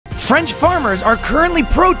French farmers are currently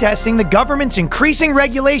protesting the government's increasing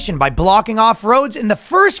regulation by blocking off roads in the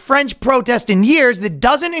first French protest in years that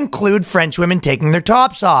doesn't include French women taking their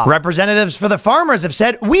tops off. Representatives for the farmers have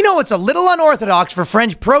said, "We know it's a little unorthodox for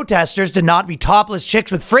French protesters to not be topless chicks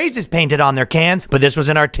with phrases painted on their cans, but this was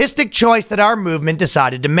an artistic choice that our movement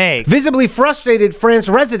decided to make." Visibly frustrated France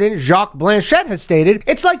resident Jacques Blanchette has stated,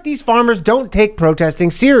 "It's like these farmers don't take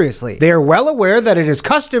protesting seriously. They are well aware that it is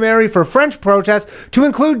customary for French protests to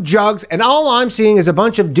include jugs, and all I'm seeing is a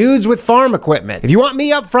bunch of dudes with farm equipment. If you want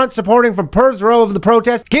me up front supporting from Per's row of the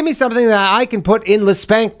protest, give me something that I can put in the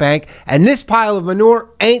spank bank, and this pile of manure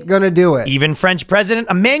ain't gonna do it." Even French President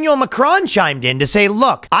Emmanuel Macron chimed in to say,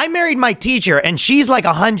 "Look, I married my teacher and she's like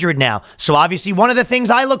 100 now, so obviously one of the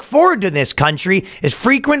things I look forward to in this country is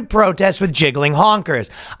frequent protests with jiggling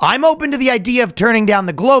honkers. I'm open to the idea of turning down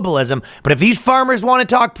the globalism, but if these farmers want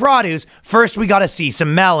to talk produce, first we gotta see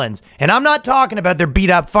some melons." And I'm not talking about their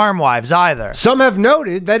beat up farm wives either. Some have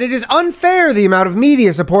noted that it is unfair the amount of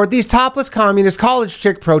media support these topless communist college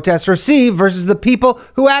chick protests receive versus the people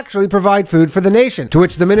who actually provide food for the nation. To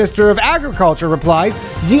which the Minister of Agriculture replied,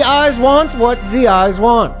 "The eyes want what the eyes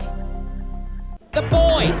want." The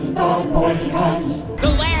boys. It's the Boyscast. The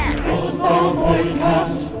lads. It's the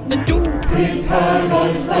Boyscast. The dudes. Prepare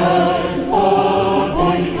yourself for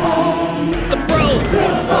Boyscast. The bros. It's the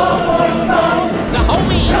Boyscast. The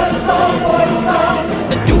homies. It's the Boyscast.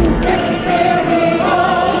 The dudes. Experience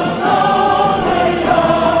the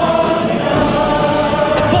Boyscast.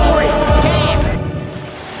 The boys cast.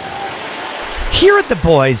 Here at the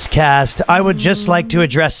Boys Cast, I would just like to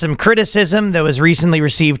address some criticism that was recently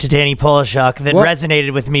received to Danny Polishchuk that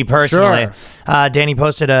resonated with me personally. Sure. Danny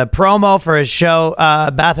posted a promo for his show,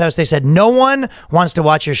 Bathhouse. They said, "No one wants to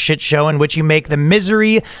watch your shit show in which you make the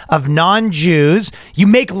misery of non-Jews. You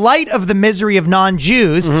make light of the misery of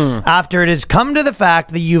non-Jews after it has come to the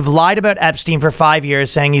fact that you've lied about Epstein for 5 years,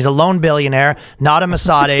 saying he's a lone billionaire, not a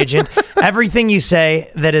Mossad agent. Everything you say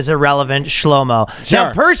that is irrelevant, Shlomo." Sure.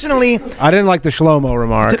 Now, personally, I didn't like the Shlomo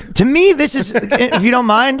remark. to me, this is, if you don't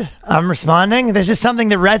mind, I'm responding. This is something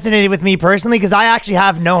that resonated with me personally because I actually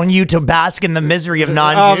have known you to bask in the misery of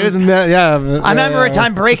non-Jews. I remember a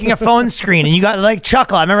time breaking a phone screen and you got like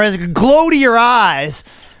chuckle. I remember it glow to your eyes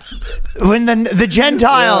when the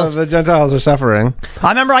Gentiles. Yeah, the Gentiles are suffering. I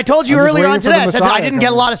remember I told you earlier on today, I said I didn't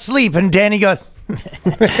get a lot of sleep, and Danny goes,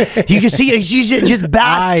 you can see she just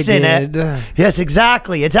basks in it. Yes,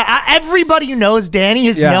 exactly. It's everybody who knows Danny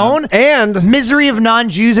has known, and misery of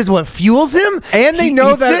non-Jews is what fuels him. And they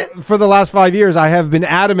know that for the last 5 years, I have been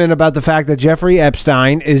adamant about the fact that Jeffrey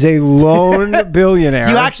Epstein is a lone billionaire.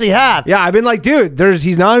 You actually have. Yeah, I've been like, dude,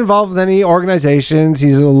 he's not involved with any organizations.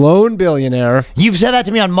 He's a lone billionaire. You've said that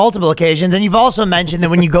to me on multiple occasions, and you've also mentioned that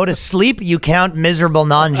when you go to sleep, you count miserable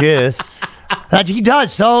non-Jews. That he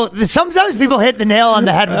does. So sometimes people hit the nail on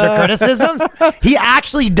the head with their criticisms. He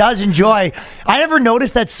actually does enjoy. I never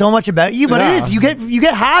noticed that so much about you, but it is. You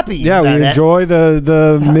get happy. Yeah, we enjoy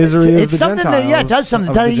the misery of it's the something Gentiles. that it does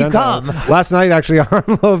something. Tell you come. Last night, actually,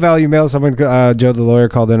 on Low Value Mail, someone, Joe the lawyer,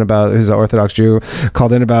 called in about, who's an Orthodox Jew,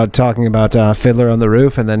 called in about talking about Fiddler on the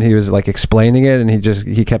Roof, and then he was like explaining it, and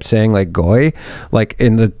he kept saying like goy, like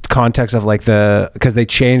in the context of like because they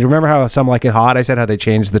changed. Remember how Some Like It Hot? I said how they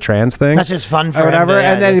changed the trans thing. That's just fun for or whatever. him.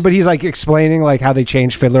 And then, but he's like explaining like how they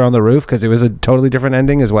changed Fiddler on the Roof because it was a totally different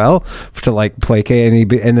ending as well to like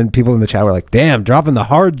placate. And then people in the chat were like, "Damn, dropping the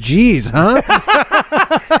hard G's, huh?"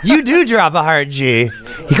 You do drop a hard G.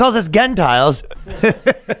 He calls us Gentiles.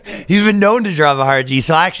 He's been known to drop a hard G,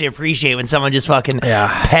 so I actually appreciate when someone just fucking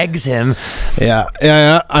pegs him.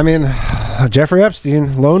 Yeah. I mean, Jeffrey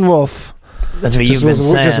Epstein, lone wolf. That's what you've been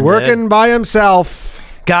saying. Just working by himself.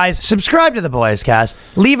 Guys, subscribe to the Boys Cast.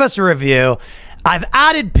 Leave us a review. I've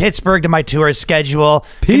added Pittsburgh to my tour schedule.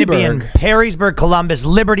 Going to be in PerrysBurg, Columbus,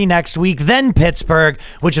 Liberty next week, then Pittsburgh,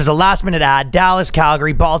 which is a last-minute ad, Dallas,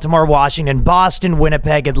 Calgary, Baltimore, Washington, Boston,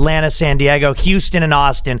 Winnipeg, Atlanta, San Diego, Houston, and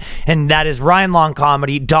Austin. And that is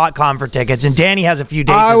RyanLongComedy.com for tickets. And Danny has a few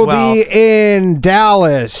dates as well. I will be in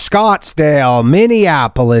Dallas, Scottsdale,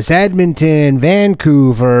 Minneapolis, Edmonton,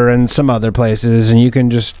 Vancouver, and some other places. And you can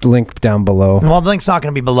just link down below. Well, the link's not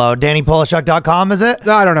going to be below. DannyPolishchuk.com, is it?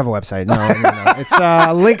 No, I don't have a website. No. It's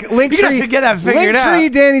Linktree. Get that figured out.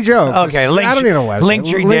 Linktree Danny Jokes. Okay, I don't need a website.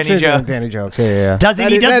 Linktree Danny Jokes. Yeah. That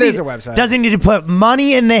is a website. Doesn't need to put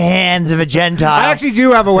money in the hands of a Gentile. I actually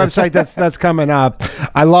do have a website that's coming up.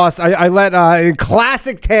 I let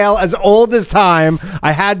classic tale as old as time.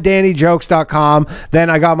 I had DannyJokes.com. Then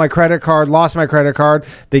I got my credit card, lost my credit card.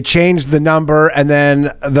 They changed the number, and then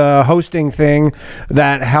the hosting thing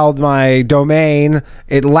that held my domain,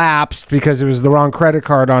 it lapsed because it was the wrong credit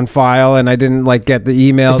card on file, and I didn't then like get the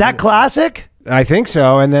email. Is that classic? I think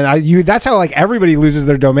so, and then that's how like everybody loses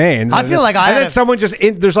their domains. I feel like and then someone just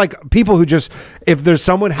there's like people who just if there's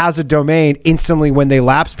someone has a domain instantly when they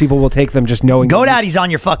lapse, people will take them just knowing. GoDaddy's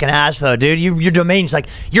on your fucking ass though, dude. Your domain's like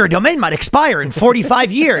your domain might expire in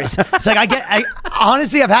 45 years. It's like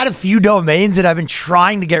honestly, I've had a few domains that I've been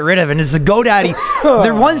trying to get rid of, and it's the GoDaddy.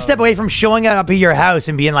 They're one step away from showing up at your house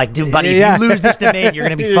and being like, dude, buddy, if you lose this domain, you're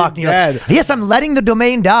gonna be fucked. And you're like, yes, I'm letting the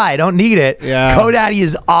domain die. I don't need it. Yeah. GoDaddy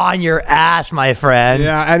is on your ass, my friend.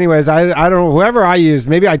 Yeah. Anyways, I don't know. Whoever I used,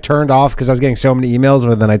 maybe I turned off because I was getting so many emails,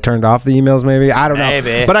 but then I turned off the emails. Maybe I don't know.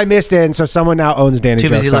 Maybe. But I missed it, and so someone now owns Danny. Too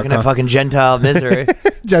busy looking at fucking Gentile misery.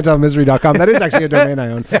 GentileMisery.com. That is actually a domain I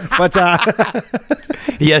own. But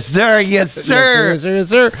yes, sir. Yes, sir. Yes,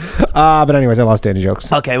 sir. But anyways, I lost Danny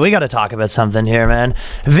jokes. Okay, we got to talk about something here, man.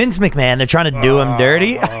 Vince McMahon, they're trying to do him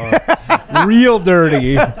dirty. Real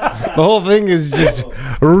dirty. The whole thing is just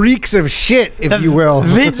reeks of shit, if you will.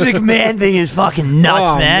 Vince McMahon thing is fucking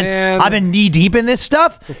nuts, man. I've been knee deep in this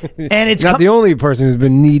stuff, and it's not the only person who's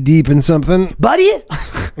been knee deep in something, buddy.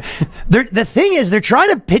 The thing is, they're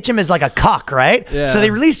trying to pitch him as like a cuck, right? Yeah. So they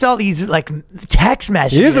released all these like text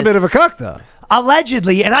messages. He is a bit of a cuck, though.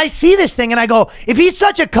 Allegedly, and I see this thing and I go, if he's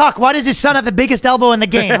such a cuck, why does his son have the biggest elbow in the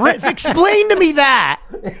game? Explain to me that.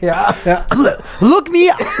 Yeah. Look me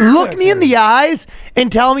in the eyes and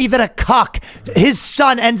tell me that a cuck, his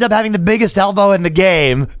son ends up having the biggest elbow in the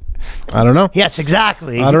game. I don't know. Yes,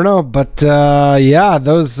 exactly. I don't know, but yeah,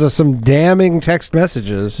 those are some damning text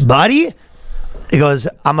messages, buddy. He goes,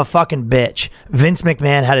 I'm a fucking bitch. Vince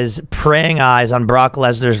McMahon had his praying eyes on Brock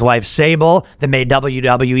Lesnar's wife, Sable, that made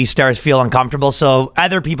WWE stars feel uncomfortable. So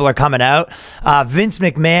other people are coming out. Vince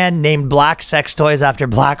McMahon named black sex toys after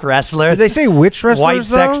black wrestlers. Did they say which wrestlers, white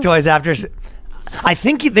sex toys after... I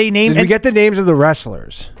think they named... Did we get the names of the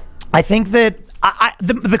wrestlers? I think that...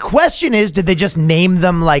 The question is, did they just name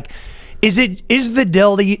them like... Is the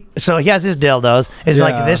dildy... So he has his dildos. Is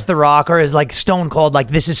like this The Rock, or is like Stone Cold like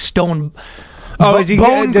this is Stone... Oh, is he?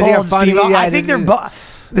 Bone Does he have Cold funny? Steve? Yeah, I think they're.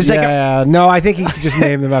 Yeah. No, I think he just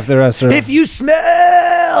named them after the wrestler. If you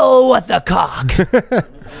smell what the cock,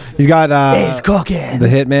 he's got. He's cooking. The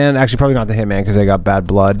Hitman. Actually, probably not the Hitman because they got bad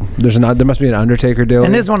blood. There must be an Undertaker deal.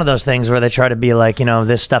 And this is one of those things where they try to be like,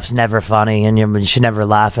 this stuff's never funny and you should never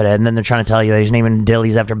laugh at it. And then they're trying to tell you that he's naming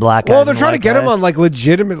dillies after black guys. Well, they're trying to get him on like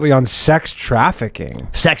legitimately on sex trafficking.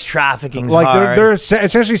 Sex trafficking's like hard. They're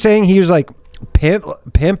essentially saying he was like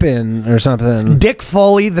pimping or something. Dick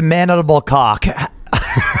Foley, the mandible cock.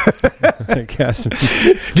 I guess. Dude,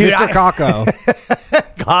 Mr. Cocko.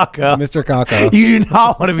 Cocko. Mr. Cocko. You do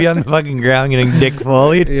not want to be on the fucking ground getting Dick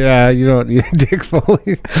Foley. Yeah, you don't. Dick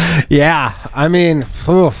Foley. Yeah, I mean,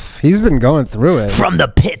 he's been going through it. From the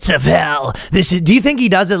pits of hell. Do you think he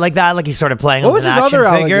does it like that? Like he's sort of playing what with was an his action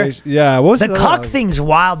other figure? allegation? Yeah, what was the cock thing's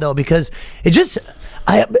wild though, because it just...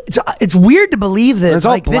 it's weird to believe that it's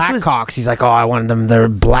like all black cocks. He's like, oh, I wanted them. There are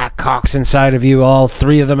black cocks inside of you, all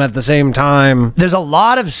three of them at the same time. There's a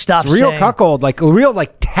lot of stuff. It's real cuckold, like real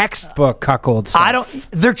like textbook cuckold stuff.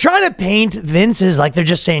 They're trying to paint Vince as like they're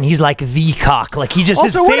just saying he's like the cock. Like he just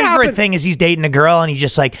also, his favorite thing is he's dating a girl and he's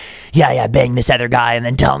just like, yeah, bang this other guy and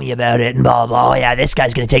then tell me about it and blah blah. Oh, yeah, this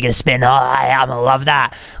guy's gonna take it a spin. Oh, I'm gonna love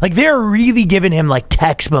that. Like they're really giving him like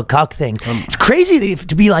textbook cuck thing. It's crazy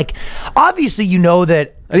to be like. Obviously, you know that.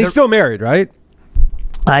 And he's still married, right?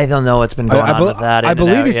 I don't know what's been going on with that. I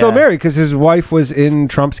believe he's still married because his wife was in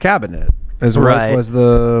Trump's cabinet. His wife was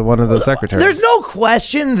one of the secretaries. There's no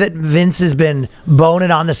question that Vince has been boning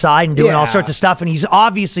on the side and doing all sorts of stuff, and he's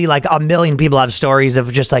obviously like a million people have stories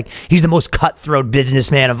of just like he's the most cutthroat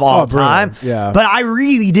businessman of all time. Yeah. But I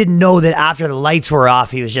really didn't know that after the lights were off,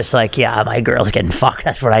 he was just like, yeah, my girl's getting fucked.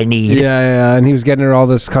 That's what I need. Yeah, and he was getting her all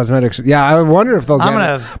this cosmetics. Yeah, I wonder if they'll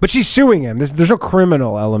get but she's suing him. There's no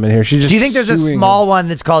criminal element here. She's just. Do you think there's a small one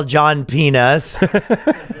that's called John Penis?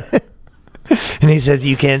 And he says,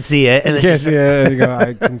 you can't see it. And you can't see it. And you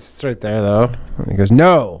go, it's right there, though. And he goes,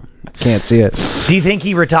 no, can't see it. Do you think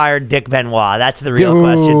he retired Dick Benoit? That's the real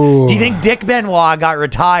question. Do you think Dick Benoit got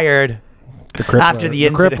retired after the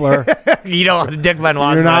incident? Crippler. You don't want Dick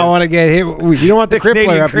Benoit. You do not want to get hit. You don't want the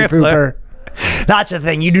crippler up your pooper. That's the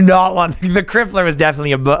thing. You do not want... The crippler was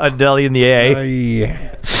definitely a dilly in the A.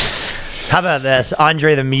 How about this?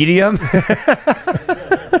 Andre the Medium?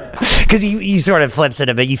 Because he sort of flips it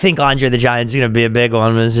a bit. You think Andre the Giant's going to be a big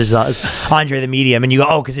one, but it's just Andre the Medium. And you go,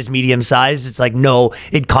 oh, because it's medium size. It's like, no,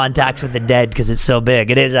 it contacts with the dead because it's so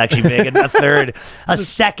big. It is actually big. And a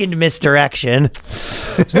second misdirection.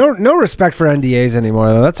 There's no respect for NDAs anymore,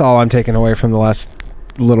 though. That's all I'm taking away from the last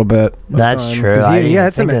little bit. That's true. He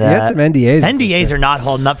had some NDAs. NDAs are not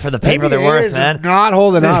holding up for the paper they're worth, man. Not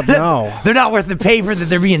holding up, no. They're not worth the paper that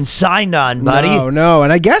they're being signed on, buddy. No.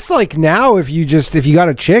 And I guess like now, if you got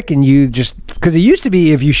a chick and you just, because it used to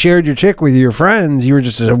be if you shared your chick with your friends, you were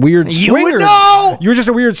just a weird swinger. You would know. You were just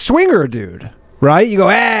a weird swinger, dude. Right? You go,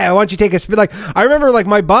 hey, why don't you take a spin? Like, I remember, like,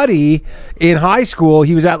 my buddy in high school,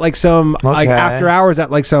 he was at, like, some, like, after hours at,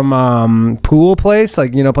 like, some pool place,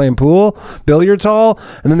 like, you know, playing pool, billiards hall.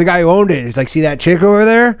 And then the guy who owned it, he's like, see that chick over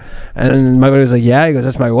there? And my buddy was like, yeah. He goes,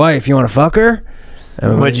 that's my wife. You want to fuck her?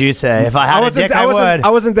 What'd you say? If I had a dick, I would. I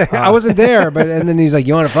wasn't there. I wasn't there. But and then he's like,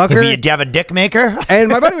 "You want to fuck her? Do you have a dick maker?" And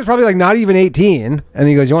my buddy was probably like not even 18. And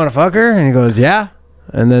he goes, "You want to fuck her?" And he goes, "Yeah."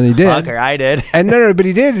 And then he did. Fuck her, I did. And no, but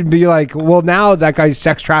he did. And be like, well, now that guy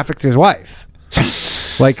sex trafficked his wife.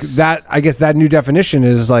 Like that. I guess that new definition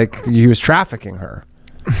is like he was trafficking her.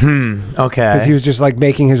 Okay. Because he was just like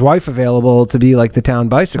making his wife available to be like the town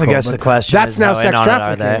bicycle. I guess the question that's is now how sex in on it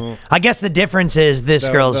are trafficking. they? I guess the difference is this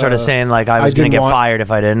girl's sort of saying like I was going to get fired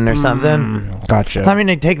if I didn't or something. Gotcha. I mean,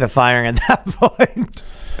 they take the firing at that point.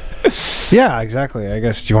 Yeah, exactly. I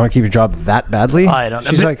guess. Do you want to keep your job that badly? I don't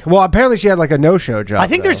know. She's like, well, apparently she had like a no-show job. I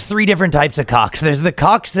think there's 3 different types of cocks. There's the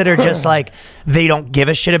cocks that are just like they don't give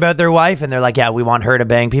a shit about their wife, and they're like, yeah, we want her to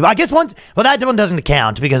bang people. I guess that one doesn't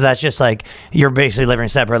count because that's just like you're basically living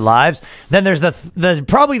separate lives. Then there's the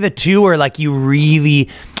probably the 2 where like you really.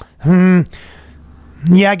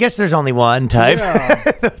 Yeah, I guess there's only one type.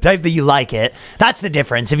 Yeah. The type that you like it. That's the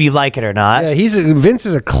difference, if you like it or not. Yeah, Vince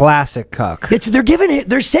is a classic cuck.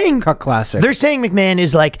 They're saying cuck classic. They're saying McMahon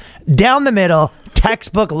is like down the middle,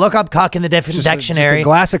 textbook, look up cuck in the dictionary. Just a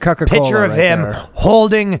glass of Coca-Cola. Picture of him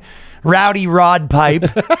holding rowdy rod pipe.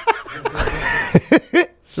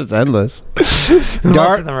 It's just endless.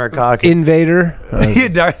 Most of them are cocky. Invader.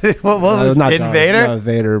 What was not Invader? Not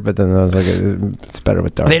Vader, but then I was like, it's better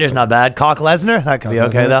with Darth. Vader's not bad. Cock Lesnar? That could be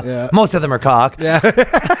okay, though. Yeah. Most of them are cock. Yeah.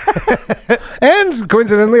 And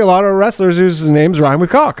coincidentally, a lot of wrestlers whose names rhyme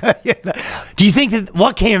with cock. Do you think that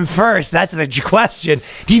what came first? That's the question.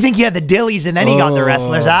 Do you think he had the dillies and then he got the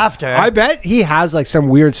wrestlers after? I bet he has like some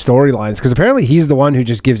weird storylines because apparently he's the one who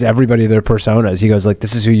just gives everybody their personas. He goes like,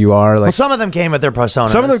 "This is who you are." Like, well, some of them came with their personas.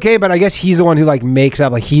 Some of them came, but I guess he's the one who like makes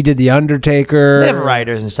up. Like he did the Undertaker. They have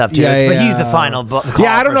writers and stuff too. Yeah, but he's the final book.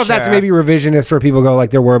 Yeah, I don't know if that's maybe revisionist where people go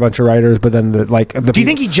like there were a bunch of writers, but then do you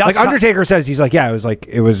think he just like Undertaker says he's like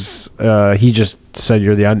it was he just said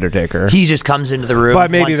you're the Undertaker. He just comes into the room.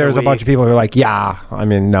 But maybe there's a bunch of people who are like, yeah, I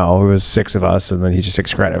mean, no, it was 6 of us, and then he just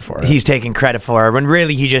takes credit for it. He's taking credit for it when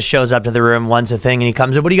really he just shows up to the room once a thing and he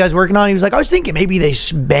comes in. What are you guys working on? He was like, I was thinking maybe they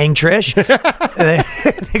bang Trish.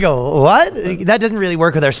 They go, what? That doesn't really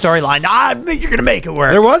work with our storyline. You're gonna make it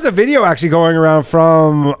work. There was a video actually going around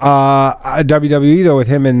from WWE though with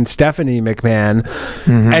him and Stephanie McMahon,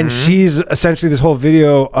 and she's essentially this whole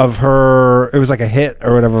video of her. It was like a hit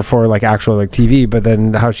or whatever for like actual like TV, but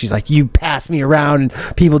then how she's like, you passed me around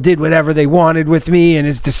and people did whatever they wanted with me, and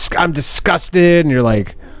I'm disgusted, and you're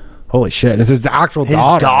like, holy shit, this is the actual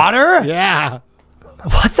daughter. Yeah.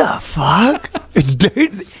 What the fuck?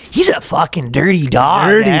 Dude, he's a fucking dirty dog.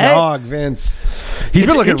 Dirty dog, Vince. He's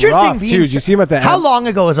been looking rough, too. Did you see him at the end? How long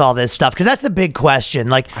ago is all this stuff? Because that's the big question.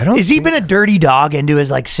 Like, has he been a dirty dog into his,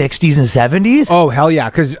 like, 60s and 70s? Oh, hell yeah.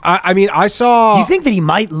 Because, I mean, I saw... You think that he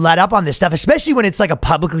might let up on this stuff, especially when it's, like, a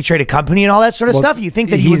publically traded company and all that sort of stuff? You think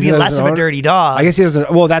that he would be less of a dirty dog? I guess he doesn't...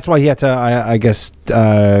 Well, that's why he had to, I guess,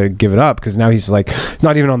 give it up. Because now he's, like,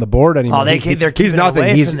 not even on the board anymore. Oh, they're keeping nothing.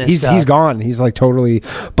 Away from this stuff. He's gone. He's, like, totally...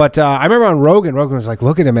 But I remember on Rogan was like,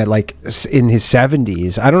 look at him at, like, in his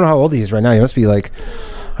 70s. I don't know how old he is right now. He must be, like...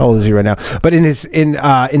 How old is he right now? But in his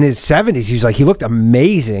 70s, he was like, he looked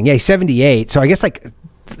amazing. Yeah, he's 78. So I guess like,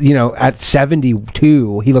 you know, at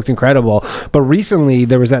 72, he looked incredible. But recently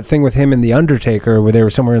there was that thing with him and the Undertaker where they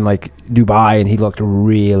were somewhere in like Dubai and he looked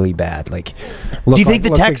really bad. Like, do you think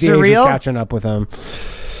the texts are real? Catching up with him.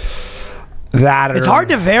 It's hard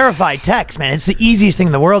to verify text, man. It's the easiest thing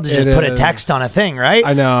in the world to just put a text on a thing, right?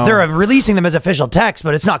 I know. They're releasing them as official text,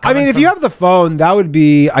 but it's not coming. I mean, if you have the phone, that would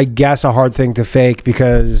be, I guess, a hard thing to fake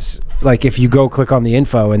because, like, if you go click on the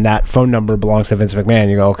info and that phone number belongs to Vince McMahon,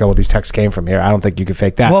 you go, okay, well, these texts came from here. I don't think you could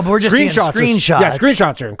fake that. Well, but we're just screenshots. Yeah,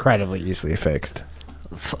 screenshots are incredibly easily faked.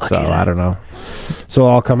 So, I don't know. So, it'll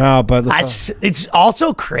all come out, but... It's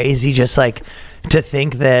also crazy just, like, to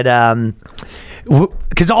think that...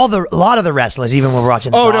 because a lot of the wrestlers, even when we're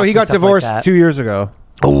watching, he got divorced like 2 years ago.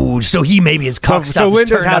 Oh, so he maybe his cock stuff has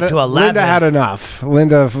turned up to 11. Linda had enough.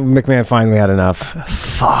 Linda McMahon finally had enough.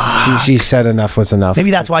 Fuck. She said enough was enough.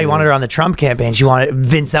 Maybe that's why he wanted her on the Trump campaign. She wanted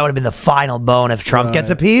Vince. That would have been the final bone if Trump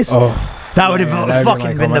gets a piece. Oh. That would have that'd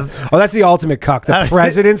fucking been the. Oh, that's the ultimate cuck. The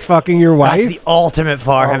president's fucking your wife. That's the ultimate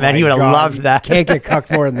for him, man. my He would have God. loved that. Can't get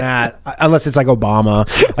cucked more than that, unless it's like Obama.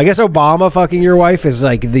 I guess Obama fucking your wife is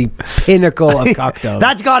like the pinnacle of cuckdom.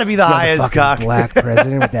 That's got to be the Yeah, highest fucking cock. black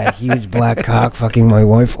president with that huge black cock fucking my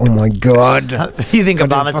wife. Oh my God. You think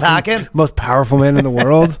Obama's Fucking packing? most powerful man in the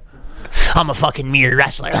world. I'm a fucking mere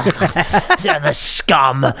wrestler. The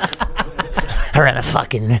scum. I ran a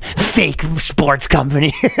fucking fake sports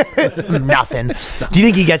company. Nothing. Do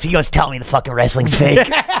you think he goes, tell me the fucking wrestling's fake.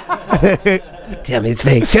 Tell me it's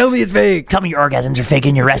fake. Tell me it's fake. Tell me your orgasms are fake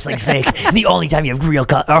and your wrestling's fake. And the only time you have real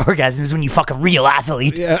orgasms is when you fuck a real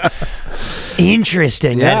athlete. Yeah.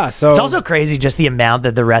 Interesting. Yeah, man. so it's also crazy just the amount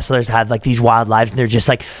that the wrestlers had like these wild lives, and they're just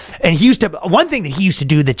like, and he used to, one thing that he used to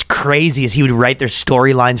do that's crazy is he would write their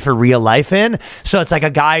storylines for real life in. So it's like a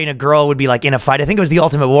guy and a girl would be like in a fight. I think it was the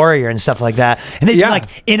Ultimate Warrior and stuff like that. And they'd be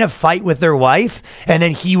like in a fight with their wife, and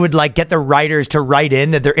then he would like get the writers to write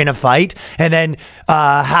in that they're in a fight, and then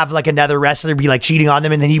have like another wrestler be like cheating on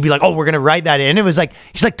them, and then he'd be like, oh, we're gonna write that in. It was like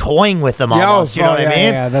he's like toying with them almost. You know what I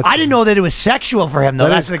mean? Yeah, I didn't know that it was sexual for him though.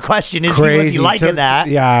 That's the question. Was he liking that?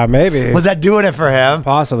 Yeah, maybe. Was that doing it for him?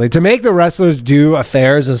 Possibly. To make the wrestlers do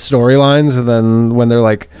affairs as storylines, and then when they're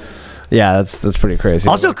like, yeah, that's pretty crazy.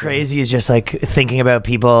 Also crazy is just like thinking about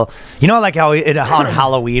people, you know, like how on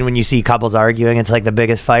Halloween when you see couples arguing, it's like the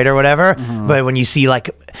biggest fight or whatever. But when you see like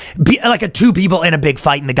two people in a big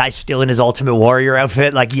fight and the guy's still in his Ultimate Warrior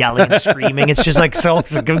outfit, like yelling and screaming, it's just like so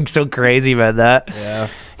crazy about that. Yeah.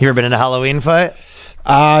 You ever been in a Halloween fight?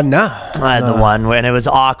 No. I had the one when it was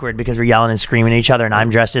awkward because we're yelling and screaming at each other, and I'm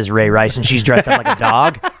dressed as Ray Rice and she's dressed up like a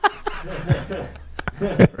dog.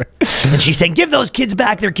 And she's saying, give those kids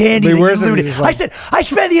back their candy that you looted. I said, I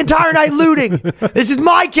spent the entire night looting. This is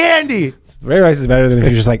my candy. Ray Rice is better than if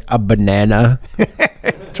you're just like a banana.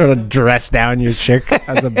 Trying to dress down your chick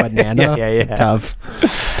as a banana. Yeah. Tough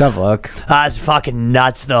look. It's fucking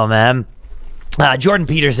nuts though, man. Jordan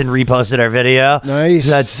Peterson reposted our video. Nice.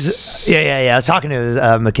 That's I was talking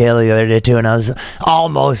to Michaela the other day too, and I was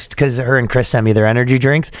almost, because her and Chris sent me their energy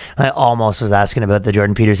drinks, I almost was asking about the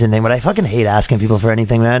Jordan Peterson thing, but I fucking hate asking people for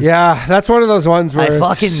anything, man. Yeah, that's one of those ones where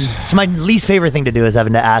it's my least favorite thing to do is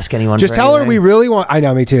having to ask anyone. Just for tell anything. her we really want. I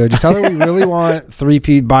know, me too. Just tell her we really want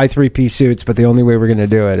buy 3-piece suits, but the only way we're gonna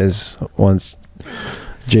do it is once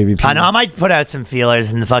JVP. I know I might put out some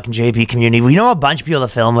feelers in the fucking JP community. We know a bunch of people to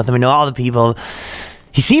film with him. We know all the people.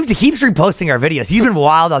 He keeps reposting our videos. He's been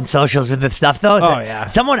wild on socials with this stuff, though. Oh, yeah.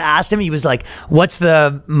 Someone asked him, he was like, what's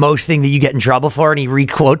the most thing that you get in trouble for? And he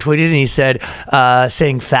re-quote tweeted and he said,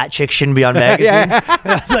 saying fat chicks shouldn't be on magazines.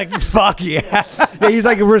 And I was like, fuck yeah. Yeah, he's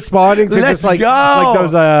like responding to Let's just like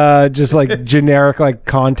those just like generic like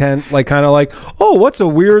content, like kind of like, oh, what's a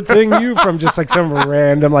weird thing you from just like some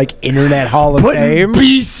random like internet hall of fame.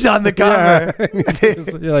 Beasts on the cover.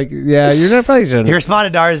 Yeah. You're like, yeah, you're not probably shouldn't. He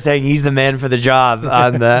responded to ours saying he's the man for the job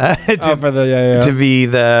on the to be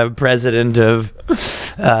the president of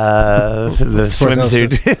the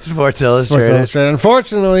swimsuit Sports Illustrated.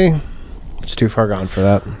 Unfortunately, it's too far gone for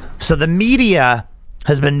that. So the media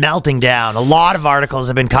has been melting down. A lot of articles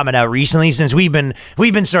have been coming out recently since we've been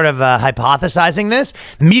sort of hypothesizing this.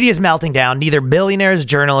 The media's melting down. Neither billionaires,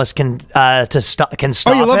 journalists can stop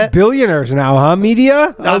Oh, you love billionaires now, huh?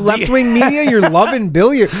 Media, left-wing media. You're loving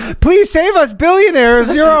billionaires. Please save us,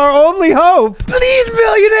 billionaires. You're our only hope. Please,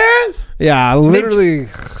 billionaires. Yeah, literally.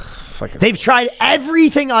 They've tried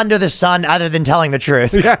everything under the sun other than telling the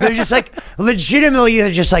truth. Yeah. They're just like, legitimately, they're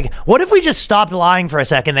just like, what if we just stopped lying for a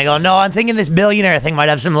second? They go, no, I'm thinking this billionaire thing might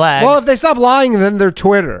have some legs. Well, if they stop lying, then they're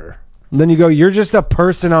Twitter. Then you go, you're just a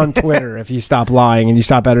person on Twitter. If you stop lying and you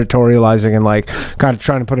stop editorializing and like kind of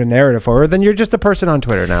trying to put a narrative forward, then you're just a person on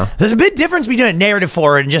Twitter now. There's a big difference between a narrative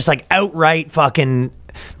forward and just like outright fucking,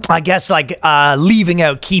 I guess, like leaving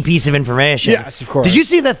out key piece of information. Yes, of course. Did you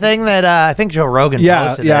see the thing that I think Joe Rogan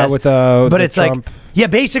posted? Yeah, with the but it's Trump. like, yeah,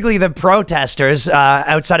 basically the protesters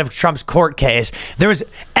outside of Trump's court case, there was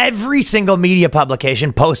every single media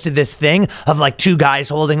publication posted this thing of like two guys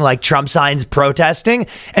holding like Trump signs protesting,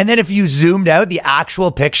 and then if you zoomed out the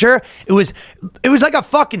actual picture, it was like a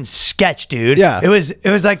fucking sketch, dude. Yeah, it was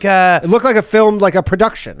like it looked like a film, like a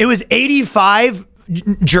production. It was 85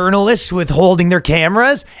 journalists with holding their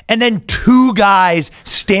cameras, and then two guys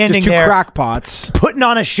standing just two there, crackpots, putting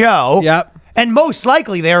on a show. Yep. And most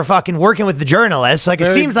likely they were fucking working with the journalists. Like,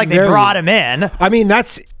 it seems like they brought him in. I mean,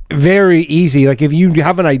 that's very easy. Like, if you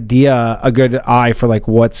have an idea, a good eye for like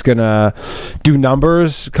what's gonna do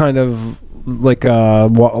numbers, kind of like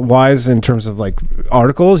wise in terms of like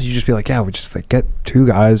articles, you just be like, yeah, we just like get two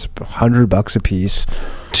guys, $100 a piece.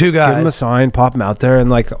 Two guys. Give them a sign, pop them out there, and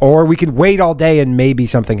like, or we could wait all day and maybe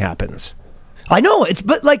something happens. I know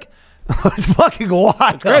but like it's fucking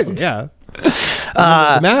wild. Crazy, yeah.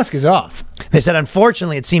 The mask is off. They said,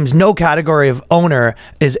 unfortunately, it seems no category of owner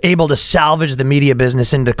is able to salvage the media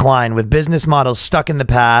business in decline, with business models stuck in the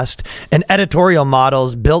past and editorial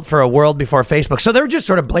models built for a world before Facebook. So they're just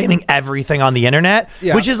sort of blaming everything on the internet,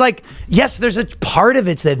 which is like, yes, there's a part of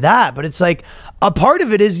it's that, but it's like a part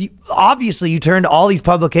of it is obviously you turned all these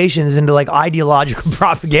publications into like ideological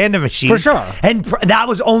propaganda machines. For sure. And that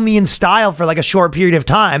was only in style for like a short period of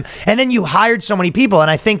time. And then you hired so many people. And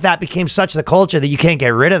I think that became such the culture that you can't get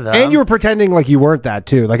rid of them. And you were pretending like you weren't that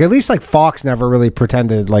too. Like at least like Fox never really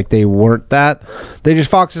pretended like they weren't that. They just,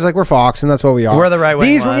 Fox is like, we're Fox and that's what we are. We're the right way.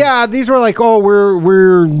 These were like, oh,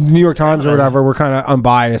 we're New York Times or whatever. We're kind of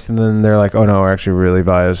unbiased. And then they're like, oh no, we're actually really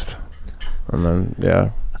biased. And then,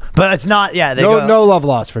 But it's not, no love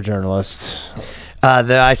lost for journalists.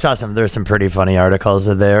 I saw there's some pretty funny articles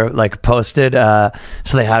that they're like posted. So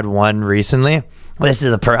they had one recently. This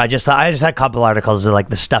is I just had a couple articles of like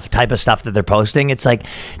the type of stuff that they're posting. It's like,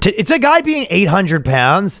 it's a guy being 800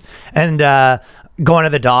 pounds and, going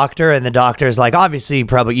to the doctor, and the doctor's like, obviously you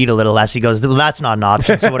probably eat a little less. He goes, well, that's not an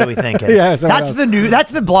option. So what are we thinking? That's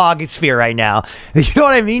the blog sphere right now. You know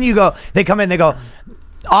what I mean? They come in, they go,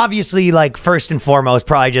 obviously, like, first and foremost,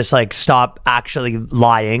 probably just like stop actually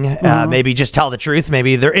lying. Maybe just tell the truth.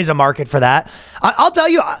 Maybe there is a market for that. I'll tell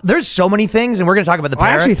you, there's so many things, and we're going to talk about the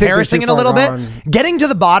Paris thing in a little bit. Getting to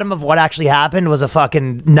the bottom of what actually happened was a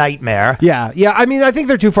fucking nightmare. Yeah. I mean, I think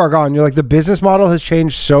they're too far gone. You're like, the business model has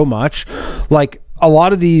changed so much. Like a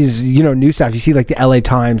lot of these, news staff, you see like the LA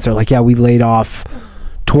Times, they're like, yeah, we laid off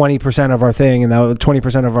 20% of our thing, and that was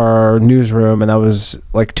 20% of our newsroom, and that was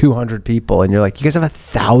like 200 people, and you're like, you guys have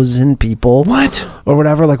 1,000 people, what, or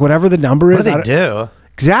whatever, like whatever the number is. What do they do?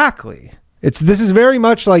 Exactly. This is very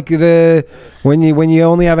much like when you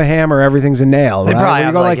only have a hammer, everything's a nail. They right?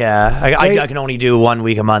 probably have I can only do 1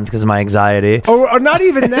 week a month because of my anxiety. Or not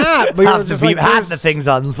even that. But half the things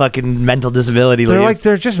on fucking mental disability leave. They're like,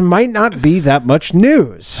 there just might not be that much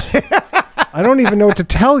news. I don't even know what to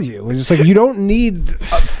tell you. It's just like, you don't need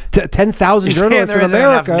 10,000 journalists in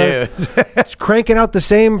America just cranking out the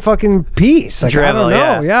same fucking piece. Like, I don't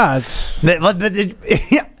know. Yeah, it's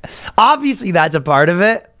obviously that's a part of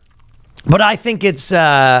it, but I think it's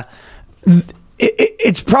probably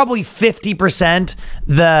 50%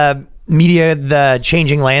 the media, the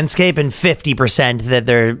changing landscape, and 50%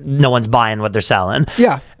 that no one's buying what they're selling.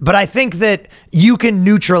 Yeah. But I think that you can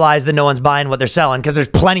neutralize the no one's buying what they're selling because there's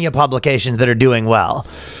plenty of publications that are doing well.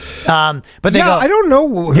 But they go, I don't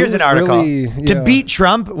know. Here's an article. To beat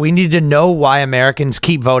Trump, we need to know why Americans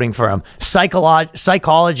keep voting for him.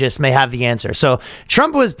 Psychologists may have the answer. So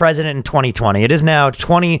Trump was president in 2020. It is now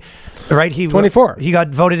 24. He got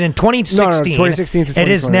voted in 2016. No, 2016 to 2020.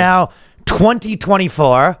 It is now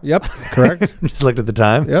 2024. Yep, correct. Just looked at the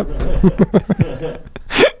time. Yep.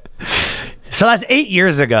 So that's 8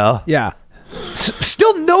 years ago. Yeah.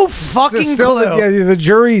 Still no fucking clue. Yeah, the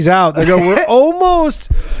jury's out. They go, we're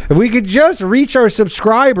almost, if we could just reach our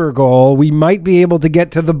subscriber goal, we might be able to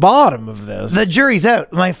get to the bottom of this. The jury's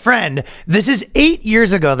out. My friend, this is 8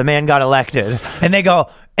 years ago the man got elected. And they go,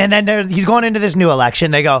 and then he's going into this new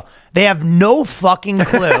election. They go, they have no fucking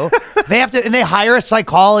clue. And they hire a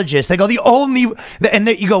psychologist. They go, you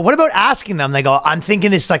go, what about asking them? They go, I'm thinking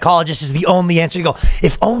this psychologist is the only answer. You go,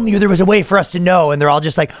 if only there was a way for us to know. And they're all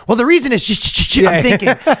just like, well, the reason is I'm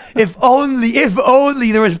thinking, if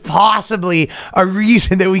only there was possibly a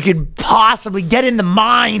reason that we could possibly get in the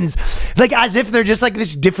minds, like as if they're just like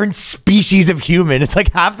this different species of human. It's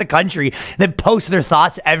like half the country that posts their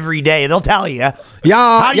thoughts every day. They'll tell you.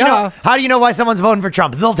 Yeah. How do you know why someone's voting for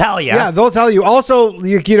Trump? They'll tell you. Yeah, they'll tell you. Also,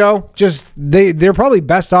 just they're probably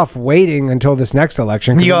best off waiting until this next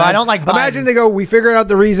election. You go, I don't like Biden. Imagine they go, we figured out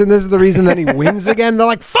the reason. This is the reason. Then he wins again. They're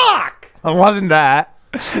like, fuck. It wasn't that.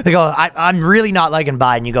 They go, I'm really not liking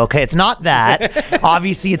Biden. You go, okay, it's not that.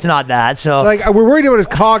 Obviously, it's not that. So, it's like, we're worried about his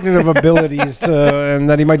cognitive abilities and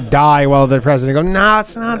that he might die while the president. Go, no,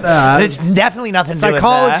 it's not that. It's definitely nothing to do with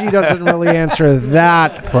that. Psychology doesn't really answer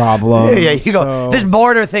that problem. Yeah, you go, this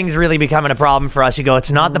border thing's really becoming a problem for us. You go,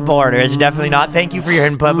 it's not the border. It's definitely not. Thank you for your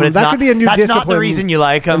input, but it's that not. Could be a new that's discipline not the reason you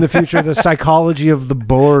like him. In the future, the psychology of the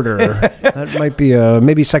border. That might be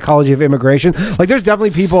maybe psychology of immigration. Like, there's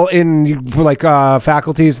definitely people in like fact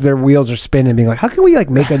faculties, their wheels are spinning, being like, how can we like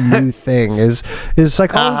make a new thing? Is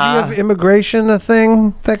psychology of immigration a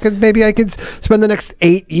thing that I could spend the next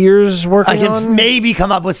 8 years working on? I can maybe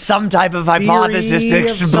come up with some type of hypothesis to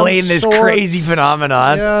explain this crazy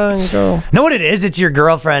phenomenon. Yeah, go. Know what it is? It's your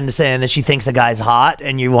girlfriend saying that she thinks a guy's hot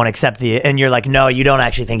and you won't accept and you're like, no, you don't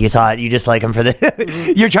actually think he's hot. You just like him for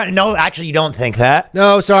the, you're trying to, no, actually you don't think that.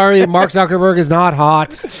 No, sorry, Mark Zuckerberg is not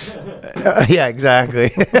hot. Yeah,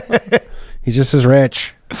 exactly. He's just as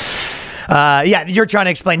rich. Yeah, you're trying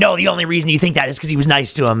to explain, no, the only reason you think that is because he was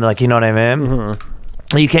nice to him. Like, you know what I mean?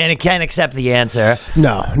 Mm-hmm. You can't accept the answer.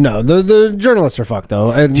 No. The journalists are fucked,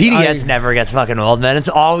 though. And TDS never gets fucking old, man. It's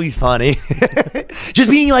always funny. Just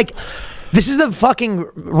being like, this is the fucking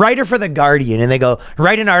writer for The Guardian, and they go,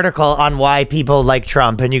 write an article on why people like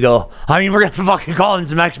Trump, and you go, I mean, we're going to fucking call in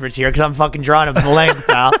some experts here, because I'm fucking drawing a blank,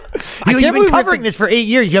 pal. You've been covering this for 8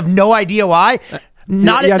 years. You have no idea why?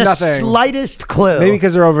 Not the nothing. Slightest clue. Maybe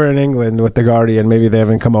because they're over in England with The Guardian. Maybe they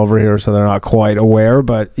haven't come over here, so they're not quite aware.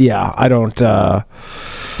 But yeah, I don't...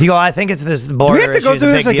 You go, I think it's this border. Do we have to go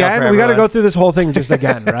through this again? We got to go through this whole thing just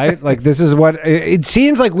again, right? Like, this is what... It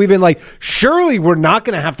seems like we've been like, surely we're not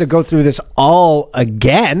going to have to go through this all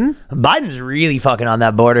again. Biden's really fucking on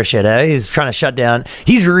that border shit, eh? He's trying to shut down...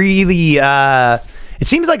 He's really... It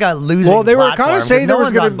seems like a losing. Well, they were kind of saying no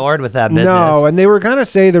one's on board with that business. No, and they were kind of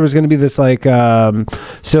saying there was going to be this like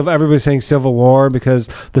everybody's saying civil war because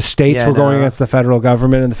the states were going against the federal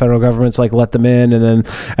government, and the federal government's like let them in, and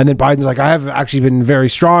then Biden's like, I have actually been very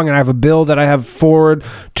strong, and I have a bill that I have forward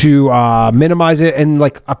to minimize it, and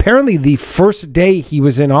like apparently the first day he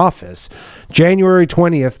was in office, January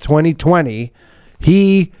 20th, 2020,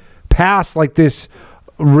 he passed like this.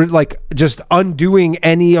 Like just undoing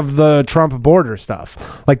any of the Trump border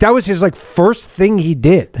stuff. Like that was his like first thing he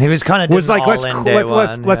did. He was kind of like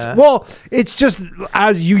let's well, it's just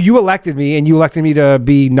as you elected me and you elected me to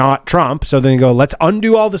be not Trump. So then you go, let's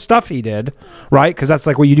undo all the stuff he did, right? Because that's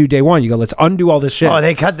like what you do day one. You go, let's undo all this shit. Oh,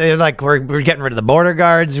 they're like we're getting rid of the border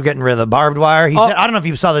guards. We're getting rid of the barbed wire. He said, I don't know if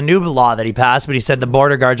you saw the new law that he passed, but he said the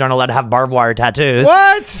border guards aren't allowed to have barbed wire tattoos.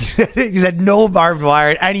 What? He said no barbed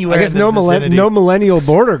wire anywhere. I guess no millennial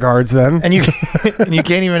border guards then, and you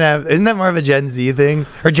can't even have. Isn't that more of a Gen Z thing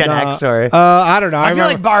or Gen X? Sorry, I don't know. I feel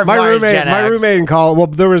like barbed wire is Gen X. My roommate in college. Well,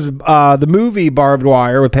 there was the movie Barbed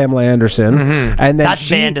Wire with Pamela Anderson, and then that's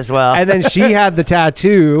banned as well. And then she had the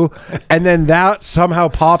tattoo, and then that somehow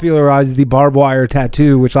popularized the barbed wire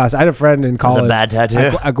tattoo. Which I had a friend in college, a bad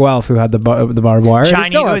tattoo, a Guelph, who had the barbed wire. Chinese,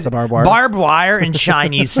 still has the barbed wire. Barbed wire and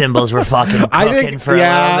Chinese symbols were fucking cooking for a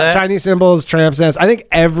little bit. Chinese symbols, tramp stamps. I think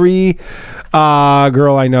every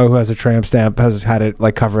girl I know who has a tramp stamp has had it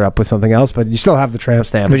like covered up with something else, but you still have the tramp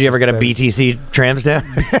stamp. Would you ever get a BTC tramp stamp?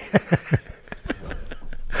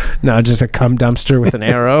 No, just a cum dumpster with an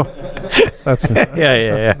arrow. That's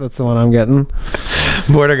that's the one I'm getting.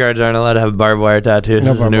 Border guards aren't allowed to have barbed wire tattoos.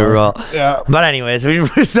 This is a new rule. Yeah. But anyways,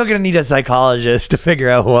 we're still gonna need a psychologist to figure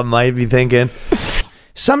out what might be thinking.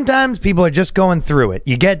 Sometimes people are just going through it.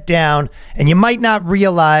 You get down and you might not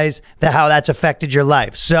realize how that's affected your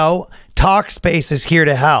life. So Talkspace is here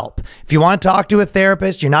to help. If you want to talk to a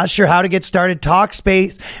therapist, you're not sure how to get started,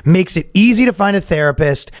 Talkspace makes it easy to find a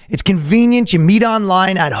therapist. It's convenient. You meet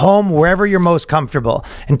online, at home, wherever you're most comfortable.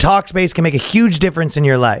 And Talkspace can make a huge difference in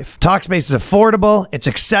your life. Talkspace is affordable. It's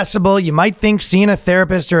accessible. You might think seeing a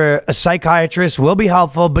therapist or a psychiatrist will be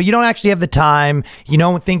helpful, but you don't actually have the time. You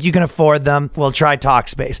don't think you can afford them. Well, try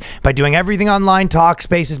Talkspace. By doing everything online,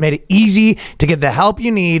 Talkspace has made it easy to get the help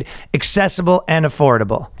you need, accessible and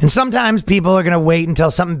affordable. And sometimes people are going to wait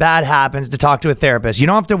until something bad happens to talk to a therapist. You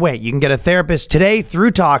don't have to wait. You can get a therapist today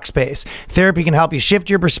through Talkspace. Therapy can help you shift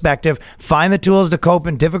your perspective, find the tools to cope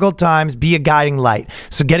in difficult times, be a guiding light.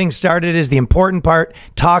 So getting started is the important part.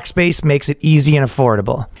 Talkspace makes it easy and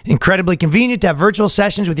affordable. Incredibly convenient to have virtual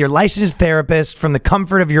sessions with your licensed therapist from the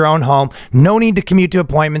comfort of your own home. No need to commute to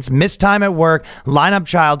appointments, miss time at work, line up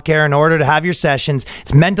childcare in order to have your sessions.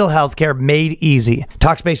 It's mental health care made easy.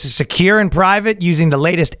 Talkspace is secure and private using the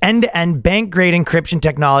latest end-to-end bank-grade encryption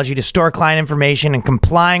technology to store client information and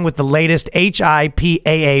complying with the latest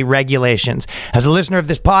HIPAA regulations. As a listener of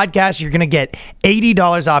this podcast, you're going to get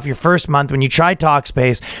 $80 off your first month when you try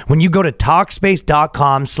Talkspace when you go to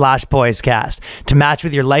Talkspace.com/Boyscast. To match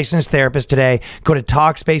with your licensed therapist today, go to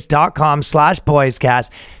Talkspace.com/Boyscast.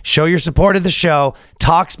 Show your support of the show,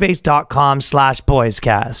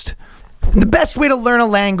 Talkspace.com/Boyscast. The best way to learn a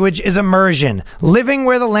language is immersion. Living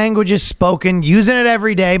where the language is spoken, using it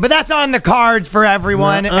every day, but that's on the cards for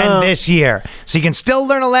everyone and this year. So you can still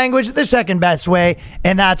learn a language the second best way,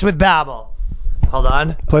 and that's with Babbel. Hold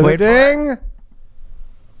on. Play the ding.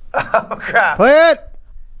 Oh, crap. Play it.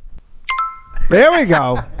 There we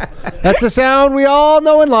go. That's the sound we all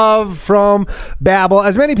know and love from Babbel.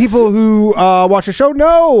 As many people who watch the show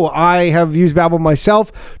know, I have used Babbel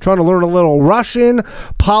myself, trying to learn a little Russian,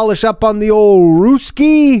 polish up on the old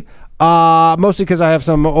Ruski. Mostly because I have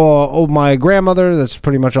some my grandmother. That's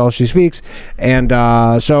pretty much all she speaks, and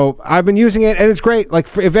so I've been using it, and it's great. Like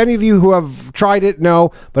if any of you who have tried it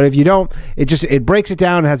know, but if you don't, it breaks it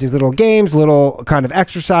down. It has these little games, little kind of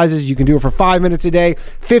exercises. You can do it for 5 minutes a day,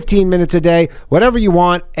 15 minutes a day, whatever you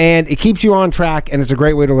want, and it keeps you on track. And it's a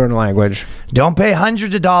great way to learn a language. Don't pay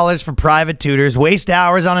hundreds of dollars for private tutors. Waste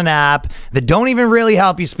hours on an app that don't even really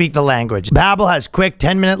help you speak the language. Babbel has quick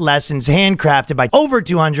 10-minute lessons handcrafted by over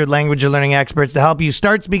 200 language learning experts to help you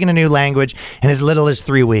start speaking a new language in as little as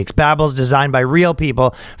 3 weeks. Babbel's designed by real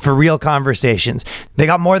people for real conversations. They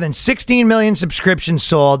got more than 16 million subscriptions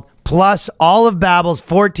sold. Plus, all of Babbel's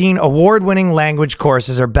 14 award-winning language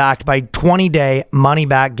courses are backed by 20-day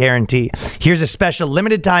money-back guarantee. Here's a special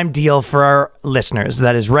limited-time deal for our listeners.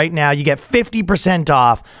 That is, right now, you get 50%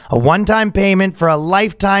 off a one-time payment for a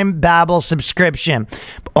lifetime Babbel subscription.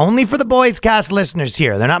 Only for the Boyscast listeners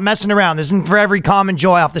here. They're not messing around. This isn't for every common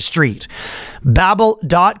joy off the street.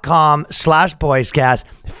 Babbel.com/Boyscast.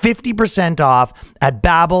 50% off at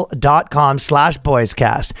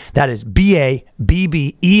Babbel.com/Boyscast. That is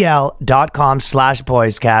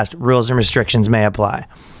BABBEL.com/Boyscast. Rules and restrictions may apply.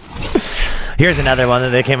 Here's another one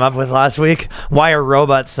that they came up with last week. Why are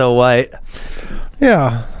robots so white?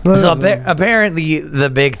 Yeah. So apparently the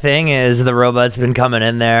big thing is the robot's been coming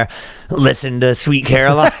in there, listen to Sweet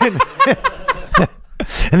Caroline.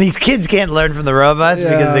 And these kids can't learn from the robots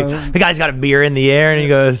because the guy's got a beer in the air and he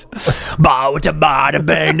goes, ba-da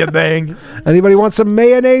bang da bang. Anybody want some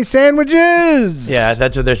mayonnaise sandwiches? Yeah,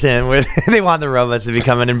 that's what they're saying. They want the robots to be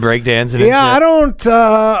coming and breakdancing. Yeah, I don't.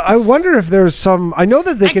 I wonder if there's some. I know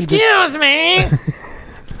that they can. Excuse me.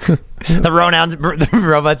 The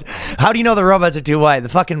robots. How do you know the robots are too white? The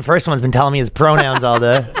fucking first one's been telling me his pronouns all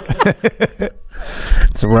day.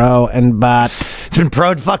 It's row and bot. It's been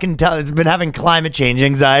it's been having climate change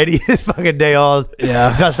anxiety. It's fucking day old.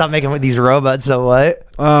 Yeah, gotta stop making with these robots so white.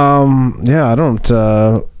 Yeah, I don't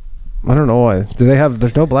know why.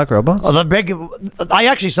 There's no black robots? I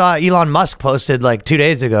actually saw Elon Musk posted like 2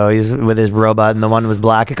 days ago. He's with his robot, and the one was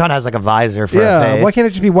black. It kind of has like a visor for a face. Why can't it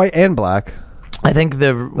just be white and black? I think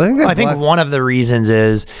one of the reasons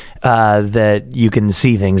is that you can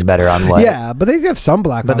see things better on white. Yeah, but they have some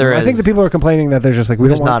black. But I think the people are complaining that they're just like, we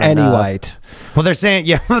don't want any white. Well, they're saying,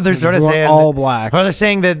 they're sort of saying all black. Well, they're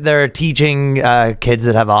saying that they're teaching kids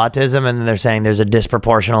that have autism, and they're saying there's a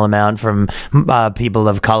disproportional amount from people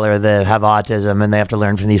of color that have autism, and they have to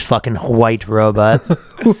learn from these fucking white robots.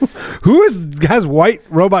 Who has white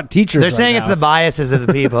robot teachers? They're saying it's the biases of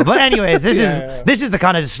the people. But anyways, this is the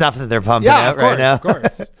kind of stuff that they're pumping out right now.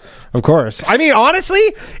 Of course. I mean, honestly,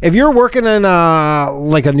 if you're working in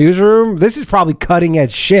like a newsroom, this is probably cutting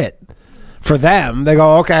edge shit for them. They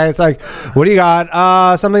go, okay, it's like, what do you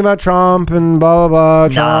got? Something about Trump and blah blah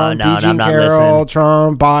blah. Trump, no, I'm not Carroll, listening.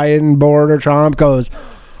 Trump, Biden, border, Trump goes.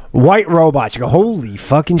 White robots. You go, holy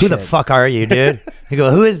fucking shit. Who the fuck are you, dude? You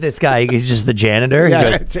go, who is this guy? He's just the janitor?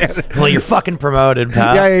 Yeah, he goes, well, you're fucking promoted,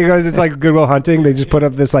 pal. Yeah, he goes, it's like Good Will Hunting. They just put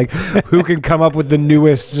up this, like, who can come up with the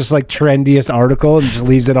newest, just like trendiest article and just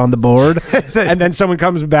leaves it on the board. And then someone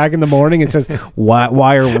comes back in the morning and says,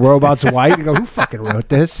 why are robots white? You go, who fucking wrote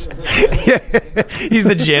this? He's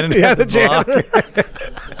the janitor. Yeah, the janitor.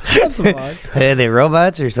 Hey, the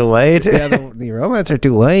robots are so white. Yeah, the robots are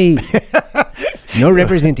too white. No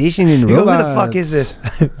representation in robots. Go, who the fuck is this?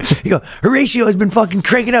 You go, Horatio has been fucking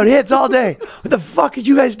cranking out hits all day. What the fuck are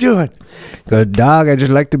you guys doing? Go, dog, I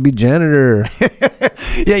just like to be janitor.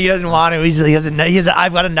 Yeah, he doesn't want to.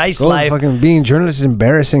 I've got a nice life. Fucking being journalist is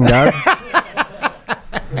embarrassing, dog.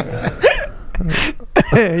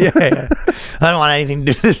 Yeah. I don't want anything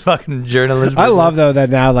to do with this fucking journalism. I love, though, that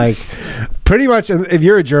now, like, pretty much if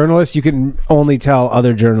you're a journalist, you can only tell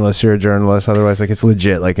other journalists you're a journalist. Otherwise, like, it's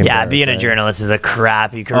legit. Like, yeah, being a journalist is a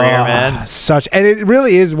crappy career, man. And it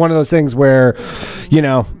really is one of those things where, you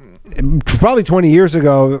know, probably 20 years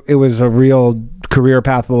ago, it was a real career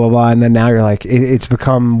path, blah, blah, blah. And then now you're like, it's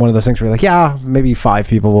become one of those things where you're like, yeah, maybe 5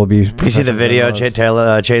 people will be. You see the video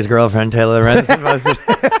Che's girlfriend, Taylor Renson, posted?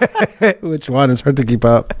 Which one? It's hard to keep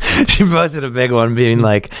up. She posted a big one being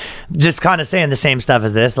like, just kind of saying the same stuff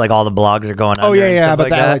as this. Like, all the blogs are going on. Oh, yeah, but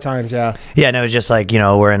like the LA Times, yeah. Yeah, and it was just like, you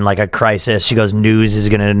know, we're in like a crisis. She goes, news is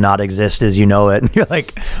going to not exist as you know it. And you're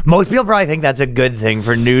like, most people probably think that's a good thing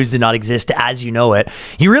for news to not exist as you know it.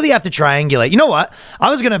 You really have to triangulate. You know what? I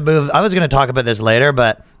was going to talk about this later,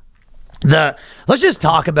 but let's just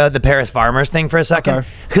talk about the Paris farmers thing for a second.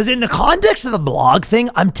 Because in the context of the blog thing,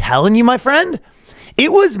 I'm telling you, my friend,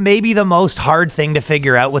 it was maybe the most hard thing to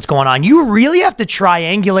figure out what's going on. You really have to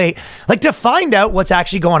triangulate, like, to find out what's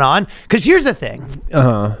actually going on. Because here's the thing.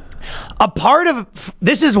 A part of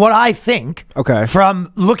this is what I think.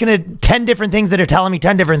 From looking at 10 different things that are telling me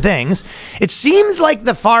 10 different things. It seems like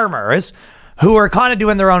the farmers, who are kind of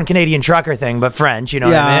doing their own Canadian trucker thing, but French, you know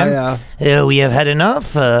what I mean? We have had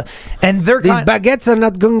enough. And these baguettes are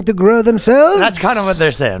not going to grow themselves. That's kind of what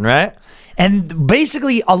they're saying, right? And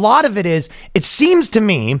basically, a lot of it is, it seems to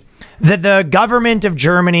me that the government of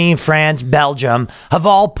Germany, France, Belgium have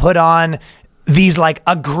all put on these like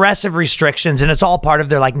aggressive restrictions, and it's all part of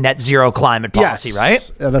their like net zero climate policy,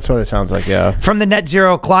 right? Yeah, that's what it sounds like, yeah. From the net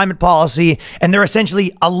zero climate policy, and they're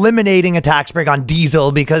essentially eliminating a tax break on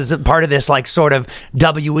diesel because part of this like sort of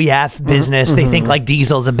WEF business, they think like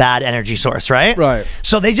diesel's a bad energy source, right? Right.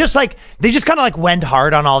 So they just kind of like went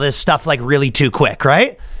hard on all this stuff like really too quick,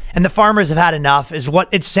 right? And the farmers have had enough is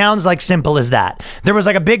what it sounds like. Simple as that. There was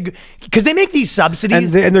like a big, because they make these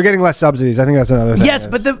subsidies. And they're getting less subsidies. I think that's another thing. Yes,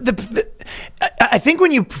 but I think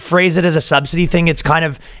when you phrase it as a subsidy thing, it's kind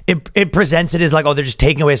of, it presents it as like, oh, they're just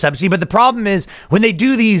taking away a subsidy. But the problem is when they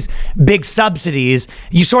do these big subsidies,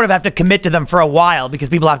 you sort of have to commit to them for a while because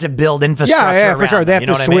people have to build infrastructure. Yeah, for sure. They have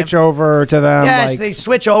to switch over to them. Yes, like, they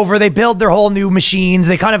switch over. They build their whole new machines.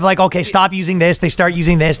 They kind of like, okay, stop using this. They start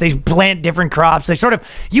using this. They plant different crops. They sort of,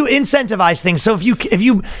 you incentivize things. So if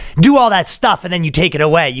you do all that stuff and then you take it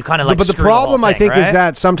away, you kind of like. But the problem I think is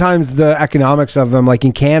that sometimes the economics of them, like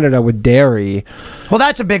in Canada with dairy. Well,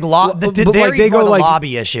 that's a big dairy's more the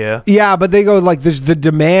lobby issue. Yeah, but they go like there's the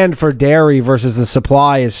demand for dairy versus the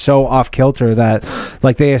supply is so off kilter that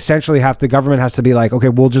like they essentially the government has to be like, okay,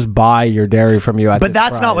 we'll just buy your dairy from you. But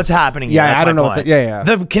that's not what's happening. Yeah, I don't know.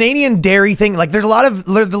 The Canadian dairy thing, like there's a lot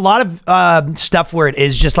of stuff where it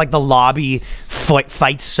is just like the lobby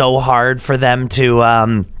fights so hard for them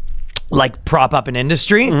to like prop up an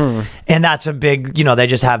industry, and that's a big, they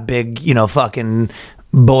just have big, fucking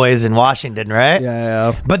boys in Washington, right?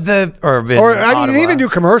 Yeah. But I mean, they even do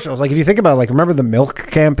commercials. Like if you think about it, like remember the milk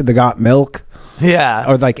camp, they got milk. Yeah.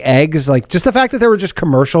 Or like eggs, like just the fact that there were just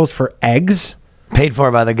commercials for eggs paid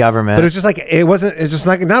for by the government. But it was just like it's just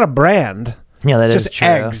like not a brand. Yeah, that's just true.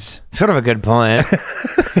 Eggs. Sort of a good point.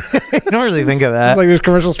 I don't really think of that. It's like there's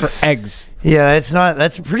commercials for eggs. Yeah, it's not.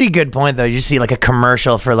 That's a pretty good point, though. You see like a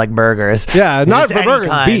commercial for like burgers. Yeah, not for burgers,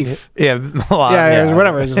 beef. Yeah,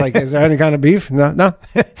 whatever. It's just like, is there any kind of beef? No,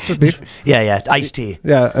 just beef. Yeah, iced tea.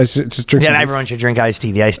 Yeah, just drink. Yeah, everyone should drink iced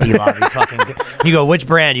tea. The iced tea lobby, fucking. Good. You go, which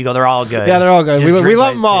brand? You go, they're all good. Yeah, they're all good. We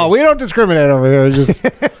love them all. We don't discriminate over here. Just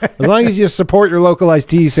as long as you support your local iced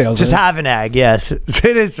tea sales. Just have an egg. Yes, it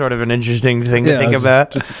is sort of an interesting thing to think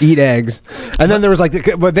about. Just eat eggs, and then there was like,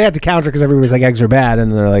 but they had to counter because everybody was like, eggs are bad,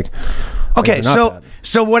 and they're like. Okay,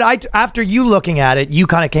 so what after you looking at it, you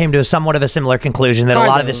kind of came to somewhat of a similar conclusion that a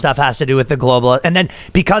lot of this stuff has to do with the global, and then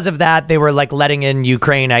because of that, they were like letting in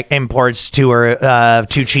Ukraine imports too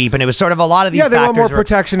cheap, and it was sort of a lot of these. Yeah, they want more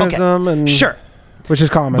protectionism, and sure, which is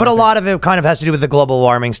common. But a lot of it kind of has to do with the global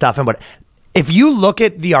warming stuff, and what. If you look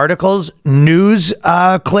at the articles, news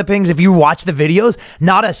clippings, if you watch the videos,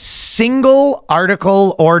 not a single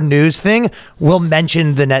article or news thing will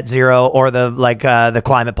mention the net zero or the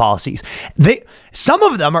climate policies. Some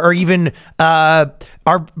of them are even are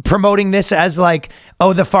promoting this as like,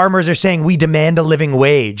 oh, the farmers are saying we demand a living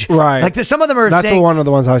wage. Right. Like some of them are saying. That's one of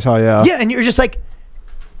the ones I saw, yeah. Yeah, and you're just like,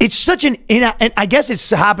 it's such and I guess it's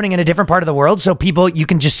happening in a different part of the world, so you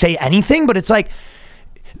can just say anything, but it's like,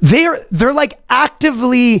 they're like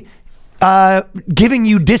actively giving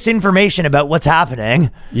you disinformation about what's happening.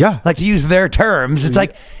 Yeah, like to use their terms. It's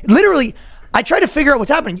like literally. I try to figure out what's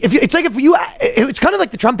happening. It's kind of like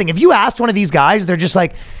the Trump thing. If you asked one of these guys, they're just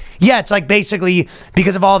like, yeah, it's like basically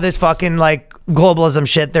because of all this fucking like globalism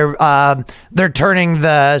shit, they're turning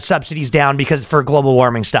the subsidies down because for global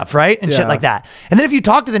warming stuff, right? And shit like that. And then if you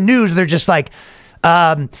talk to the news, they're just like.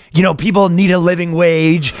 People need a living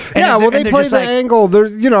wage. And they play the angle.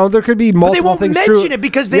 There's, there could be multiple but they won't things mention true. It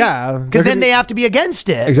because they have to be against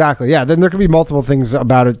it. Exactly. Yeah. Then there could be multiple things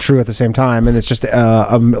about it true at the same time, and it's just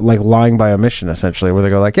like lying by omission, essentially, where they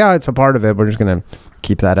go like, yeah, it's a part of it. We're just gonna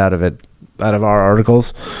keep that out of our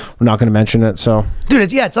articles. We're not going to mention it. So,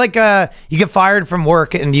 dude, it's like you get fired from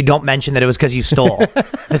work and you don't mention that it was because you stole.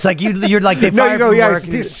 It's like you're like they fired from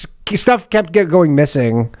work. Stuff kept going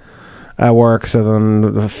missing. At work, so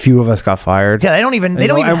then a few of us got fired. Yeah, they don't even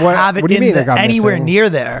have it anywhere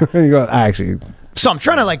near there. You go, actually. So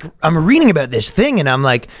I'm reading about this thing, and I'm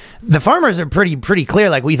like, the farmers are pretty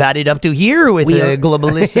clear. Like we've added up to here with the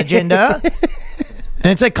globalist agenda.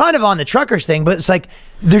 And it's like kind of on the truckers thing, but it's like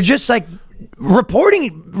they're just like reporting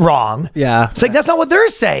it wrong. Yeah. It's like that's not what they're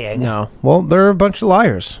saying. No. Well, they're a bunch of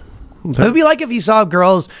liars. It would be like if you saw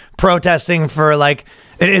girls protesting for like,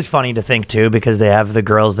 it is funny to think too, because they have the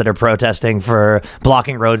girls that are protesting for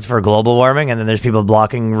blocking roads for global warming, and then there's people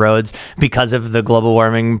blocking roads because of the global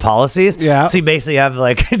warming policies. Yeah. So you basically have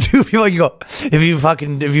like two people. You go, if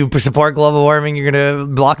you support global warming, you're gonna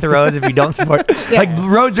block the roads. If you don't support, like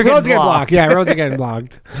roads are getting blocked. Yeah, roads are getting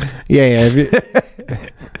blocked. Yeah.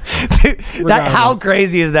 How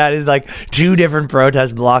crazy is that? Is like two different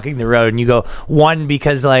protests blocking the road, and you go one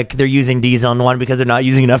because like they're using diesel, and one because they're not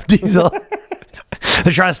using enough diesel.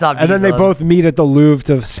 They're trying to stop diesel. And then they both meet at the Louvre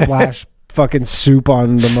to splash fucking soup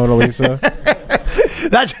on the Mona Lisa.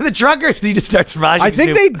 That's where the truckers need to start splashing. I think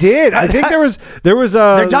soup. they did. I think there was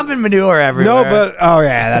they're dumping manure everywhere. No, but oh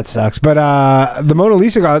yeah, that sucks. But the Mona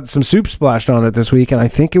Lisa got some soup splashed on it this week, and I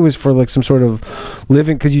think it was for like some sort of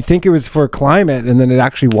living, because you think it was for climate, and then it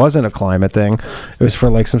actually wasn't a climate thing. It was for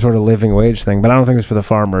like some sort of living wage thing. But I don't think it was for the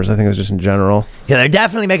farmers. I think it was just in general. Yeah, they're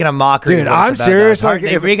definitely making a mockery. Dude, of I'm serious. Like,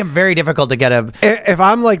 they make it very difficult to get a. If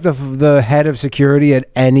I'm like the head of security at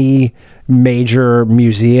any major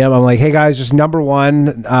museum, I'm like, hey guys, just number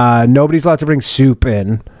one, nobody's allowed to bring soup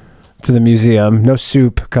in to the museum. No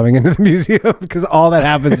soup coming into the museum, because all that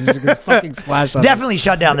happens is you get fucking splashed on. Definitely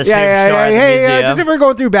shut down the soup store. at the museum. Just if we're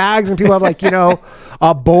going through bags and people have like, you know,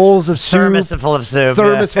 bowls of soup, thermos full of soup,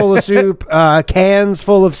 full of soup, cans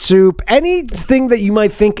full of soup, anything that you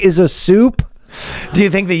might think is a soup. Do you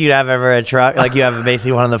think that you'd have ever a truck, like you have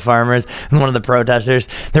basically one of the farmers and one of the protesters,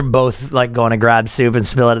 they're both like going to grab soup and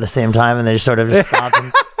spill it at the same time, and they just sort of just stop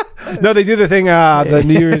and No, they do the thing, the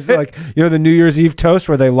New Year's, like, you know, the New Year's Eve toast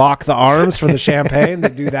where they lock the arms for the champagne. They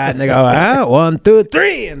do that and they go, 1, 2,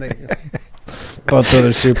 3, and they both throw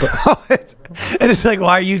their soup. And it's like,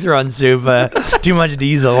 why are you throwing soup? Too much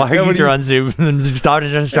diesel. Why are you throwing soup? And just trying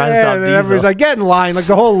to stop diesel. Everybody's like, get in line. Like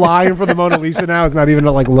the whole line for the Mona Lisa now is not even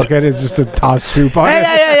to like look at it. It's just to toss soup on it.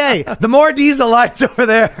 Hey. The more diesel lines over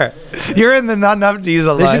there. You're in the not enough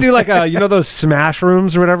diesel They line. should do like you know those smash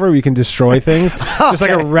rooms or whatever where you can destroy things? Just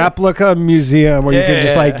like a replica museum where you can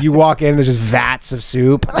just like, you walk in and there's just vats of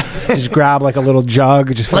soup. You just grab like a little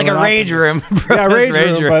jug. Just like a rage room. Yeah,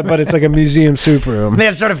 rage room, but it's like a museum soup room. They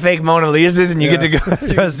have sort of fake Mona Lisas, and you get to go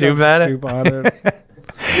throw soup at it. On it.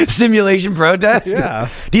 Simulation protest? Yeah.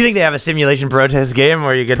 Do you think they have a simulation protest game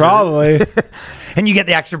where you get Probably. and you get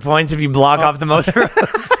the extra points if you block off the most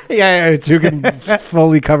roads? Yeah, it's who can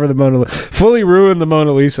fully cover the Mona Lisa, fully ruin the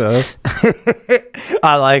Mona Lisa.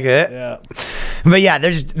 I like it. Yeah. But yeah,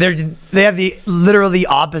 they have the literally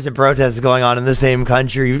opposite protests going on in the same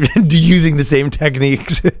country using the same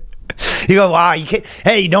techniques. You go, wow, you can't,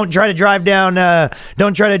 hey, don't try to drive down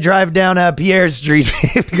Pierre Street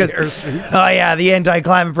because oh yeah, the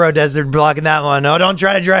anti-climate protests are blocking that one. No, don't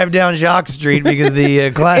try to drive down Jacques Street because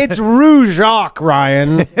the climate. It's Rue Jacques,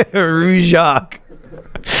 Ryan. Rue Jacques.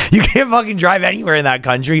 You can't fucking drive anywhere in that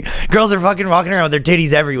country. Girls are fucking walking around with their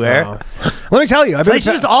titties everywhere. Wow. Let me tell you, So they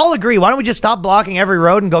should just all agree. Why don't we just stop blocking every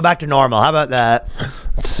road and go back to normal? How about that?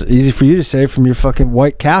 It's easy for you to say from your fucking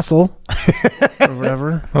White Castle or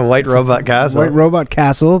whatever. A white robot castle. White robot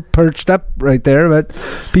castle perched up right there, but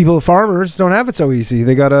farmers don't have it so easy.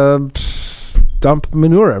 They gotta dump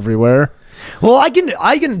manure everywhere. Well, I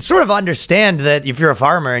can sort of understand that if you're a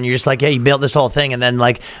farmer and you're just like, hey, you built this whole thing, and then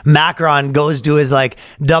like Macron goes to his like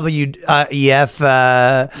WEF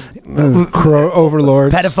Crow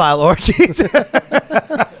overlords, pedophile orgies.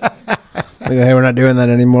 Hey, we're not doing that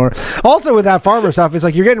anymore. Also, with that farmer stuff, it's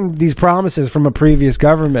like you're getting these promises from a previous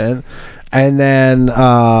government, and then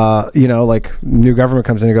you know, like new government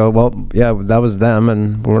comes in and go, well, yeah, that was them,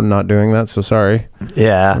 and we're not doing that, so sorry.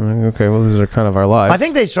 Yeah. Okay, well, these are kind of our lives. I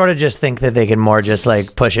think they sort of just think that they can more just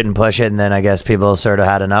like push it, and then I guess people sort of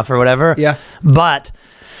had enough or whatever. Yeah. But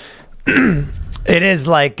it is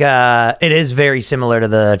like it is very similar to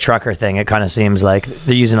the trucker thing. It kind of seems like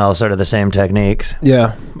they're using all sort of the same techniques.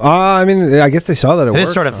 Yeah. I mean, I guess they saw that it It worked.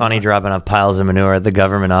 is sort of funny dropping off piles of manure at the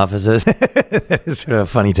government offices. That is sort of a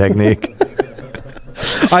funny technique.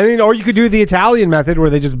 I mean, or you could do the Italian method where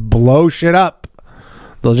they just blow shit up.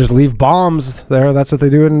 They'll just leave bombs there. That's what they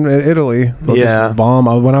do in Italy. They'll just bomb.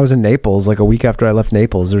 When I was in Naples, like a week after I left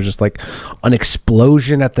Naples, there was just like an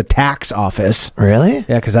explosion at the tax office. Really?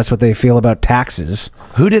 Yeah, because that's what they feel about taxes.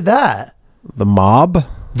 Who did that? The mob.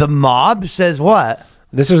 The mob says what?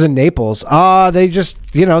 This was in Naples. They just,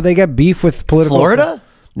 you know, they get beef with political... Florida?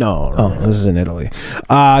 No, this is in Italy.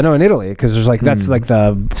 No, in Italy, because there's like that's like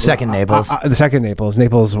the second Naples, the second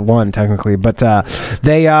Naples won technically, but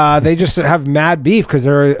they just have mad beef because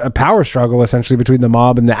they're a power struggle essentially between the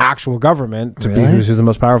mob and the actual government to be who's the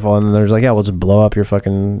most powerful. And then there's like, yeah, we'll just blow up your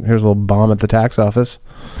fucking. Here's a little bomb at the tax office.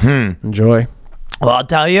 Enjoy. Well, I'll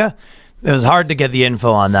tell you. It was hard to get the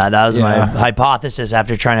info on that. That was my hypothesis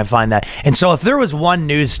after trying to find that. And so if there was one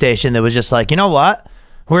news station that was just like, you know what?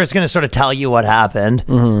 We're just going to sort of tell you what happened.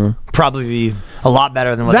 Probably be a lot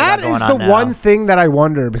better than what that they got going is the on now. one thing that I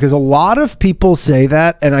wonder, because a lot of people say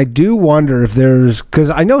that, and I do wonder if there's, because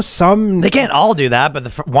I know some they can't all do that, but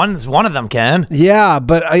one of them can. Yeah,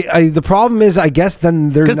 but I the problem is, I guess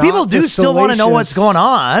then they're because people do still want to know what's going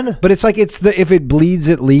on. But it's like it's the if it bleeds,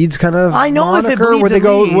 it leads kind of. I know if it bleeds, where they it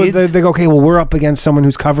go, leads. Where they go, okay, well, we're up against someone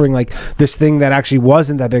who's covering like this thing that actually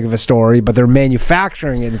wasn't that big of a story, but they're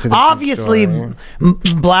manufacturing it into the obviously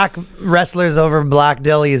black wrestlers over black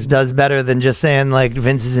dillies does better than just saying like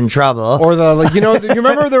Vince is in trouble. Or the like, you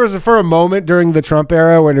remember there was for a moment during the Trump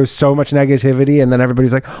era when there was so much negativity, and then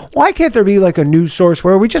everybody's like, why can't there be like a news source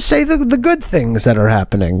where we just say the good things that are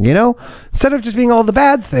happening, instead of just being all the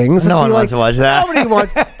bad things. No one wants to watch that. Nobody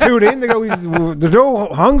wants to tune in. They go, there's no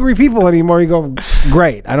hungry people anymore. You go,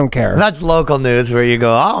 great, I don't care. That's local news where you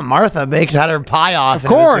go, oh, Martha had her pie off. Of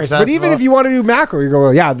course, but even if you want to do macro, you go,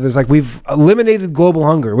 well, yeah, there's like we've eliminated global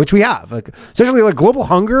hunger, which we have. Like essentially, like global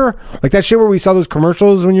hunger, like that shit where we saw those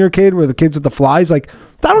commercials when you were a kid, where the kids with the flies. Like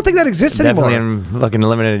I don't think that exists anymore. Definitely looking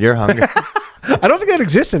eliminated your hunger. I don't think that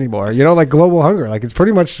exists anymore. Like global hunger, like it's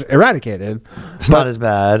pretty much eradicated. It's not as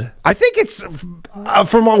bad. I think it's,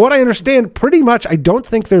 from what I understand, pretty much. I don't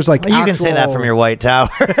think there's like. You can say that from your White Tower.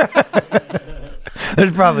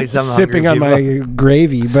 There's probably some sipping on my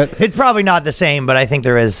gravy, but it's probably not the same. But I think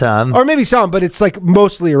there is some, or maybe some, but it's like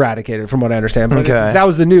mostly eradicated from what I understand. But if that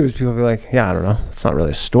was the news, people would be like, "Yeah, I don't know. It's not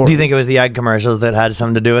really a story." Do you think it was the egg commercials that had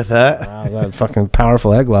something to do with that? Wow, that fucking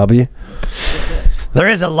powerful egg lobby. There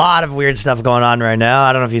is a lot of weird stuff going on right now.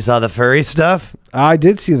 I don't know if you saw the furry stuff. I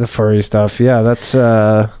did see the furry stuff. Yeah, that's.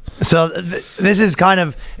 So this is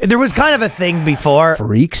there was kind of a thing before.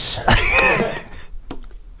 Freaks.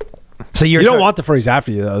 So you don't want the furries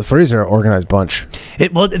after you, though. The furries are an organized bunch.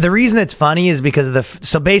 Well, the reason it's funny is because of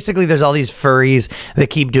so basically there's all these furries that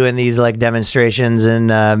keep doing these like demonstrations and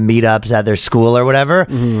meetups at their school or whatever.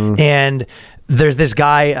 And there's this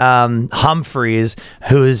guy, Humphreys,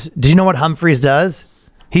 do you know what Humphreys does?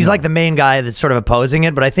 He's like the main guy that's sort of opposing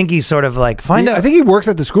it, but I think he's sort of like I think he works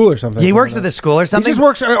at the school or something. He works at the school or something. He just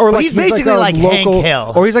works, or like he's basically like local, Hank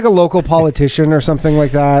Hill, or he's like a local politician or something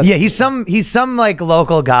like that. Yeah, he's some like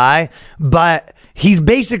local guy, but he's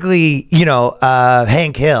basically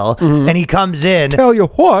Hank Hill, and he comes in. Tell you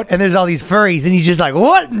what, and there's all these furries, and he's just like,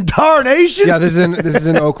 what in tarnation? Yeah, this is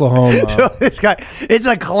in Oklahoma. This guy, it's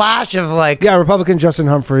a clash of like Republican Justin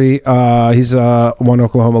Humphrey. He's one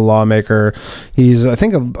Oklahoma lawmaker. He's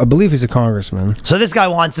I believe he's a congressman. So this guy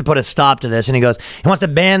wants to put a stop to this, and he wants to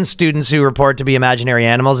ban students who report to be imaginary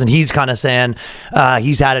animals, and he's kind of saying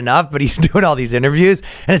he's had enough, but he's doing all these interviews,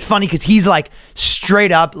 and it's funny because he's like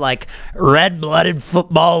straight up like red-blooded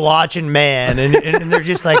football watching man, and they're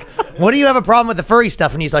just like, what do you have a problem with the furry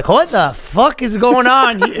stuff? And he's like, what the fuck is going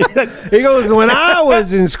on? He goes, when I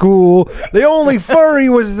was in school, the only furry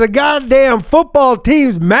was the goddamn football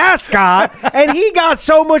team's mascot, and he got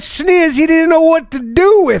so much sniz he didn't know what to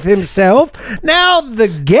do with himself. Now the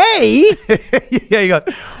gay, he goes,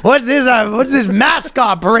 what's this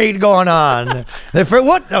mascot parade going on?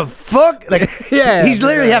 What the fuck? Like, he's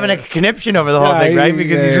literally having a conniption over the whole thing, right?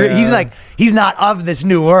 Because he's like, he's not of this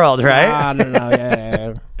new world, right? No,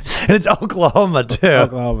 yeah. And it's Oklahoma too.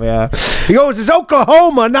 Oklahoma, yeah. He goes, it's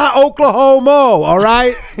Oklahoma, not Oklahoma. All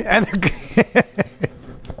right. And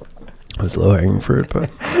I was low hanging fruit, but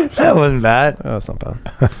that wasn't bad. Oh, it's not bad.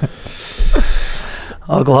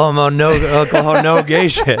 Oklahoma, no gay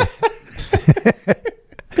shit.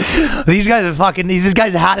 These guys are fucking. This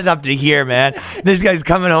guy's had it up to here, man. This guy's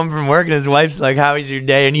coming home from work and his wife's like, "How was your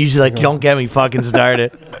day?" And he's like, "Don't get me fucking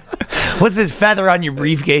started." What's this feather on your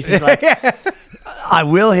briefcase? He's like, I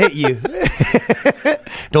will hit you.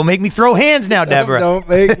 Don't make me throw hands now, Deborah. Don't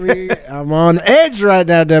make me. I'm on edge right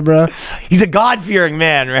now, Deborah. He's a God-fearing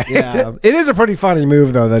man, right? Yeah. It is a pretty funny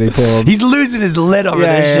move, though, that he pulled. He's losing his lid over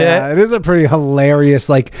this shit. Yeah, it is a pretty hilarious,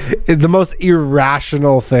 like, the most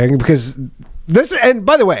irrational thing, because this, and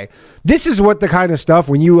by the way, this is what the kind of stuff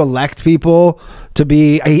when you elect people to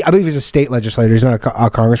be, I believe he's a state legislator, he's not a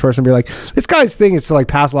congressperson, be like, this guy's thing is to like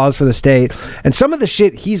pass laws for the state, and some of the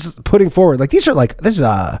shit he's putting forward, like these are like, this is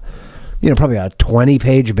probably a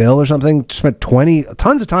 20-page bill or something, spent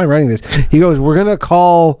tons of time writing this. He goes, we're gonna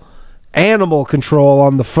call animal control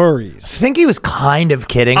on the furries. I think he was kind of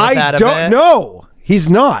kidding with that I a don't bit. know. He's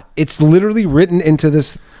not. It's literally written into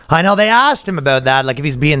this. I know they asked him about that, like if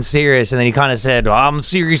he's being serious, and then he kind of said, well, "I'm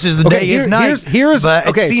serious as the day is night." But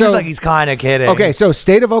it seems like he's kind of kidding. Okay, so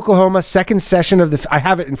State of Oklahoma, second session of the, I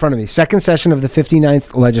have it in front of me, second session of the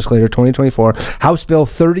 59th Legislature, 2024, House Bill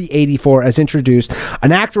 3084 as introduced,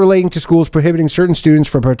 an act relating to schools prohibiting certain students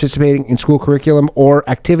from participating in school curriculum or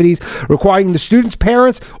activities, requiring the student's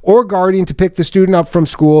parents or guardian to pick the student up from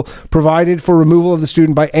school, providing for removal of the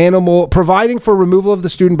student by animal control.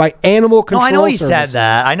 No, I know he services. said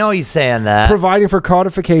that. I know he's saying that. Providing for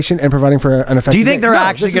codification and providing for an effective. Do you think they're No,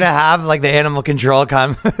 actually this going to is- have like the animal control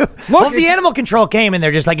come? Well, if the animal control came and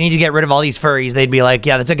they're just like, you need to get rid of all these furries, they'd be like,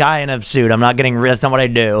 yeah, that's a guy in a suit. I'm not getting rid. That's not what I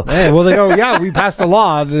do. Hey, well, they go, yeah, we passed a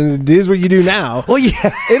law. Then this is what you do now. Well, yeah.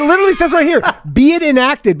 It literally says right here, be it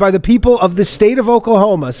enacted by the people of the state of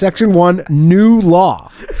Oklahoma, Section 1, new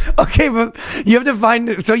law. Okay, but you have to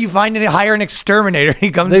find. So you find and hire an exterminator. He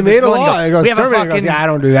comes. They to the made a school and law. you It go, goes, we have a exterminator fucking. goes, yeah, I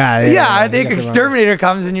don't do that. Yeah, I you think got the wrong- exterminator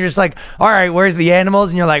comes and you're just like, all right, where's the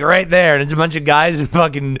animals? And you're like, right there, and it's a bunch of guys in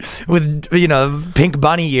fucking with pink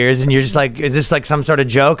bunny ears, and you're just like, is this like some sort of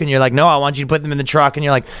joke? And you're like, no, I want you to put them in the truck, and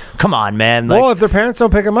you're like, come on, man. Like, Well, if their parents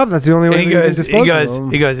don't pick them up, that's the only way and they can dispose of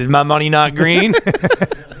them. he goes, is my money not green?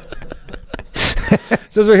 It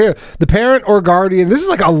says right here, the parent or guardian. This is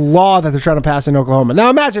like a law that they're trying to pass in Oklahoma. Now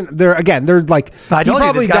imagine they're like, I told he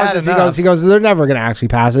you, probably this guy does had this. enough. He goes, they're never going to actually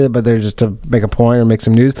pass it, but they're just to make a point or make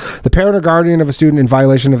some news. The parent or guardian of a student in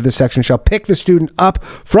violation of this section shall pick the student up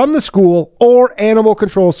from the school, or animal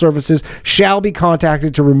control services shall be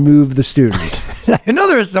contacted to remove the student. I know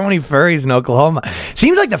there's so many furries in Oklahoma.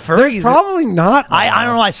 Seems like the furries. Probably not. I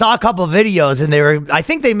don't know. I saw a couple of videos and I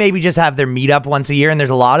think they maybe just have their meetup once a year and there's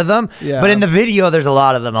a lot of them. Yeah. But in the video, there's a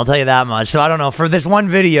lot of them. I'll tell you that much. So I don't know. For this one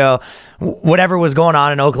video, whatever was going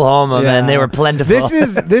on in Oklahoma, man, they were plentiful.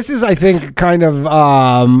 This is I think kind of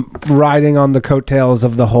riding on the coattails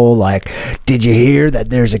of the whole like, did you hear that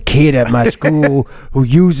there's a kid at my school who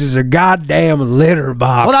uses a goddamn litter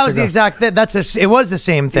box? Well, that was the exact thing. It was the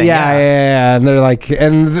same thing. Yeah. And they're like,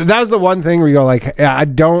 and that was the one thing where you go like,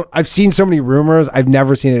 I've seen so many rumors. I've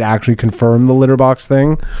never seen it actually confirm the litter box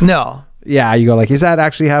thing. No. Yeah, you go like, is that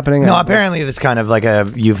actually happening? No, apparently it's kind of like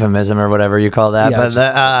a euphemism or whatever you call that. Yeah,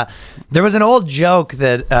 But there was an old joke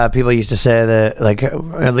that people used to say that, like,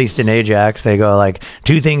 at least in Ajax, they go like,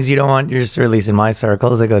 two things you don't want your, or at least in my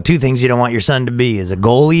circles, they go, two things you don't want your son to be is a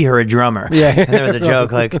goalie or a drummer. Yeah. And there was a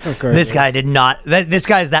joke like, this guy did not, this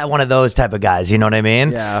guy's that one of those type of guys, you know what I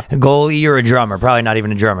mean? Yeah. A goalie or a drummer, probably not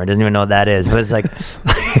even a drummer, doesn't even know what that is, but it's like,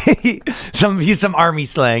 he's some army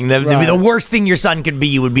slang. The worst thing your son could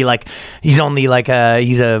be would be like, he's only like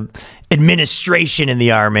he's a administration in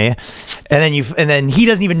the army, and then he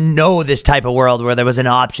doesn't even know this type of world where there was an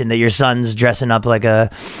option that your son's dressing up like a.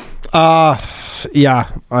 Yeah,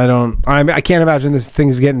 I can't imagine this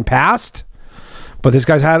thing's getting passed, but this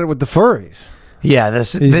guy's had it with the furries. Yeah,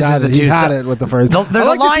 this is He's the had it with the furries. There's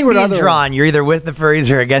I'd like a to see line what being other- drawn. You're either with the furries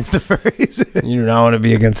or against the furries. You do not want to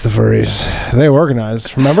be against the furries. They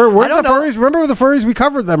organized. Remember? Remember the furries? We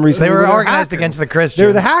covered them recently. They were They organized hackers. against the Christians. They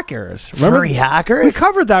were the hackers. Remember Furry hackers? We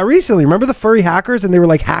covered that recently. Remember the furry hackers? And they were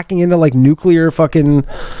like hacking into like nuclear fucking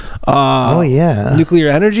nuclear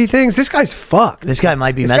energy things. This guy's fucked. This guy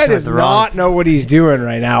might be This guy messing with does the wrong. not know what he's doing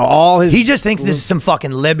right now. He just thinks this is some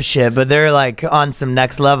fucking lib shit, but they're like on some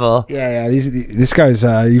next level. Yeah. This guy's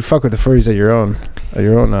you fuck with the furries at your own.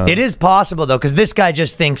 It is possible though, because this guy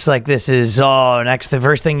just thinks like this is the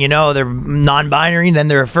first thing you know they're non-binary, and then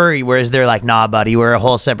they're a furry, whereas they're like, nah, buddy, we're a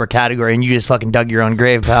whole separate category, and you just fucking dug your own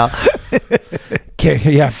grave, pal. Okay,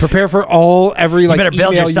 yeah. Prepare for every like. You better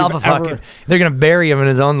build email yourself you've a fucking. They're gonna bury him in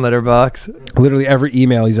his own litter box. Literally every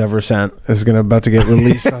email he's ever sent is about to get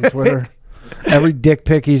released on Twitter. Every dick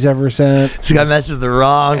pic he's ever sent. This guy messed with the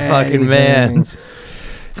wrong fucking man.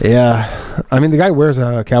 Yeah, I mean the guy wears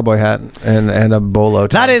a cowboy hat and a bolo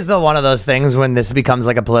tie. That is one of those things when this becomes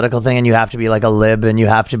like a political thing, and you have to be like a lib, and you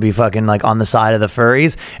have to be fucking like on the side of the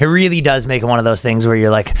furries. It really does make it one of those things where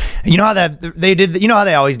you're like, you know how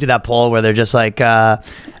they always do that poll where they're just like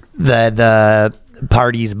the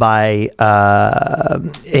parties by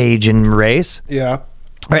age and race. Yeah.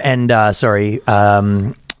 And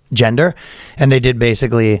gender, and they did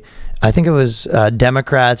basically, I think it was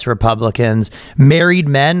Democrats, Republicans, married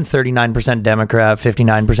men, 39% Democrat,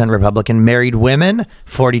 59% Republican, married women,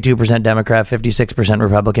 42% Democrat, 56%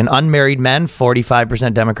 Republican, unmarried men,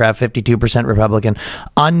 45% Democrat, 52% Republican,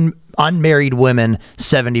 unmarried women,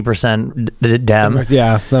 70% dem.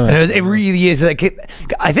 Yeah, and it really is like.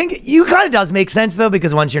 I think you kind of does make sense though,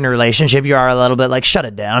 because once you're in a relationship, you are a little bit like shut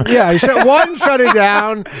it down. Yeah, shut it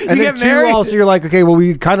down, and then two, married? also you're like, okay, well,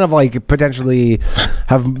 we kind of like potentially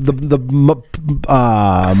have the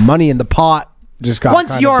money in the pot. Just got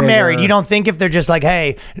once you're bigger. married, you don't think if they're just like,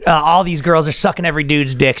 hey, all these girls are sucking every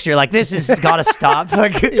dude's dicks. You're like, this has got to stop.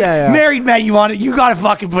 Like, yeah. Married men, you got to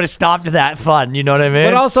fucking put a stop to that fun. You know what I mean?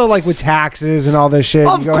 But also like with taxes and all this shit.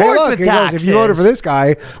 Of you go, course, hey, look, with he goes, taxes. if you voted for this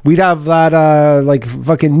guy, we'd have that like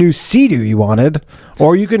fucking new Sea-Doo you wanted,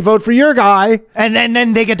 or you can vote for your guy. And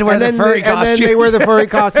then they get to wear the furry costumes. And then they wear the furry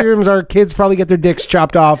costumes. Our kids probably get their dicks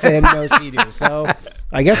chopped off and no Sea-Doo. So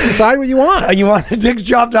I guess decide what you want. You want the dicks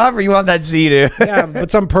chopped off, or you want that Sea-Doo? Yeah,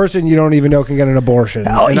 but some person you don't even know can get an abortion.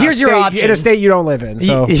 Oh, here's your option. In a state you don't live in.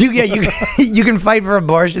 So You can fight for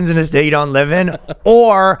abortions in a state you don't live in,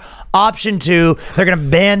 or option 2, they're gonna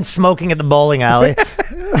ban smoking at the bowling alley.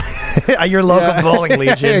 Your local bowling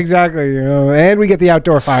legion. Exactly. And we get the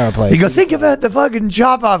outdoor fireplace. You go think about the fucking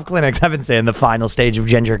chop-off clinics. I've been saying the final stage of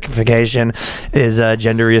gentrification is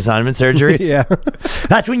gender reassignment surgeries. Yeah.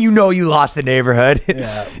 That's when you know you lost the neighborhood.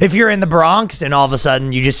 Yeah. If you're in the Bronx and all of a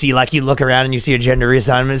sudden you just see, like, you look around and you see a gender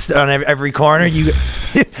reassignment on every corner,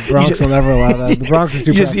 Bronx will never allow that. The Bronx is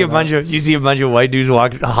too. You see a bunch of white dudes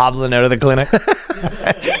hobbling out of the clinic.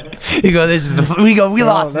 You go, we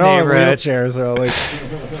lost the neighborhood. Wheelchairs are all like.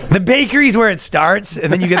 The bakery's where it starts,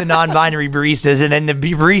 and then you get the non-binary baristas, and then the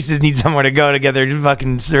baristas need somewhere to go to get their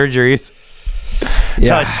fucking surgeries. That's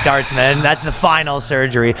how it starts, man. That's the final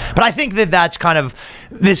surgery. But I think that's kind of,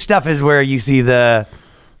 this stuff is where you see the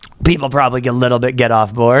people probably get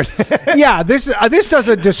off board. Yeah, this does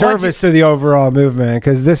a disservice to the overall movement,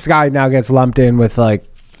 because this guy now gets lumped in with, like,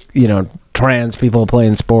 trans people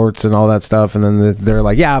playing sports and all that stuff, and then they're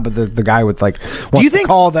like, yeah, but the guy with like wants to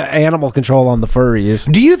call the animal control on the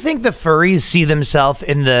furries. Do you think the furries see themselves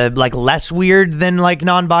in the like less weird than like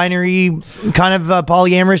non-binary kind of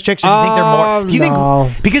polyamorous chicks? Or do you think they're more? Do you think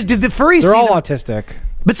because do the furries? They're all autistic.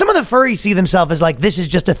 But some of the furries see themselves as like, this is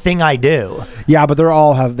just a thing I do. Yeah, but they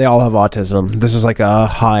all have autism. This is like a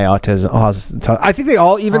high autism. I think they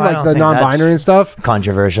all, even like the non-binary and stuff.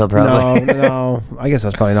 Controversial, probably. No. I guess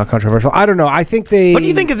that's probably not controversial. I don't know. I think they. What do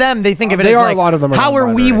you think of them? They think of it as like, a lot of them are how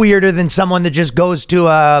are we weirder than someone that just goes to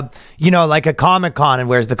a, like a Comic-Con and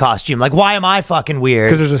wears the costume? Like, why am I fucking weird?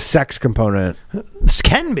 Because there's a sex component. This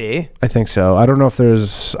can be. I think so. I don't know if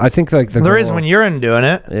there's. I think like there is when you're in doing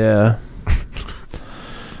it. Yeah.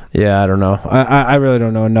 Yeah, I don't know. I really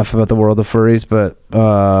don't know enough about the world of furries, but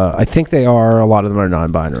I think they are. A lot of them are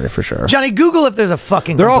non-binary for sure. Johnny, Google if there's a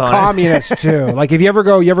fucking. They're all communists too. Like, if you ever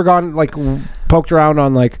gone like poked around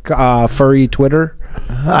on like furry Twitter?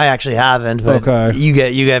 I actually haven't. But okay. You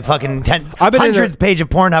get fucking 100th page of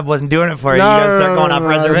Pornhub wasn't doing it for you. You gotta start going off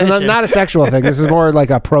reservation. It's not a sexual thing. This is more like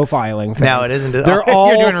a profiling thing. No, it isn't. They're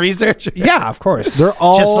all You're doing research. Yeah, of course. They're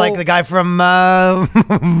all just like the guy from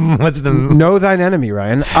what's the Know Thine Enemy,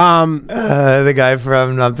 Ryan. The guy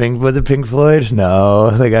from not Pink. Was it Pink Floyd? No,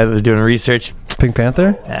 the guy that was doing research. Pink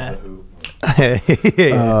Panther. Yeah.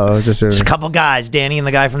 Just a couple guys, Danny and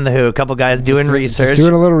the guy from the Who. A couple guys doing research. Just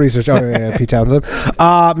doing a little research. Oh yeah, Pete Townsend.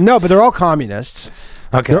 No, but they're all communists.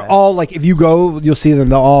 Okay. They're all like, if you go, you'll see them.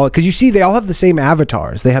 They're all, because you see, they all have the same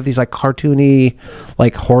avatars. They have these like cartoony,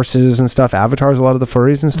 like horses and stuff. Avatars. A lot of the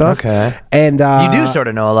furries and stuff. Okay. And you do sort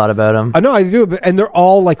of know a lot about them. I know I do, and they're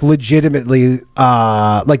all like legitimately,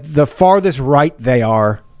 like the farthest right they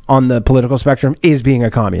are on the political spectrum is being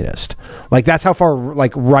a communist. Like, that's how far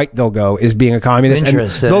like right they'll go, is being a communist.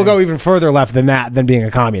 Interesting. And they'll go even further left than that, than being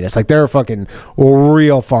a communist. Like, they're fucking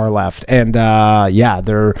real far left. And yeah,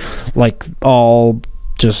 they're like all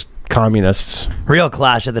just communists. Real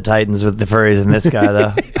clash of the titans with the furries and this guy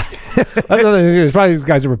though. That's another thing. It's probably this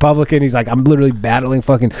guy's a Republican. He's like, I'm literally battling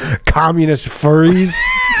fucking communist furries.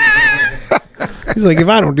 He's like, if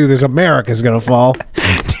I don't do this, America's gonna fall.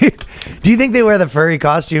 Dude, do you think they wear the furry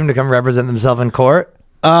costume to come represent themselves in court?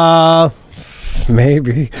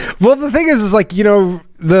 Maybe. Well, the thing is like,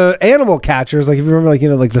 the animal catchers, like if you remember, like,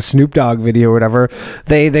 like the Snoop Dogg video or whatever,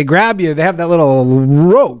 they grab you, they have that little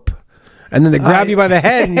rope, and then they grab you by the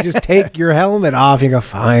head and you just take your helmet off. You go,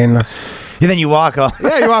 fine. And then you walk off.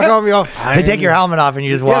 Yeah, you walk off. You go, fine. They take your helmet off and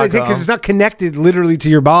you just walk off. Because it's not connected literally to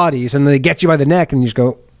your bodies, and then they get you by the neck and you just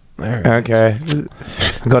go, there. Okay.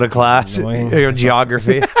 Go to class. Your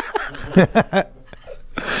geography.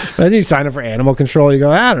 Then you sign up for animal control. You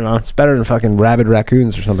go, I don't know. It's better than fucking rabid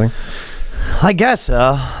raccoons or something. I guess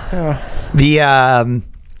so. Yeah.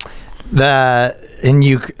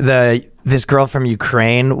 This girl from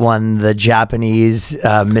Ukraine won the Japanese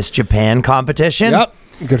Miss Japan competition. Yep.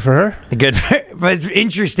 Good for her. Good for, but it's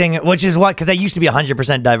interesting, which is what, because that used to be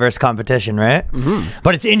 100% diverse competition, right?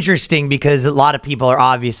 But it's interesting because a lot of people are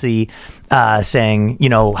obviously saying, you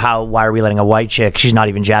know, why are we letting a white chick? She's not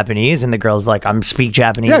even Japanese, and the girl's like, I'm speak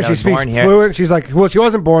Japanese. Yeah, I she was speaks born here. fluent. She's like, well, she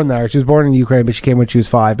wasn't born there. She was born in Ukraine, but she came when she was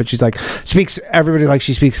 5. But she's like, everybody's like,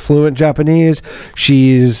 she speaks fluent Japanese.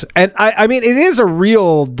 And I mean, it is a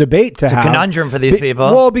real debate to have. It's a conundrum for these people.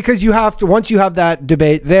 Well, because you have to, once you have that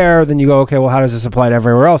debate there, then you go, okay, well, how does this apply to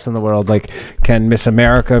everywhere else in the world? Like, can Miss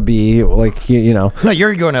America be like, you know? No,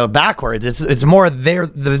 you're going backwards. It's more their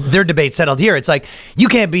debate settled here. It's like, you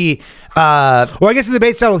can't be. Well, I guess the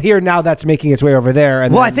debate settled here. Now that's making its way over there.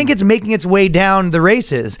 And well, I think it's making its way down the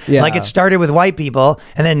races. Yeah. Like, it started with white people,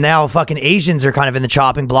 and then now fucking Asians are kind of in the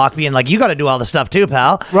chopping block, being like, you got to do all the stuff too,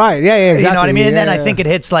 pal. Right. Yeah. Exactly. You know what I mean? And then Yeah, I think it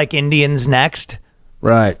hits like Indians next.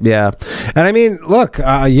 Right. Yeah. And I mean, look,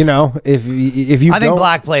 you know, if you I think don't-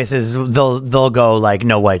 black places they'll go like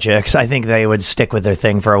no white chicks. I think they would stick with their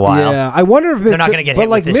thing for a while. Yeah, I wonder if They're not gonna get but hit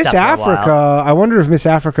like with this Miss stuff for a Africa. I wonder if Miss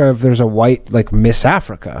Africa, if there's a white like Miss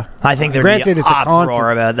Africa. I think there'd Granted, be it's a uproar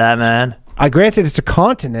continent. about that, man. Granted, it's a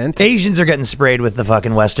continent. Asians are getting sprayed with the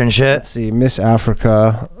fucking Western shit. Let's see, Miss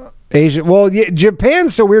Africa, Asia. Well, yeah,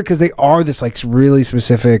 Japan's so weird because they are this like really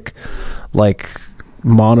specific, like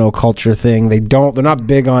monoculture thing. They're not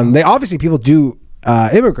big on. They obviously people do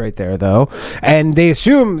immigrate there though, and they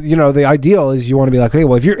assume, you know, the ideal is you want to be like, hey,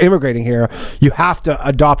 well, if you're immigrating here, you have to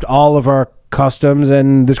adopt all of our customs.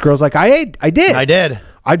 And this girl's like, I did.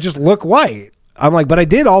 I just look white. I'm like, but I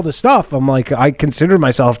did all the stuff. I'm like, I consider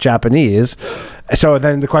myself Japanese. So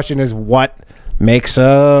then the question is, what makes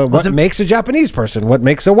a Japanese person? What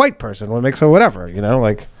makes a white person? What makes a whatever? You know,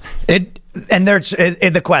 like it. And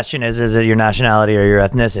the question is it your nationality or your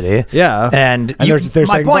ethnicity? Yeah. And they're my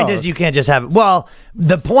saying point both. is you can't just have. Well,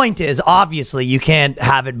 the point is obviously you can't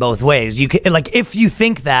have it both ways. You can, like, if you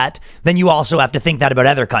think that, then you also have to think that about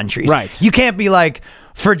other countries. Right. You can't be like,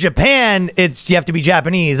 for Japan, you have to be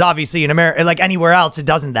Japanese. Obviously, in America, like anywhere else, it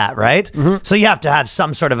doesn't that, right? So you have to have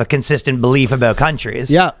some sort of a consistent belief about countries.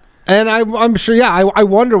 Yeah. And I'm sure, yeah, I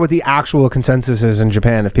wonder what the actual consensus is in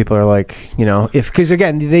Japan, if people are like, you know, because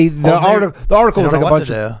again, the article was like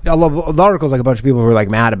the article was like a bunch of people who were like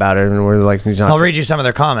mad about it, and were like, I'll read you some of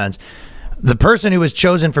their comments. The person who was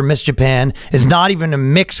chosen for Miss Japan is not even a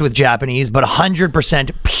mix with Japanese, but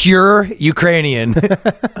 100% pure Ukrainian.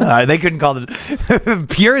 They couldn't call it.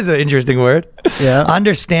 Pure is an interesting word. Yeah.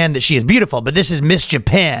 Understand that she is beautiful, but this is Miss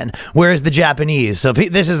Japan. Where is the Japanese? So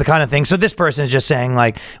this is the kind of thing. So this person is just saying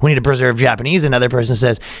like, we need to preserve Japanese. Another person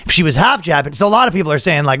says if she was half Japanese. So a lot of people are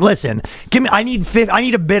saying like, listen, give me. I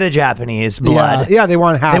need a bit of Japanese blood. Yeah, they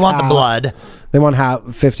want half. They want the blood. They want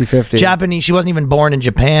 50-50. Japanese. She wasn't even born in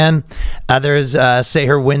Japan. Others say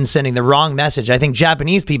her win sending the wrong message. I think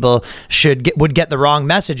Japanese people would get the wrong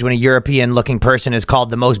message when a European-looking person is called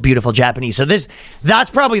the most beautiful Japanese. So that's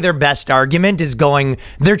probably their best argument. Is going.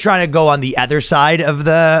 They're trying to go on the other side of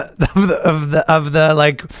the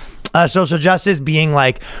like. Social justice being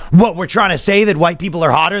like, what we're trying to say that white people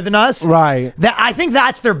are hotter than us. Right. I think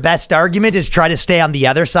that's their best argument, is try to stay on the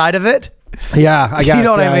other side of it. Yeah, I guess. You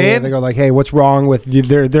know what I mean? Yeah, they go like, hey, what's wrong with you?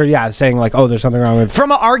 They're saying like, oh, there's something wrong with.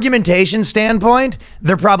 From an argumentation standpoint,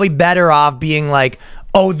 they're probably better off being like,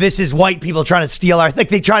 oh, this is white people trying to steal our. Like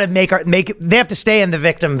they try to they have to stay in the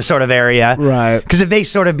victim sort of area, right? Because if they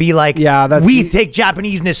sort of be like, we take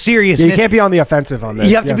Japaneseness seriously. Yeah, you can't be on the offensive on this.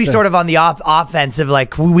 You have to be sort of on the offensive.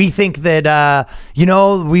 Like we think that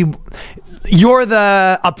you're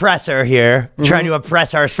the oppressor here, trying to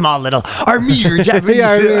oppress our meager Japanese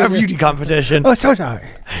our beauty competition. Oh, so sorry.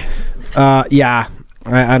 Yeah.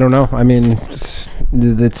 I don't know. I mean,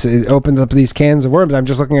 it opens up these cans of worms. I'm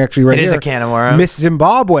just looking actually right here. It is a can of worms. Miss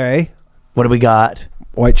Zimbabwe. What do we got?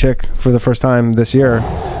 White chick for the first time this year.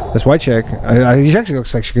 This white chick. She actually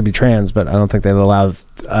looks like she could be trans, but I don't think they'd allow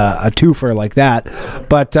a twofer like that.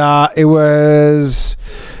 But it was,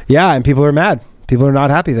 yeah, and people are mad. People are not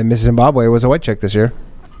happy that Miss Zimbabwe was a white chick this year.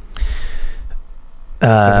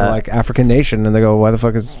 They're like African nation, and they go, why the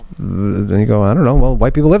fuck is, and you go, I don't know, well,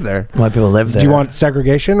 white people live there. White people live there. Do you want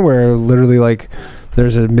segregation where literally like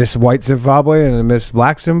there's a Miss White Zimbabwe and a Miss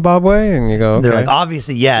Black Zimbabwe, and you go, okay. They're like,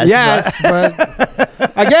 obviously yes, but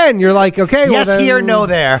again, you're like, okay, yes, well, then, here, no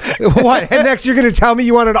there. What? And next you're gonna tell me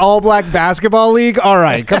you want an all-black basketball league? All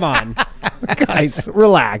right, come on. Guys,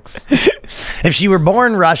 relax. If she were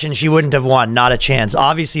born Russian, she wouldn't have won. Not a chance.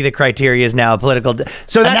 Obviously, the criteria is now a political.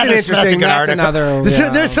 So that's an interesting. That's another.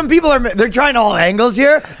 There's some people they're trying all angles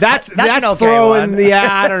here. That's an okay throwing. one. Yeah,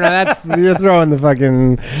 I don't know. You're throwing the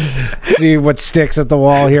fucking see what sticks at the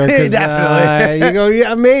wall here. Definitely. You go,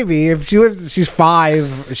 yeah, maybe if she's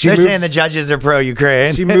 5. They're saying the judges are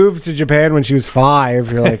pro-Ukraine. She moved to Japan when she was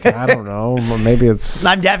 5. You're like, I don't know. Maybe it's.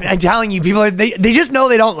 I'm telling you, people they just know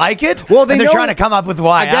they don't like it. Well, they're trying to come up with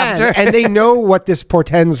why after, and they know what this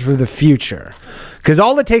portends for the future. Because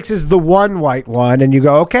all it takes is the one white one, and you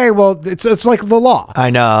go, okay, well, it's like the law. I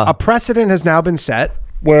know. A precedent has now been set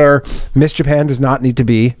where Miss Japan does not need to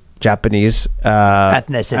be Japanese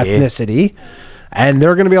ethnicity. And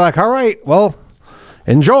they're going to be like, all right, well,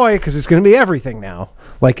 enjoy, because it's going to be everything now.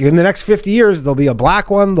 Like in the next 50 years, there'll be a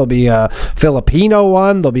black one, there'll be a Filipino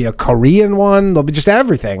one, there'll be a Korean one, there'll be just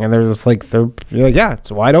everything. And they're just like, you're like, yeah,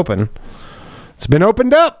 it's wide open. It's been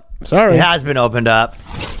opened up. Sorry. It has been opened up.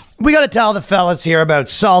 We got to tell the fellas here about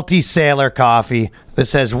Salty Sailor Coffee that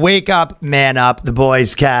says, wake up, man up, the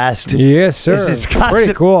boys cast. Yes, sir. This is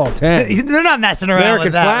pretty cool. 10. They're not messing around American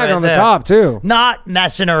with that flag right on the there. top, too. Not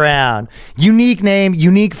messing around. Unique name,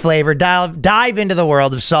 unique flavor. Dive into the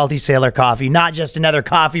world of Salty Sailor Coffee. Not just another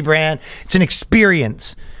coffee brand. It's an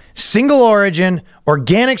experience. Single origin,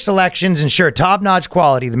 organic selections ensure top-notch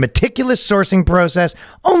quality. The meticulous sourcing process,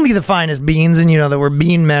 only the finest beans, and you know that we're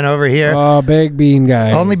bean men over here. Oh, big bean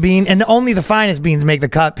guys. Only the finest beans make the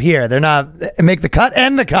cup here. They're not make the cut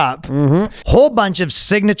and the cup. Whole bunch of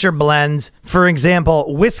signature blends. For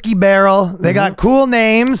example, Whiskey Barrel. They got cool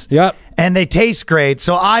names. Yep. And they taste great.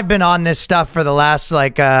 So I've been on this stuff for the last I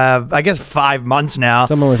guess 5 months now.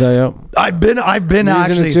 Someone will tell you. I've been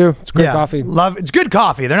actually it too. It's great coffee. It's good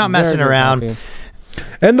coffee. They're not messing around. Coffee.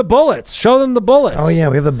 And the bullets. Show them the bullets. Oh yeah,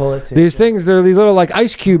 we have the bullets here. These things, they're these little like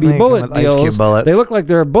ice cubey bullet deals. Ice cube bullets. They look like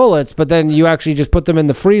they're bullets, but then you actually just put them in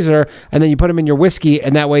the freezer and then you put them in your whiskey,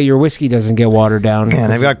 and that way your whiskey doesn't get watered down.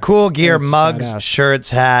 And they've got cool gear, It's mugs, badass.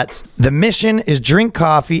 shirts, hats. The mission is drink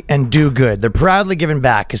coffee and do good. They're proudly giving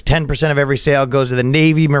back because 10% of every sale goes to the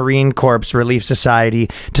Navy Marine Corps Relief Society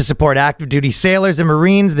to support active duty sailors and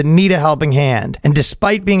Marines that need a helping hand. And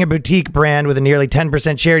despite being a boutique brand with a nearly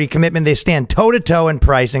 10% charity commitment, they stand toe-to-toe in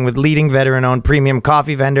pricing with leading veteran-owned premium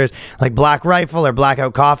coffee vendors like Black Rifle or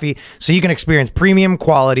Blackout Coffee, so you can experience premium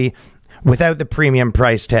quality without the premium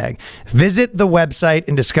price tag. Visit the website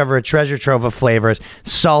and discover a treasure trove of flavors.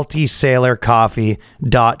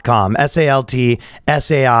 SaltySailorCoffee.com.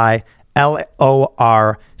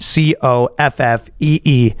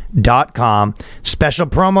 SaltySailorCoffee.com. Special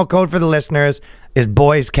promo code for the listeners is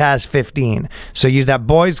Boyscast15. So use that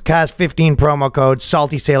Boyscast15 promo code,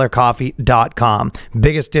 SaltySailorCoffee.com.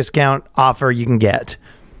 Biggest discount offer you can get.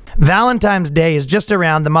 Valentine's Day is just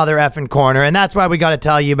around the mother effing corner, and that's why we got to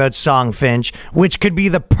tell you about Songfinch, which could be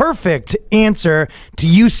the perfect answer to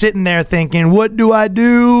you sitting there thinking, what do I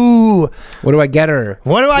do? What do I get her?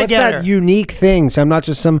 What do I get her? What's that unique thing? So I'm not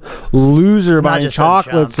just some loser buying just some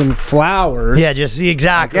chocolates and flowers. Yeah, just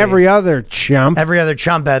exactly. Like every other chump. Every other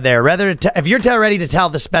chump out there. If you're ready to tell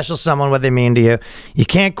the special someone what they mean to you, you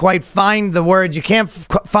can't quite find the words, you can't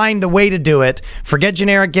find the way to do it. Forget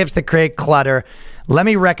generic gifts that create clutter. Let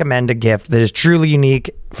me recommend a gift that is truly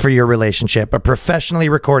unique for your relationship. A professionally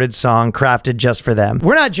recorded song crafted just for them.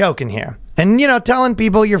 We're not joking here. And, telling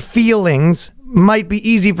people your feelings might be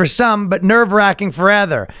easy for some, but nerve-wracking for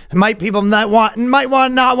other. People not want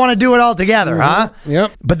to do it all together, huh?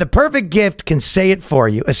 Yep. But the perfect gift can say it for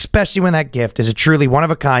you, especially when that gift is a truly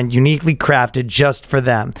one-of-a-kind, uniquely crafted just for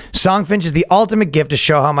them. Songfinch is the ultimate gift to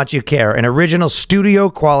show how much you care. An original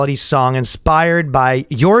studio-quality song inspired by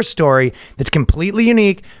your story that's completely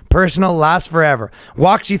unique, personal, lasts forever.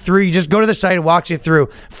 Walks you through, you just go to the site, it walks you through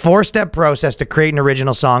 4-step process to create an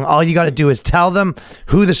original song. All you got to do is tell them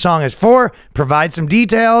who the song is for, provide some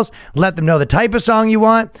details, let them know the type of song you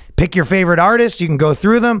want, pick your favorite artist, you can go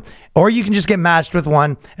through them, or you can just get matched with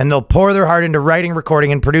one and they'll pour their heart into writing,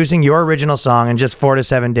 recording, and producing your original song in just 4 to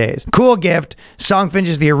 7 days. Cool gift. Songfinch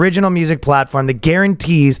is the original music platform that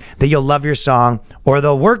guarantees that you'll love your song, or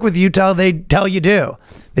they'll work with you till they tell you do.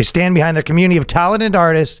 They stand behind their community of talented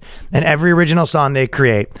artists and every original song they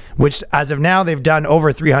create, which as of now, they've done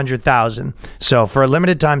over 300,000. So for a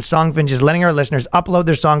limited time, Songfinch is letting our listeners upload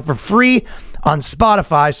their song for free on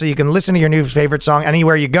Spotify, so you can listen to your new favorite song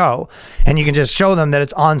anywhere you go, and you can just show them that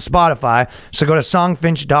it's on Spotify. So go to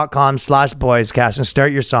songfinch.com/boyscast and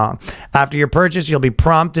start your song. After your purchase, you'll be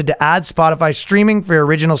prompted to add Spotify streaming for your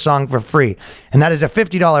original song for free, and that is a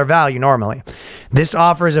 $50 value normally. This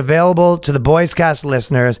offer is available to the Boyscast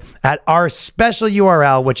listeners at our special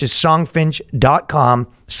URL, which is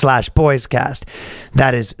songfinch.com/boyscast.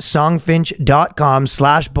 That is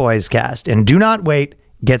songfinch.com/boyscast. And do not wait.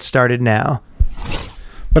 Get started now.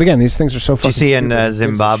 But again, these things are so fucking. You see in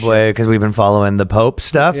Zimbabwe, because we've been following the Pope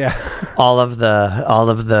stuff. Yeah. all of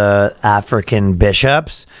the African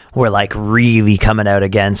bishops were like really coming out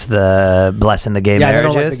against the blessing the gay marriages. Yeah,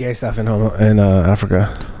 they don't like the gay stuff in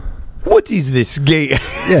Africa. What is this gay?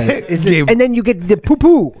 Yeah, and then you get the poo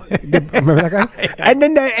poo. Remember that guy? And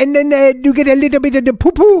then you get a little bit of the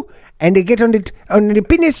poo poo, and they get on the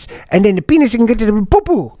penis, and then the penis can get to the poo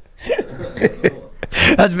poo.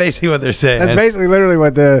 That's basically what they're saying. That's basically literally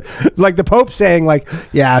what the Pope saying, like,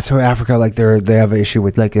 yeah, so Africa, like they have an issue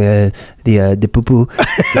with like the poo poo,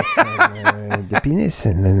 the penis,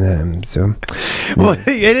 and then so. Well,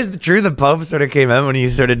 it is true. The Pope sort of came out when he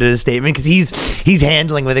sort of did his statement, because he's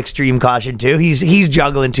handling with extreme caution too. He's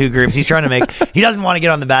juggling two groups. He's trying to make. He doesn't want to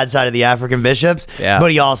get on the bad side of the African bishops,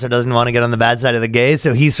 but he also doesn't want to get on the bad side of the gays.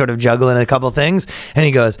 So he's sort of juggling a couple things. And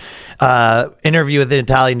he goes, interview with an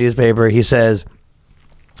Italian newspaper. He says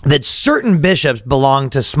that certain bishops belong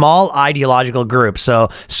to small ideological groups. So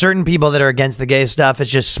certain people that are against the gay stuff, it's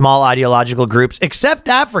just small ideological groups, except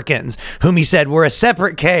Africans, whom he said were a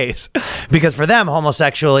separate case, because for them,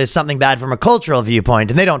 homosexual is something bad from a cultural viewpoint,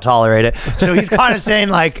 and they don't tolerate it. So he's kind of saying,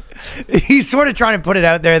 like, he's sort of trying to put it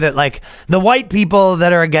out there that, like, the white people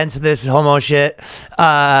that are against this homo shit,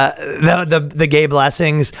 the gay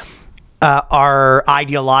blessings, are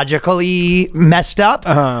ideologically messed up,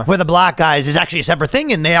 where the black guys is actually a separate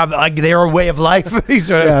thing, and they have their way of life.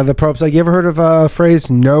 The Pope's like, you ever heard of a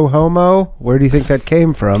phrase "no homo"? Where do you think that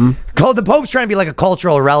came from? The Pope's trying to be like a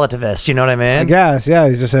cultural relativist, you know what I mean? I guess, yeah.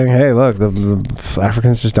 He's just saying, hey, look, the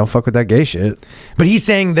Africans just don't fuck with that gay shit. But he's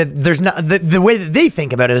saying that there's not the way that they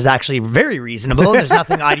think about it is actually very reasonable, and there's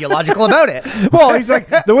nothing ideological about it. Well, he's like,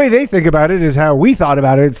 the way they think about it is how we thought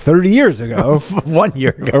about it 30 years ago. 1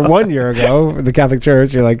 year ago. Or 1 year ago in the Catholic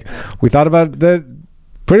Church. You're like, we thought about that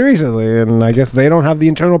pretty recently, and I guess they don't have the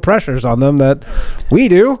internal pressures on them that we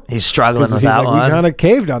do. He's struggling with that one. We kind of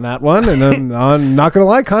caved on that one, and then I'm not gonna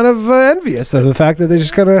lie, kind of envious of the fact that they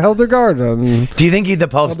just kind of held their guard on. Do you think the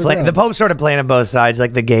Pope's sort of playing on both sides?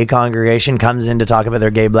 Like, the gay congregation comes in to talk about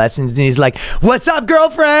their gay blessings, and he's like, "What's up,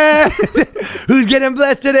 girlfriend? Who's getting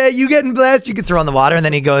blessed today? You getting blessed? You can throw in the water." And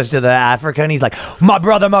then he goes to the Africa, and he's like, "My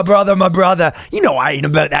brother, my brother, my brother. You know I ain't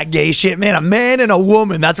about that gay shit, man. A man and a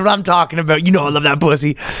woman. That's what I'm talking about. You know I love that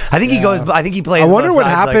pussy." I think he goes. I think he plays. I wonder what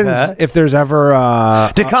happens like if there's ever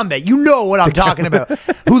to combat. You know what I'm talking about.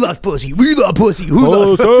 Who loves pussy? We love pussy. Who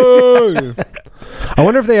loves pussy? I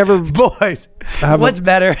wonder if they ever boys. What's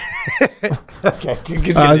better? Okay,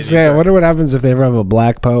 I wonder what happens if they ever have a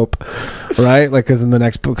black pope, right? Like, because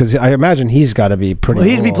I imagine he's got to be pretty. Well,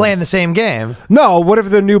 he's be playing the same game. No, what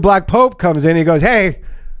if the new black pope comes in? He goes, "Hey,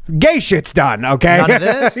 gay shit's done, okay?" None of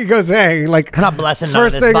this? He goes, "Hey, like, I'm not blessing none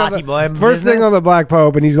of this body boy First thing on the black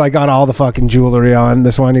pope, and he's like got all the fucking jewelry on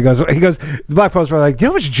this one. He goes, the black pope's probably like, "Do you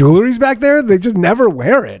know how much jewelry's back there? They just never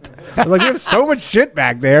wear it. They're like, we have so much shit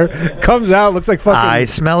back there. Comes out, looks like fucking." I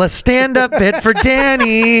smell a stand-up bit for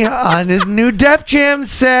Danny on his new Def Jam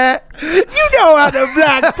set. You know how the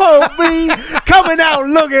black pope be coming out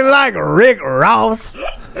looking like Rick Ross.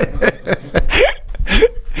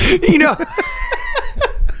 You know.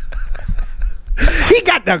 He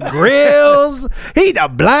got the grills. He the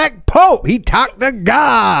black pope. He talked to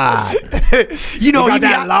God. You know, he got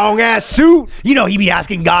that long ass suit. You know, he be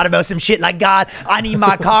asking God about some shit like, "God, I need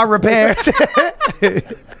my car repaired."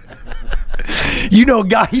 You know,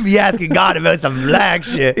 God, he be asking God about some black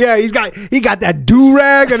shit. Yeah, he got that do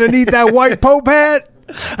rag underneath that white pope hat.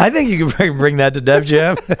 I think you can bring that to Def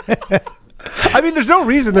Jam. I mean, there's no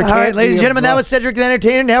reason there can't. All right, ladies and gentlemen, that was Cedric the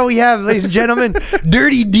Entertainer. Now we have, ladies and gentlemen,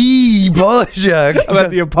 Dirty D Polishchuk. I'm at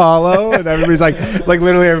the Apollo, and everybody's like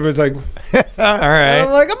literally everybody's like, all right. I'm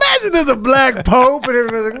like, imagine there's a black pope, and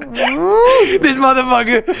everybody's like, this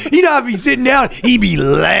motherfucker, you know, I'd be sitting down, he be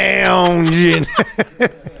lounging.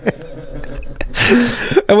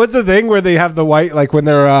 And what's the thing where they have the white, like when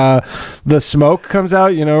they're the smoke comes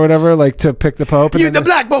out, you know, whatever, like to pick the pope? And the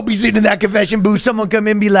black pope be sitting in that confession booth. Someone come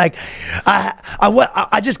in and be like,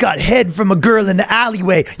 I just got head from a girl in the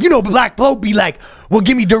alleyway. You know, black pope be like, well,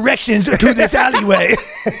 give me directions to this alleyway.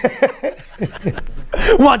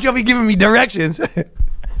 Why don't you be giving me directions?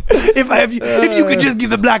 If you could just give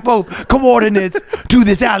the Black Pope coordinates to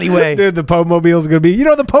this alleyway. Dude, the Pope Mobile's gonna be,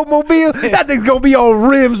 the Pope Mobile? That thing's gonna be on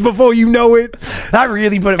rims before you know it. I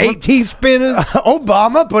really put it. 18 spinners.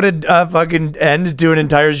 Obama put a fucking end to an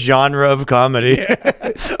entire genre of comedy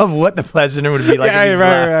of what the president would be like. Yeah,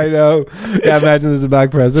 right, I know. Yeah, imagine there's a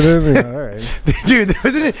black president. All right. Dude,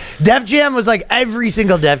 wasn't it? Def Jam was like every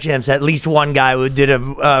single Def Jam set, at least one guy who did a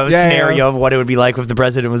scenario of what it would be like if the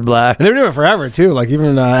president was black. And they were doing it forever, too. Like,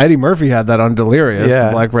 even Eddie Murphy had that on Delirious, the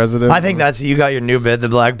black president. I think you got your new bid, the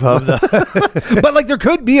Black Pope, though. But, like, there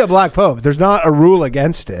could be a black pope. There's not a rule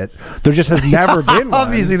against it. There just has never been one.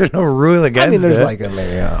 Obviously, there's no rule against it. I mean, there's like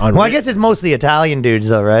well, I guess it's mostly Italian dudes,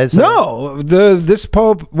 though, right? So no, this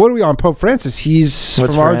pope, what are we on? Pope Francis, he's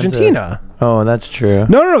from Argentina. Oh, that's true.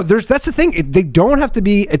 No. That's the thing. They don't have to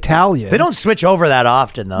be Italian. They don't switch over that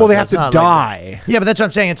often, though. Well, they have to die. Yeah, but that's what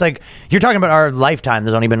I'm saying. It's like, you're talking about our lifetime.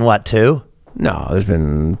 There's only been, what, 2? No, there's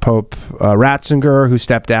been Pope Ratzinger, who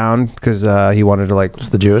stepped down because he wanted to, like... It's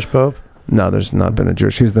the Jewish Pope? No, there's not been a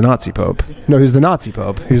Jewish. He was the Nazi Pope. No, he's the Nazi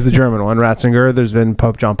Pope. He's the German one, Ratzinger. There's been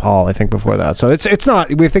Pope John Paul, I think, before that. So it's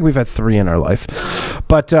not... We think we've had 3 in our life.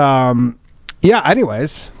 But, yeah,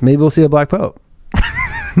 anyways, maybe we'll see a black Pope.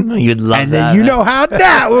 You'd love and that. And you know how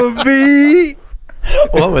that would be.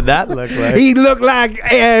 What would that look like? He'd look like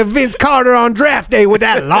Vince Carter on draft day with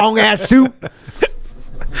that long ass suit.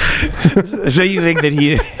 So you think that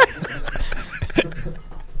he?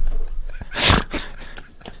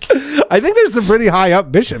 I think there's some pretty high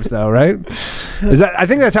up bishops, though, right? I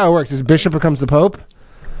think that's how it works. Is bishop becomes the pope?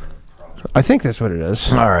 I think that's what it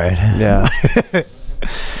is. All right. Yeah.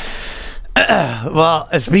 Well,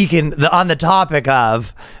 speaking on the topic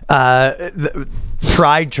of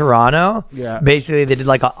Pride Toronto, basically they did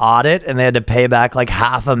like an audit and they had to pay back like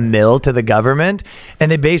 $500,000 to the government,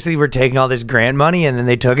 and they basically were taking all this grant money and then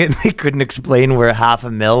they took it and they couldn't explain where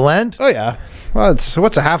 $500,000 went. Oh yeah. Well, what's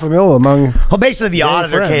 $500,000 among? Well, basically the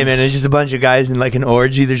auditor came in and it's just a bunch of guys in like an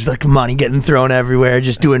orgy. There's like money getting thrown everywhere,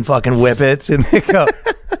 just doing fucking whippets, and they go.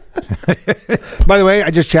 By the way, I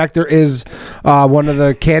just checked. There is one of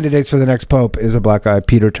the candidates for the next pope is a black guy,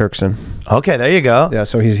 Peter Turkson. Okay, there you go. Yeah,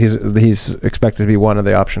 so he's expected to be one of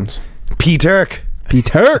the options. Peter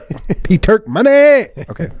money.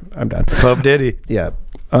 Okay, I'm done. Pope Diddy. Yeah,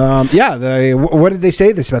 what did they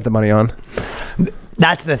say they spent the money on?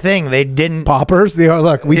 That's the thing. They didn't poppers.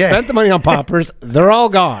 Look, we spent the money on poppers. They're all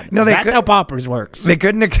gone. No, that's how poppers works. They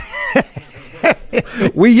couldn't.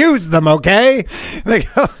 We used them, okay?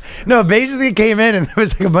 No, basically it came in and there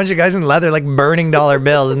was like a bunch of guys in leather like burning dollar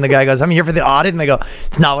bills, and the guy goes, "I'm here for the audit," and they go,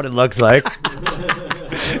 "It's not what it looks like."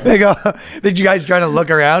 They go, "Did you guys trying to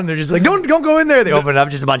look around?" And they're just like, "Don't go in there." They open it up,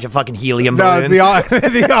 just a bunch of fucking helium balloons. The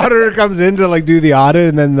auditor comes in to like do the audit,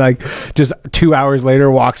 and then like just 2 hours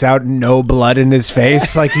later walks out, no blood in his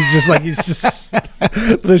face. Like he's just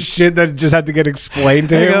the shit that just had to get explained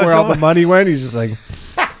to him where all the money went. He's just like,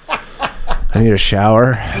 I need a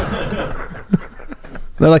shower.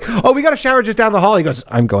 They're like, "Oh, we got a shower just down the hall." He goes,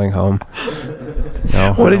 "I'm going home."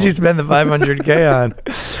 No. What did you spend the $500K on?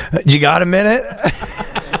 You got a minute?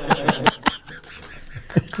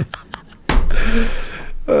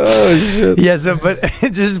 Oh shit. Yeah, but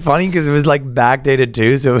it's just funny because it was like backdated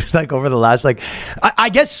too. So it was like over the last I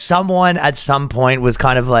guess someone at some point was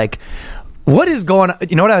kind of like, what is going on?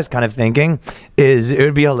 You know what I was kind of thinking is it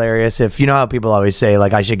would be hilarious if, you know how people always say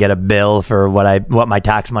like I should get a bill for what my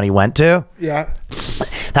tax money went to? Yeah.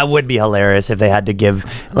 That would be hilarious if they had to give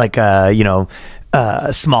like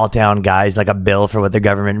small town guys like a bill for what the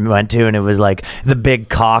government went to, and it was like the big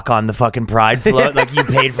cock on the fucking pride float. Like you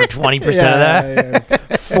paid for 20% of that.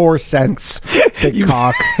 Yeah. 4 cents. Big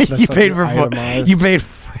cock. You paid for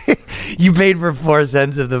you paid for 4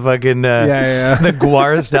 cents of the fucking the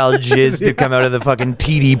guar style jizz to come out of the fucking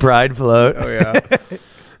TD pride float. Oh yeah.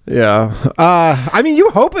 Yeah. I mean, you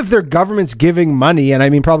hope if their government's giving money, and I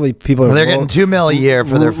mean, probably people are they're getting $2 million a year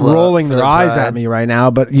for their float, rolling their eyes at me right now.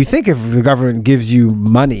 But you think if the government gives you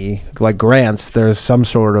money, like grants, there's some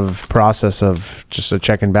sort of process of just a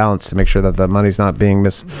check and balance to make sure that the money's not being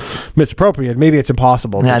misappropriated. Maybe it's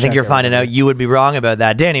impossible. I think you're finding out you would be wrong about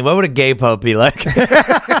that. Danny, what would a gay pope be like?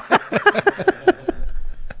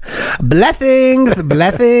 Blessings,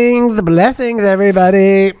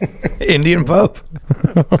 everybody. Indian pope.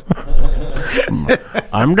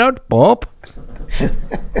 I'm not pope.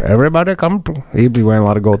 Everybody come. He'd be wearing a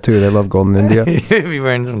lot of gold too. They love gold in India. He'd be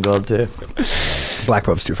wearing some gold too. Black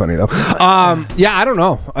Pope's too funny though. Yeah, I don't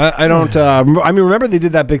know. I don't. I mean, remember they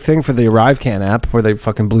did that big thing for the ArriveCan app where they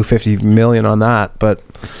fucking blew $50 million on that, but.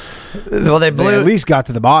 Well, they They blew. at least got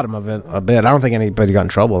to the bottom of it a bit. I don't think anybody got in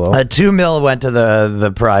trouble though. $2 million went to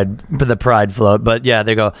the pride float, but yeah,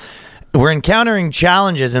 they go. We're encountering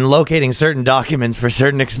challenges in locating certain documents for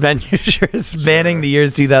certain expenditures spanning the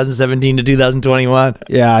years 2017 to 2021.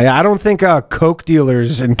 Yeah, I don't think coke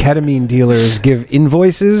dealers and ketamine dealers give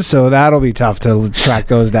invoices, so that'll be tough to track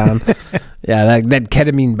those down. Yeah, that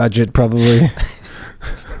ketamine budget probably.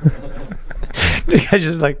 I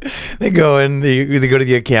just like they go in, they go to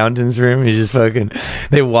the accountant's room. He just fucking,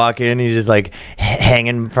 they walk in. He's just like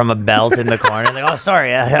hanging from a belt in the corner. Like, oh, sorry,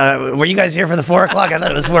 were you guys here for the 4 o'clock? I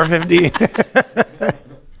thought it was 4:15.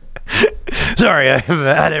 Sorry, I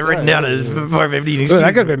had it written down as 4:15.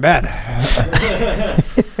 That could have been bad.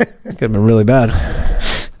 That could have been really bad.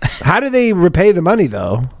 How do they repay the money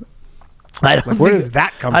though? I don't Where think, does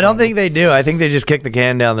that come from? I don't think they do. I think they just kick the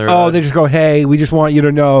can down the road. Oh, they just go, hey, we just want you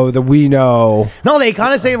to know that we know. No, they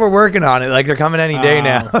kind of say we're working on it. Like they're coming any day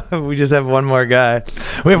now. We just have one more guy.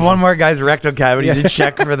 We have one more guy's rectal cavity to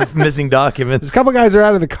check for the missing documents. A couple guys are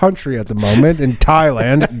out of the country at the moment in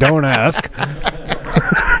Thailand. Don't ask.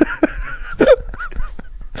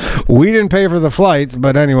 We didn't pay for the flights,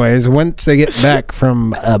 but anyways, once they get back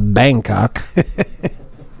from Bangkok.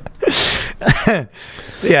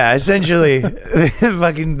 Yeah, essentially,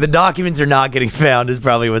 the documents are not getting found is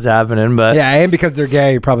probably what's happening. But Yeah, and because they're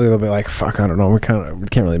gay, probably they'll be like, fuck, I don't know. We can't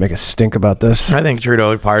really make a stink about this. I think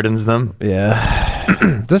Trudeau pardons them.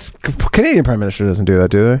 Yeah. This Canadian Prime Minister doesn't do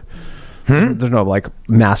that, do they? There's no like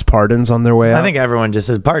mass pardons on their way out. I think everyone just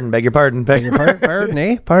says, pardon, beg your pardon, beg your pardon.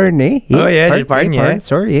 Pardon, eh? Oh, yeah, just pardon, yeah.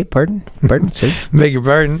 Sorry, pardon, sorry. Beg your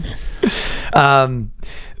pardon.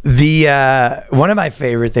 The one of my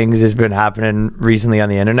favorite things has been happening recently on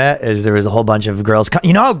the internet is there was a whole bunch of girls.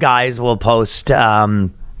 You know how guys will post, guys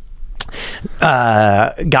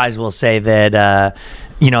will say that,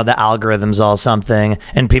 you know, the algorithm's all something,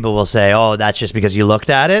 and people will say, oh, that's just because you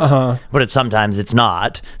looked at it. But sometimes it's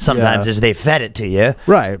not. Sometimes it's they fed it to you.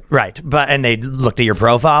 Right. But and they looked at your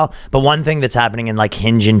profile. But one thing that's happening in like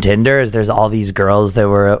Hinge and Tinder is there's all these girls that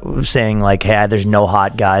were saying like, hey, there's no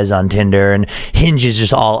hot guys on Tinder, and Hinge is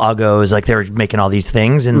just all uggos. Like they were making all these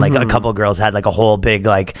things, and like a couple girls had like a whole big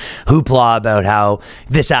like hoopla about how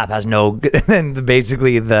this app has no. And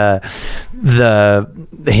basically the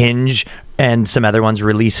Hinge and some other ones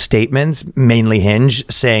release statements, mainly Hinge,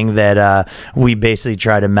 saying that we basically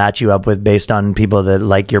try to match you up with based on people that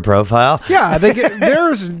like your profile. Yeah, they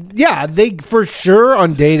for sure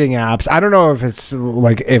on dating apps. I don't know if it's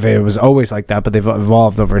like if it was always like that, but they've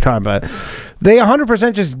evolved over time. But they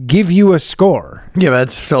 100% just give you a score. Yeah,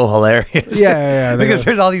 that's so hilarious. Yeah. Because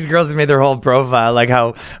there's all these girls that made their whole profile like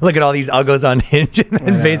how look at all these uggos on Hinge, and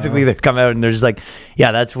then basically they come out and they're just like,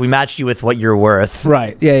 yeah, we matched you with what you're worth.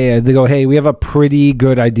 Right. Yeah. They go, hey, we have a pretty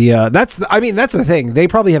good idea. That's the thing. They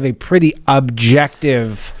probably have a pretty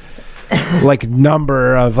objective like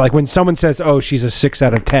number of like when someone says, oh, she's a 6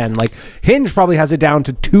 out of 10, like Hinge probably has it down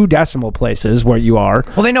to 2 decimal places where you are.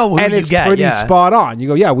 Well, they know who and you it's get, pretty spot on. You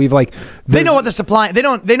go, yeah, we've like they know what the supply they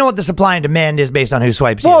know what the supply and demand is based on who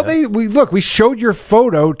swipes well, you. we showed your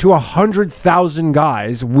photo to 100,000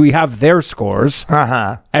 guys. We have their scores.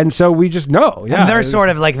 And so we just know. Yeah. And they're sort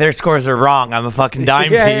of like their scores are wrong. I'm a fucking dime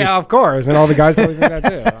piece. Yeah, of course. And all the guys probably think that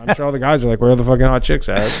too. I'm sure all the guys are like, where are the fucking hot chicks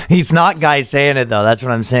at? It's not guys saying it though. That's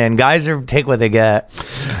what I'm saying. Guys take what they get.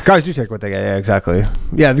 Guys do take what they get. Yeah, exactly.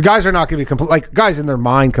 Yeah, the guys are not going to be like guys in their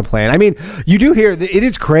mind complain. I mean, you do hear that it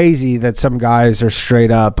is crazy that some guys are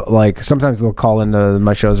straight up like sometimes they'll call into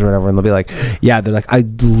my shows or whatever and they'll be like, yeah, they're like, I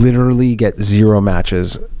literally get 0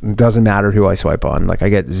 matches. It doesn't matter who I swipe on. Like I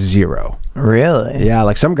get 0. Really? Yeah,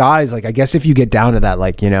 like some guys, like I guess if you get down to that,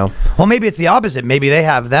 like, you know. Well, maybe it's the opposite. Maybe they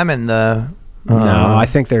have them in the. No, I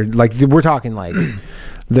think they're like we're talking like.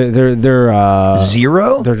 They're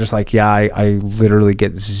 0. They're just like, yeah, I literally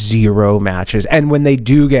get 0 matches, and when they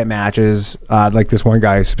do get matches, like this one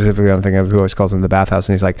guy specifically, I'm thinking of who always calls in the bathhouse,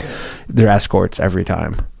 and he's like, they're escorts every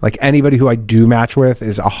time. Like anybody who I do match with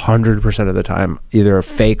is 100% of the time either a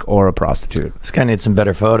fake or a prostitute. This guy needs some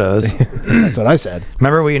better photos. That's what I said.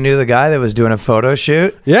 Remember we knew the guy that was doing a photo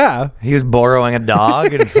shoot? Yeah, he was borrowing a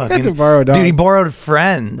dog and fucking to borrow a dog. Dude, he borrowed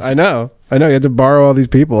friends. I know. You had to borrow all these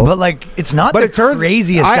people. But like, it's not the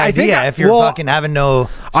craziest idea if you're fucking having no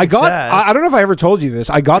success. I don't know if I ever told you this.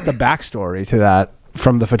 I got the backstory to that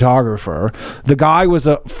from the photographer. The guy was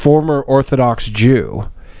a former Orthodox Jew.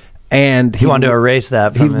 And he wanted to erase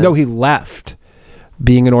that from he left.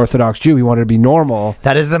 being an Orthodox Jew. He wanted to be normal.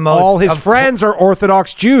 That is the most. All his friends are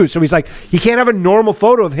Orthodox Jews, so he's like, he can't have a normal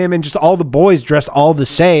photo of him and just all the boys dressed all the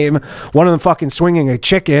same. One of them fucking swinging a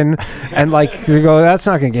chicken, and like they go, that's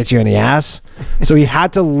not gonna get you any ass. So he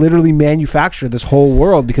had to literally manufacture this whole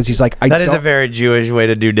world because he's like, that is a very Jewish way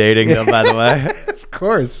to do dating, though. By the way, of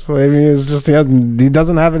course. Well, I mean, it's just he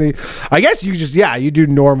doesn't have any. I guess you just you do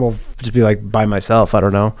normal, just be like by myself. I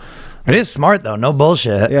don't know. It is smart though, no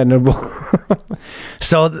bullshit. Yeah, no.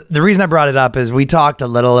 So the reason I brought it up is we talked a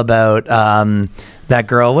little about that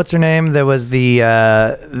girl. What's her name? That was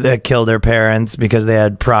that killed her parents because they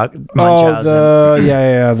had Munchausen.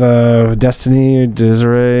 The Destiny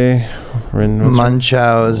Desiree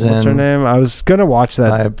Munchausen. What's her name? I was gonna watch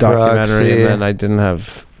that documentary and then I didn't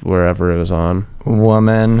have wherever it was on.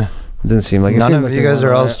 Woman. It didn't seem like none of like you guys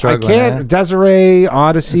are all struggling. I can't. Desiree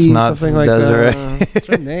Odyssey, something like Desiree. that. What's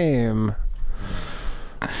her name?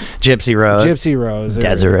 Gypsy Rose. Gypsy Rose.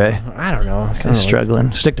 Desiree. I don't know. I'm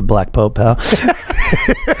struggling. Stick to Black Pope, pal.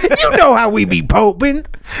 You know how we be poping.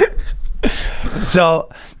 So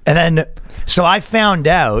I found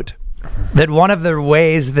out that one of the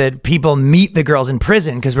ways that people meet the girls in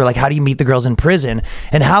prison, because we're like, how do you meet the girls in prison?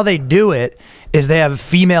 And how they do it is they have a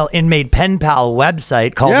female inmate pen pal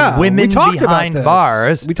website called Women Behind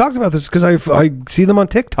Bars. We talked about this because I see them on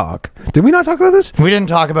TikTok. Did we not talk about this? We didn't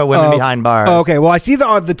talk about Women Behind Bars. Oh, okay. Well, I see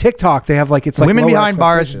on the TikTok they have like it's like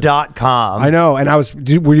womenbehindbars.com. I know, and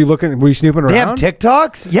were you snooping around? They have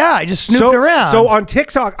TikToks? Yeah, I just snooped around. So on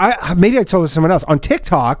TikTok, maybe I told this to someone else. On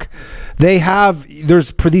TikTok,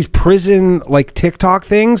 there's these prison like TikTok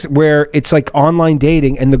things where it's like online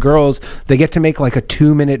dating, and the girls they get to make like a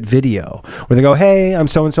 2-minute video where they go, hey, I'm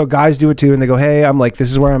so and so. Guys do it too, and they go, hey, I'm like,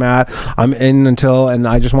 this is where I'm at. I'm in and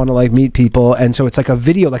I just want to like meet people, and so it's like a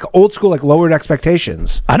video, like old school, like lowered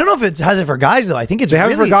expectations. I don't know if it has it for guys though. I think they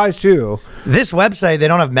have it for guys too. This website, they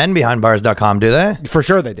don't have menbehindbars.com, do they? For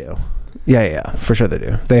sure they do. Yeah, for sure they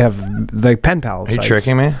do. They have the pen pal sites. Are you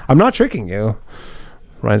tricking me? I'm not tricking you.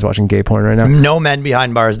 Ryan's watching gay porn right now. No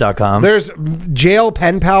menbehindbars.com. There's jail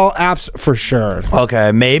pen pal apps for sure.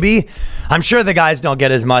 Okay, maybe. I'm sure the guys don't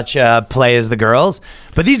get as much play as the girls,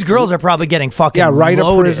 but these girls are probably getting fucking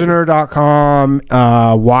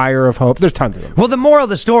writeaprisoner.com, Wire of Hope. There's tons of them. Well, the moral of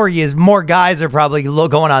the story is more guys are probably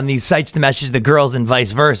going on these sites to message the girls than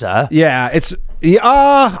vice versa. Yeah,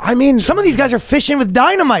 I mean, some of these guys are fishing with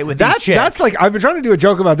dynamite with these chicks. That's like, I've been trying to do a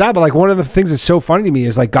joke about that, but like one of the things that's so funny to me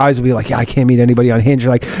is like guys will be like, yeah, I can't meet anybody on Hinge.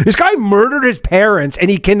 You're like, this guy murdered his parents and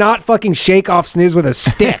he cannot fucking shake off sniz with a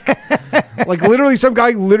stick. Like literally, some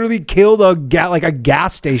guy literally killed a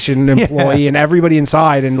gas station employee and everybody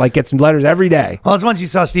inside, and like gets letters every day. Well, it's once you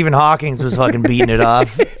saw Stephen Hawking's was fucking beating it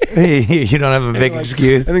off. You don't have a big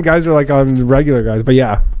excuse. And then guys are like on regular guys, but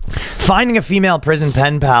yeah. Finding a female prison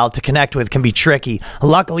pen pal to connect with can be tricky.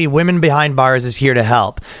 Luckily, Women Behind Bars is here to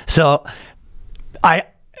help. So I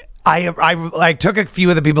took a few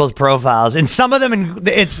of the people's profiles, and some of them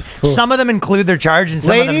include their charge, and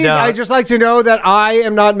some of them don't. I'd just like to know that I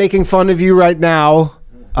am not making fun of you right now.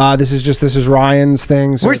 This is Ryan's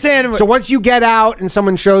thing. So, we're saying so once you get out and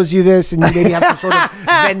someone shows you this, and you maybe have some sort of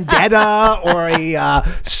vendetta or a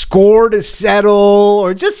score to settle,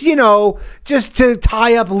 or just to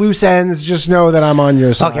tie up loose ends, just know that I'm on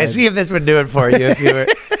your side. Okay, see if this would do it for you.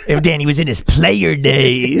 If Danny was in his player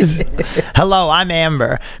days. Hello, I'm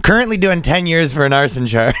Amber. Currently doing 10 years for an arson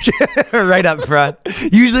charge. Right up front.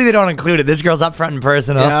 Usually they don't include it. This girl's up front and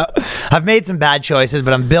personal. Yeah. I've made some bad choices,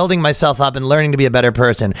 but I'm building myself up and learning to be a better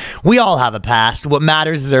person. We all have a past. What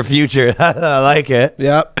matters is our future. I like it.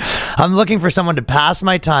 Yep. I'm looking for someone to pass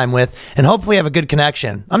my time with and hopefully have a good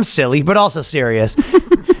connection. I'm silly, but also serious.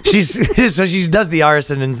 She does the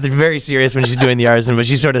arson and is very serious when she's doing the arson, but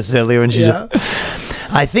she's sort of silly when she's... Yeah.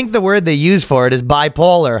 I think the word they use for it is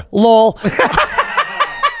bipolar. LOL.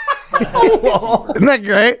 Isn't that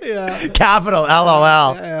great? Yeah. Capital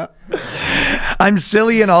LOL. Yeah. I'm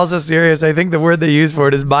silly and also serious. I think the word they use for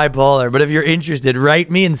it is bipolar. But if you're interested, write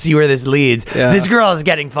me and see where this leads. Yeah. This girl is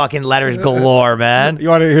getting fucking letters galore, man.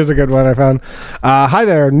 Here's a good one I found. Hi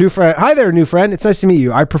there, new friend. Hi there, new friend. It's nice to meet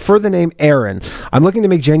you. I prefer the name Aaron. I'm looking to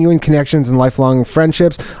make genuine connections and lifelong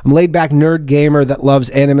friendships. I'm laid back nerd gamer that loves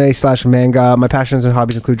anime/manga. My passions and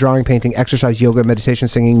hobbies include drawing, painting, exercise, yoga, meditation,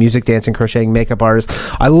 singing, music, dancing, crocheting, makeup artist.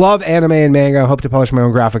 I love anime and manga. I hope to publish my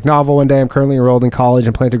own graphic novel one day. I'm currently enrolled in college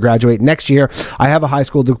and plan to graduate next year. I have a high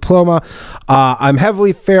school diploma. I'm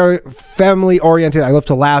heavily family oriented. I love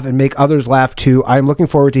to laugh and make others laugh too. I'm looking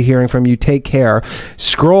forward to hearing from you. Take care.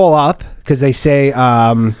 Scroll up because they say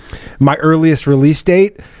my earliest release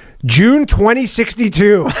date, June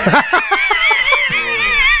 2062.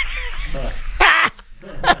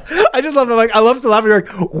 I I just love it. Like, I love to laugh. You're like,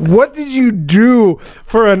 what did you do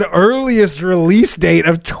for an earliest release date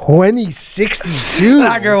of 2062?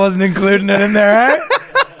 That girl wasn't including it in there,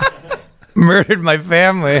 right? Murdered my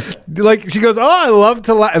family. Like, she goes, oh, I love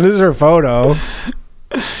to laugh. And this is her photo.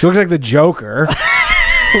 She looks like the Joker.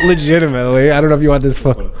 Legitimately. I don't know if you want this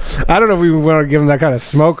photo. I don't know if we want to give him that kind of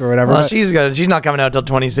smoke or whatever. Well, she's good. She's not coming out till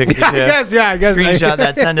 2062. I guess. Screenshot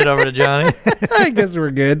that. Send it over to Johnny. I guess we're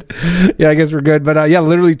good. Yeah, I guess we're good. But yeah,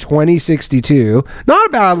 literally 2062. Not a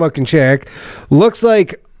bad looking chick. Looks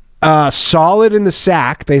like solid in the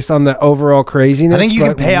sack based on the overall craziness. I think you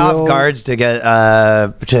can pay off guards to get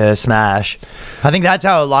to smash. I think that's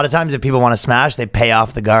how a lot of times if people want to smash, they pay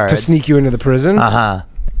off the guards to sneak you into the prison.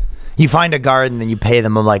 You find a guard and then you pay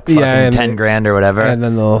them like fucking 10 grand or whatever, and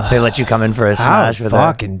then they let you come in for a smash. How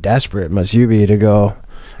fucking desperate must you be to go?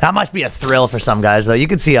 That must be a thrill for some guys, though. You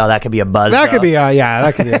could see how that could be a buzz. That could be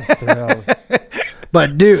that could be a thrill.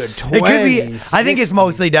 But dude, it could be. I think it's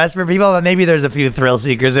mostly desperate people, but maybe there's a few thrill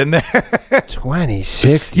seekers in there.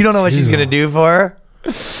 2060. You don't know what she's gonna do for her.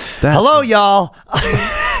 Hello, y'all.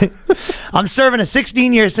 I'm serving a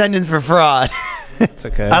 16-year sentence for fraud. It's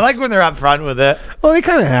okay. I like when they're up front with it. Well, they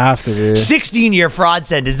kind of have to be. 16-year fraud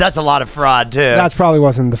sentence. That's a lot of fraud, too. That's probably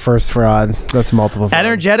wasn't the first fraud. That's multiple fraud.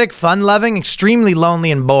 Energetic, fun-loving, extremely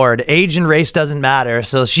lonely and bored. Age and race doesn't matter,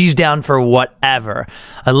 so she's down for whatever.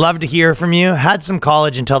 I'd love to hear from you. Had some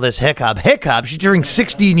college until this hiccup. Hiccup? She's doing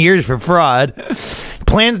 16 years for fraud.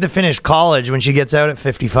 Plans to finish college when she gets out at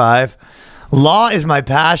 55. Law is my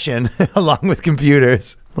passion, along with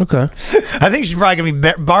computers. Okay. I think she's probably going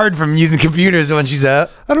to be barred from using computers when she's out.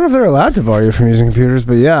 I don't know if they're allowed to bar you from using computers,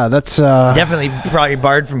 but yeah, that's... Definitely probably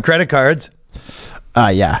barred from credit cards.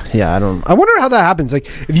 Yeah, I wonder how that happens. Like,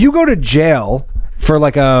 if you go to jail for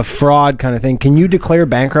like a fraud kind of thing, can you declare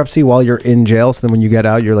bankruptcy while you're in jail? So then when you get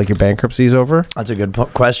out, your bankruptcy's over? That's a good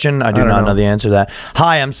question. I do not know the answer to that.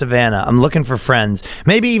 Hi, I'm Savannah. I'm looking for friends.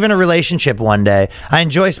 Maybe even a relationship one day. I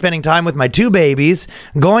enjoy spending time with my 2 babies,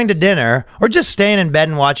 going to dinner, or just staying in bed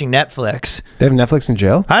and watching Netflix. They have Netflix in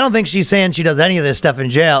jail? I don't think she's saying she does any of this stuff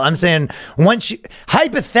in jail. I'm saying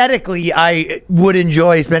hypothetically, I would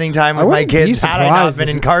enjoy spending time with my kids had I not been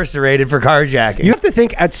incarcerated for carjacking. You have to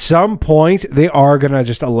think at some point they are going to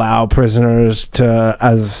just allow prisoners to,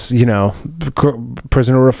 as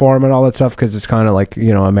prisoner reform and all that stuff, because it's kind of like,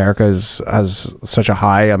 America has such a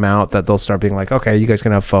high amount that they'll start being like, okay, you guys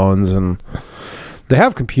can have phones, and they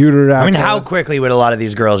have computer. I mean, how quickly would a lot of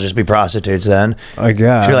these girls just be prostitutes then? I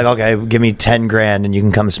guess. You're like, okay, give me 10 grand and you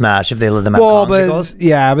can come smash if they let them have conjugals.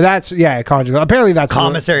 But that's conjugal. Apparently that's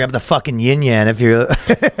commissary up the fucking yin yang if you're.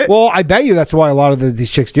 Well, I bet you that's why a lot of these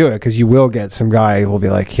chicks do it, because you will get some guy who will be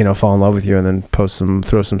like, fall in love with you and then throw some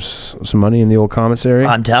money in the old commissary.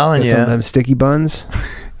 I'm telling you, some of them sticky buns.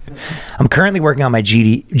 I'm currently working on my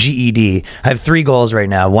GED. I have 3 goals right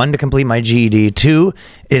now. 1, to complete my GED. 2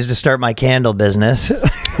 is to start my candle business.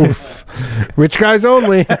 Rich guys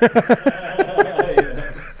only.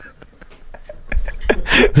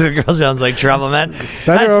 This girl sounds like trouble, man.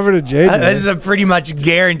 Send her over to JJ. This is a pretty much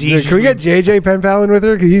guarantee. Can we get JJ pen paling with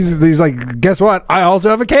her? Because he's like, guess what? I also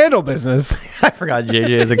have a candle business. I forgot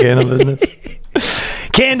JJ has a candle business.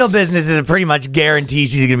 Candle business is a pretty much guarantee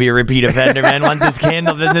she's going to be a repeat offender, man, once this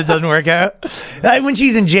candle business doesn't work out. When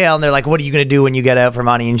she's in jail and they're like, what are you going to do when you get out for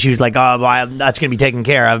money? And she was like, oh, well, that's going to be taken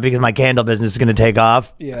care of because my candle business is going to take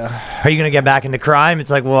off. Yeah. Are you going to get back into crime?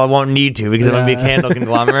 It's like, well, I won't need to because I'm going to be a candle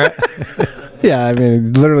conglomerate. Yeah, I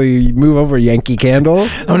mean, literally move over Yankee Candle.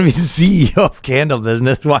 I'm going to be the CEO of candle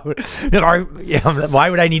business. Why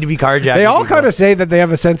would I need to be carjacking? They all kind of say that they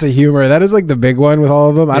have a sense of humor. That is like the big one with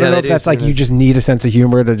all of them. I don't know if that's like you just need a sense of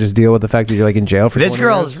humor to just deal with the fact that you're like in jail for 20 This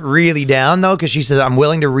girl's years. Really down though, because she says, I'm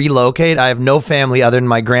willing to relocate. I have no family other than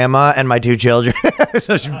my grandma and my 2 children.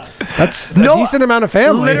 So that's a decent amount of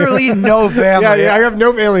family. Literally no family. Yeah, I have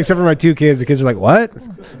no family except for my 2 kids. The kids are like, what?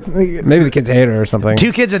 Maybe the kids hate her or something.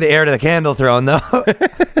 2 kids are the heir to the candle throne though.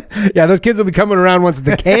 Yeah, those kids will be coming around once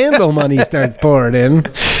the candle money starts pouring in.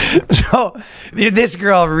 So this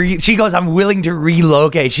girl, she goes, I'm willing to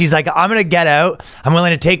relocate. She's like, I'm going to get out. I'm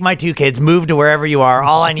willing to take my 2 kids, move to wherever you are.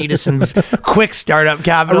 All I need is some quick startup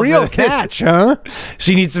capital. A real catch, huh?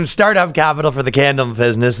 She needs some startup capital for the candle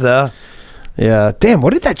business though. Yeah. Damn,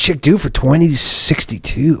 what did that chick do for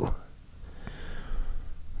 2062?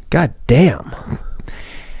 God damn.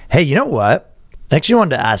 Hey, you know what? I actually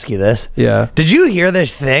wanted to ask you this. Yeah. Did you hear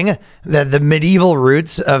this thing that the medieval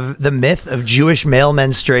roots of the myth of Jewish male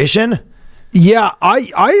menstruation? Yeah,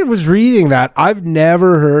 I was reading that. I've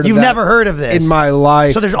never heard. You've of that never heard of this in my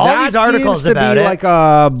life. So there's all these articles seems to about be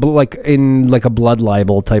it. like a blood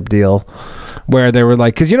libel type deal, where they were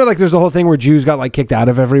like, because like there's the whole thing where Jews got like kicked out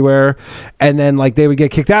of everywhere, and then like they would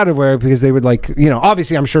get kicked out of everywhere because they would like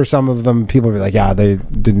obviously I'm sure some of them people would be like, yeah, they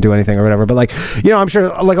didn't do anything or whatever, but like I'm sure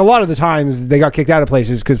like a lot of the times they got kicked out of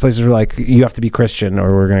places because places were like, you have to be Christian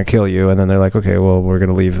or we're gonna kill you, and then they're like, okay, well we're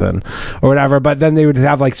gonna leave then or whatever. But then they would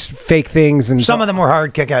have like fake things. And some of them were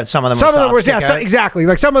hard kickouts, some of them were soft kickouts. Exactly.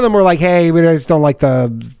 Like some of them were like, hey, we just don't like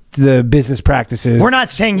the business practices. We're not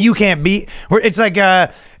saying you can't be. It's like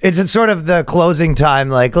it's sort of the closing time.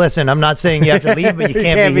 Like, listen, I'm not saying you have to leave, but you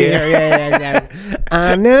can't be here. Yeah,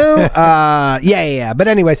 exactly. No. Yeah. But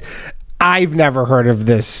anyways, I've never heard of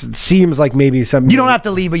this. Seems like maybe some. You don't have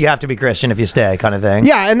to leave, but you have to be Christian if you stay, kind of thing.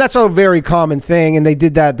 Yeah, and that's a very common thing. And they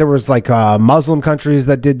did that. There was like Muslim countries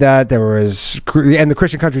that did that. There was, and the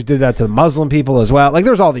Christian countries did that to the Muslim people as well. Like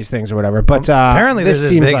there's all these things or whatever. But apparently, there's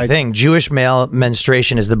this big thing. Jewish male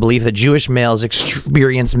menstruation is the belief that Jewish males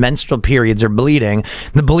experience menstrual periods or bleeding.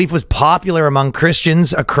 The belief was popular among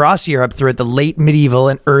Christians across Europe throughout the late medieval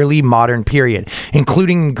and early modern period,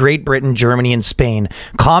 including Great Britain, Germany, and Spain.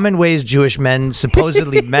 Common ways Jewish men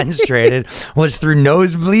supposedly menstruated was through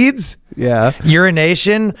nosebleeds,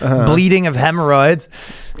 urination, bleeding of hemorrhoids.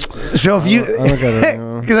 So if you,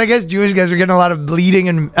 because I guess Jewish guys are getting a lot of bleeding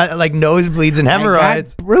and like nosebleeds and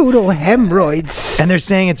hemorrhoids, brutal hemorrhoids, and they're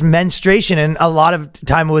saying it's menstruation, and a lot of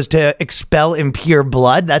time it was to expel impure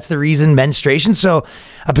blood. That's the reason menstruation. So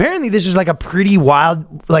apparently this is like a pretty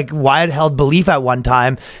wild held belief at one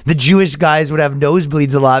time. The Jewish guys would have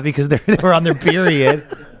nosebleeds a lot because they were on their period.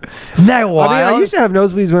 Isn't that wild? I used to have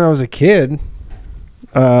nosebleeds when I was a kid.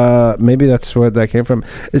 Maybe that's where that came from.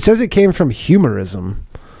 It says it came from humorism.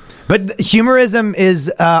 But humorism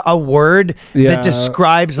is a word that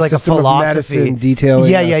describes like a philosophy. Medicine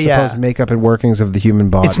detailing supposed makeup and workings of the human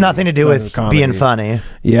body. It's nothing to do with being funny.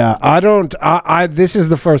 Yeah, I this is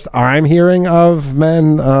the first I'm hearing of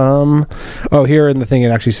men. Here in the thing it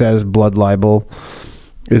actually says blood libel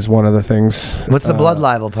is one of the things. What's the blood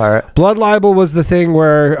libel part? Blood libel was the thing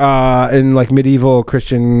where in like medieval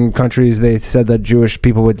Christian countries they said that Jewish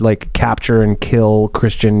people would like capture and kill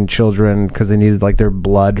Christian children because they needed like their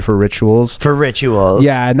blood for rituals.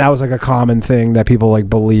 Yeah, and that was like a common thing that people like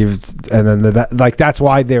believed, and then that's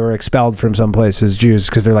why they were expelled from some places, Jews,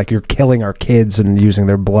 because they're like, you're killing our kids and using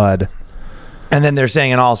their blood. And then they're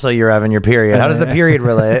saying, and also you're having your period. How does the period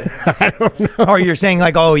relate? I don't know. Or you're saying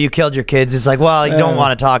like, oh, you killed your kids. It's like, well, you don't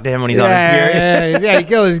want to talk to him when he's on his period. Yeah, he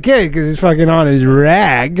killed his kid because he's fucking on his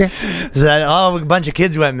rag. So that, a bunch of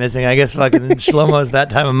kids went missing. I guess fucking Shlomo's that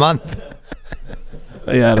time of month.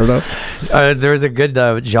 Yeah, I don't know. There was a good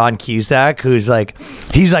John Cusack who's like,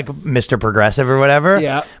 he's like Mr. Progressive or whatever.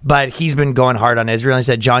 Yeah. But he's been going hard on Israel. He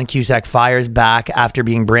said John Cusack fires back after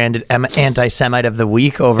being branded anti-Semite of the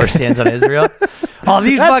week over stands on Israel. All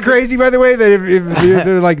these That's crazy, by the way, that if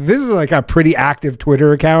they're like, this is like a pretty active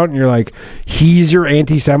Twitter account, and you're like, he's your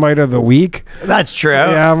anti-Semite of the week. That's true.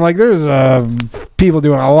 Yeah, I'm like, there's people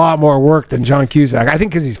doing a lot more work than John Cusack. I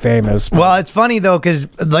think because he's famous. Well, it's funny though, because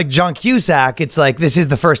like John Cusack, it's like this is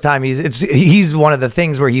the first time he's one of the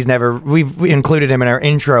things where we've included him in our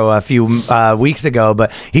intro a few weeks ago,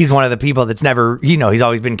 but he's one of the people that's never, he's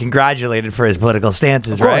always been congratulated for his political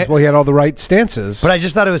stances, right? Well, he had all the right stances. But I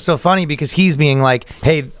just thought it was so funny because he's being like,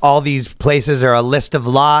 hey, all these places are a list of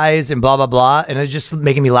lies and blah, blah, blah. And it's just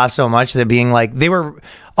making me laugh so much that being like,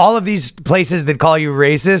 all of these places that call you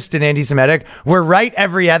racist and anti-Semitic were right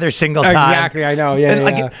every other single time. Exactly, I know. Yeah,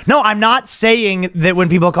 Like, no, I'm not saying that when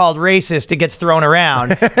people called racist, it gets thrown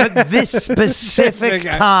around. But this specific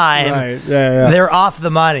time, right. they're off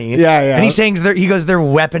the money. Yeah. And he's saying, he goes, they're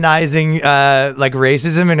weaponizing like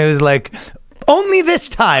racism. And it was like, only this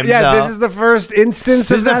time. Yeah, though. this is the first instance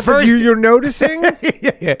of that you're noticing?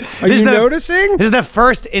 Yeah. Are you noticing? This is the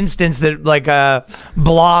first instance that like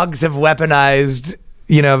blogs have weaponized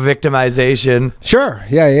victimization. Sure.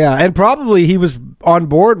 Yeah. And probably he was on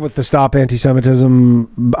board with the Stop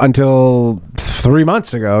Anti-Semitism until 3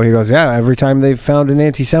 months ago. He goes, yeah, every time they found an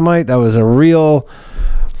anti-Semite, that was a nailed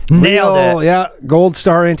it. Yeah, gold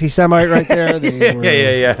star anti-Semite right there.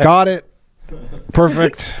 Yeah. Got it.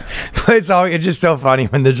 Perfect. But it's just so funny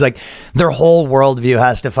when there's like their whole worldview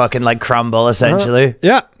has to fucking like crumble essentially.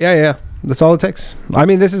 Yeah. That's all it takes. I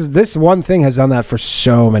mean, this one thing has done that for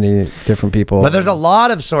so many different people. But there's a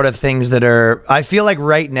lot of sort of things that are, I feel like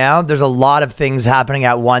right now, there's a lot of things happening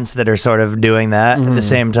at once that are sort of doing that at the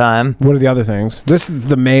same time. What are the other things? This is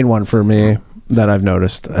the main one for me. that I've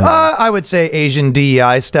noticed. I would say Asian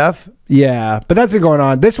DEI stuff. Yeah, but that's been going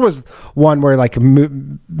on. This was one where like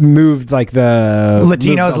moved like the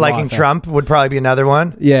Latinos liking Trump would probably be another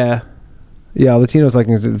one. Yeah. Yeah, Latinos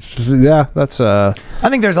liking. Yeah, that's. I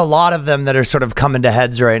think there's a lot of them that are sort of coming to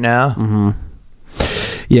heads right now. Mm-hmm.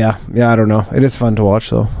 Yeah, I don't know. It is fun to watch,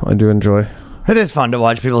 though. I do enjoy. It is fun to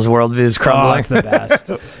watch people's worldviews crumbling. It's the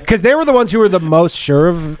best. Because they were the ones who were the most sure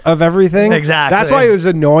of everything. Exactly. That's why it was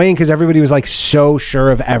annoying, because everybody was like so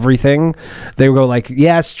sure of everything. They would go like,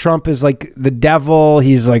 yes, Trump is like the devil.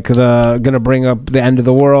 He's like gonna bring up the end of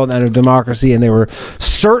the world, end of democracy. And they were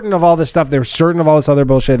certain of all this stuff. They were certain of all this other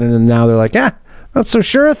bullshit. And then now they're like, not so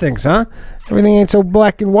sure of things, huh? Everything ain't so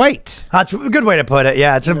black and white. That's a good way to put it.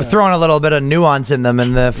 Yeah, it's throwing a little bit of nuance in them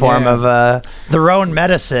in the form of their own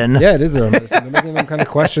medicine. Yeah, it is their own medicine. They're making them kind of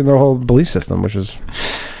question their whole belief system, which is...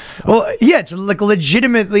 Well, yeah, it's like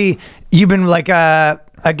legitimately, you've been like,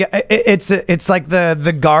 it's like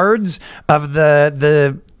the guards of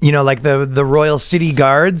the you know, like the Royal City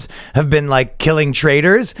Guards have been like killing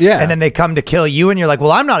traitors. Yeah. And then they come to kill you and you're like,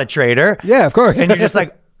 well, I'm not a traitor. Yeah, of course. And you're just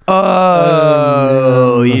like,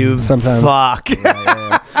 oh, you sometimes. fuck.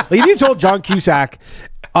 Yeah. Like if you told John Cusack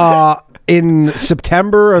in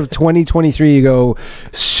September of 2023, you go,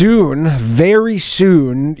 soon, very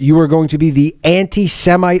soon, you are going to be the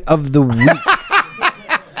anti-Semite of the week.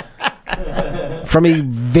 From a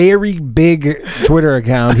very big Twitter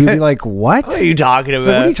account, he'd be like, what? What are you talking about?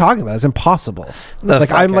 Like, what are you talking about? It's impossible.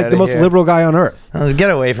 Like, I'm like the most liberal guy on earth.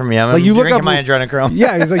 Get away from me. I'm like, you drinking look up, my adrenochrome.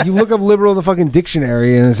 Yeah, he's like, you look up liberal in the fucking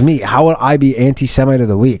dictionary and it's me. How would I be anti-Semite of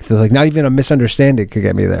the week? There's like not even a misunderstanding could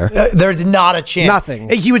get me there. There's not a chance. Nothing.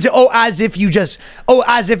 He would say, as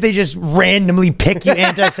if they just randomly pick you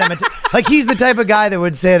anti-Semite. Like he's the type of guy that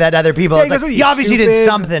would say that to other people. Yeah, It's like, you obviously did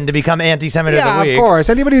something to become anti-Semite of the week. Yeah, of course.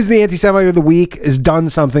 Anybody who's the anti-Semite of the week has done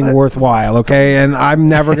something worthwhile, okay? And I'm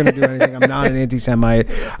never going to do anything. I'm not an anti-Semite.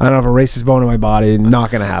 I don't have a racist bone in my body. Not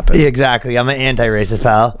going to happen. Yeah, exactly. I'm an anti-racist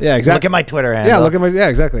pal. Yeah, exactly. Look at my Twitter handle. Yeah, look at my... Yeah,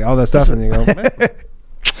 exactly. All that stuff. And you go...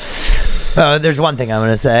 There's one thing I'm going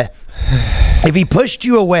to say. If he pushed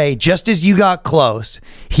you away just as you got close,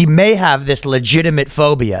 he may have this legitimate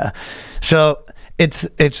phobia. So...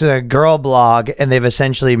 It's a girl blog, and they've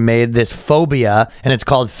essentially made this phobia, and it's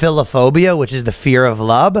called philophobia, which is the fear of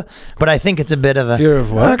love. But I think it's a bit of a... Fear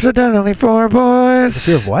of what? Accidentally for boys. The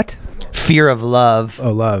fear of what? Fear of love.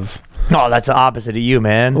 Oh, love. No, that's the opposite of you,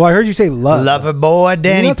 man. Well, I heard you say love. Lover boy,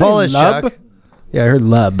 Danny Polishchuk. Yeah, I heard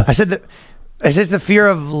lub. I said that... I said the fear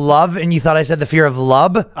of love, and you thought I said the fear of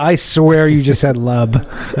lub? I swear you just said lub.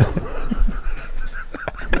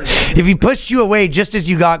 If he pushed you away just as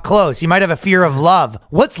you got close, he might have a fear of love.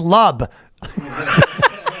 What's lub? I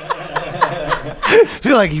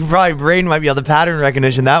feel like your probably brain might be able to pattern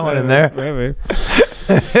recognition that one in there. Maybe.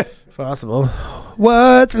 Possible.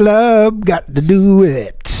 What's love got to do with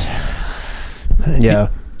it? Yeah.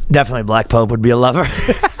 Definitely Black Pope would be a lover.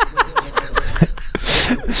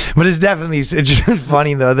 But it's just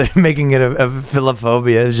funny though. They're making it a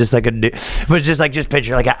philophobia. It's just like but it's just like, just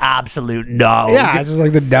picture like an absolute dog. Yeah, it's just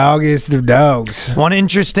like the doggiest of dogs. One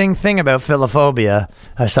interesting thing about philophobia,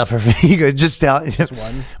 I suffer from. Just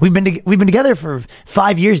one. We've been together for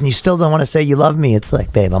 5 years, and you still don't want to say you love me. It's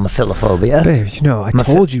like, babe, I'm a philophobia. Babe, you know, I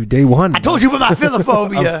told you day one. I told you about my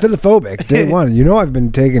philophobia. I'm philophobic day one. You know, I've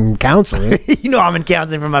been taking counseling. You know, I'm in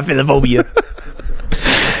counseling for my philophobia.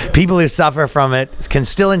 People who suffer from it can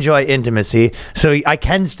still enjoy intimacy. So I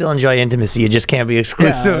can still enjoy intimacy. It just can't be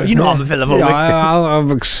exclusive. Yeah, you know, I'm a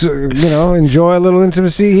philophobic. Yeah, I'll enjoy a little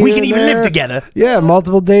intimacy here. We can even live together. Yeah,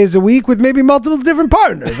 multiple days a week with maybe multiple different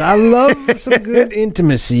partners. I love some good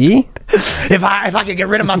intimacy. If I could get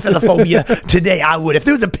rid of my philophobia today, I would. If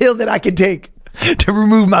there was a pill that I could take to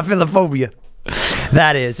remove my philophobia.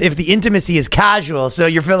 That is, if the intimacy is casual, so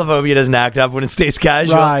your philophobia doesn't act up when it stays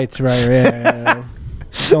casual. Right, yeah.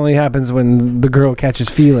 It only happens when the girl catches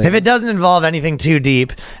feelings. If it doesn't involve anything too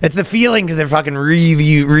deep, it's the feelings that fucking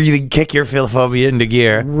really, really kick your philophobia into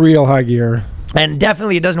gear. Real high gear. And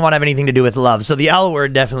definitely it doesn't want to have anything to do with love. So the L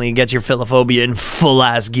word definitely gets your philophobia in full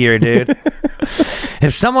ass gear, dude.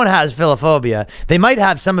 If someone has philophobia, they might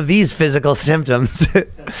have some of these physical symptoms: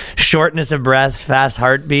 shortness of breath, fast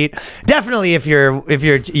heartbeat. Definitely, if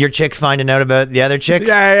your chick's finding out about the other chicks,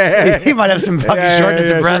 you might have some fucking shortness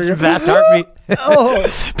of breath and fast heartbeat.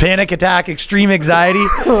 Panic attack, extreme anxiety,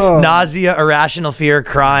 nausea, irrational fear,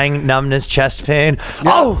 crying, numbness, chest pain. Yeah.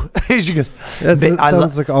 Oh, she goes.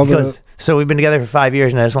 Sounds like all the. So we've been together for 5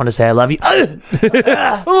 years, and I just want to say I love you.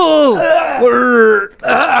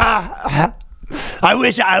 I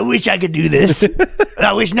wish I could do this.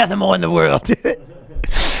 I wish nothing more in the world.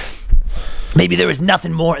 Maybe there is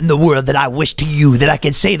nothing more in the world that I wish to you that I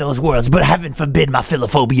can say those words, but heaven forbid my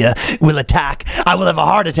philophobia will attack. I will have a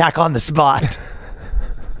heart attack on the spot.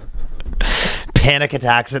 Panic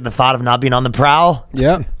attacks at the thought of not being on the prowl.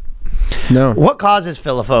 Yeah. No. What causes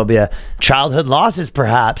philophobia? Childhood losses,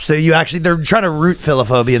 perhaps. So they're trying to root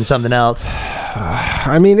philophobia in something else.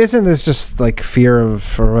 I mean, isn't this just like fear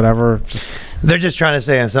of or whatever? They're just trying to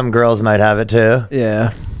say, and some girls might have it too.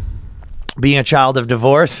 Yeah. Being a child of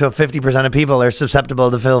divorce, so 50% of people are susceptible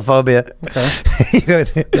to philophobia. Okay.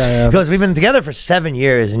 He goes, we've been together for 7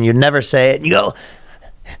 years, and you never say it. And you go,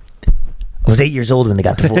 I was 8 years old when they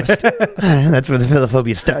got divorced. That's where the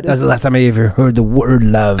philophobia started. That's the last time I ever heard the word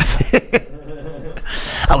love.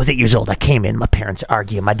 I was 8 years old. I came in. My parents are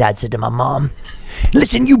arguing. My dad said to my mom,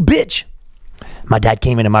 listen, you bitch. My dad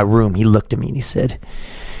came into my room. He looked at me and he said,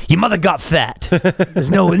 your mother got fat. There's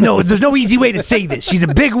no easy way to say this. She's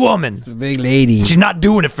a big woman. She's a big lady. She's not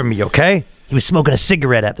doing it for me, okay? He was smoking a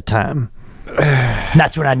cigarette at the time. And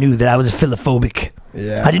that's when I knew that I was a philophobic.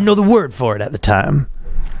 Yeah. I didn't know the word for it at the time.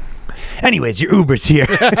 Anyways, your Uber's here.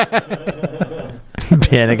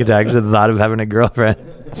 Panic attacks at the thought of having a girlfriend.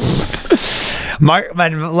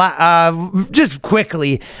 Just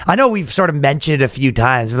quickly, I know we've sort of mentioned it a few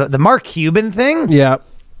times, but the Mark Cuban thing,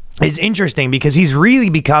 is interesting because he's really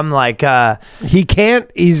become like he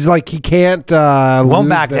can't won't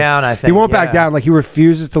back down. I think he won't back down. Like, he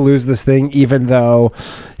refuses to lose this thing, even though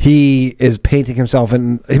he is painting himself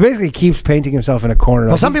in. He basically keeps painting himself in a corner.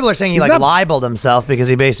 Well, some people are saying he like libeled himself because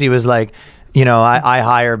he basically was like, you know, I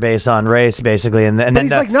hire based on race, basically, and then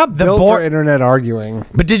he's like not built for internet arguing.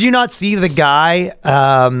 But did you not see the guy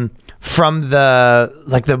from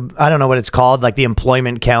the I don't know what it's called, like the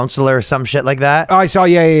employment counselor or some shit like that? Oh, I saw.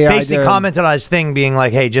 Yeah. Basically commented on his thing, being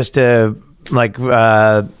like, hey, just to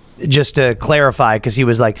clarify, because he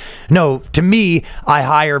was like, no, to me, I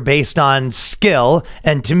hire based on skill,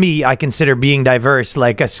 and to me, I consider being diverse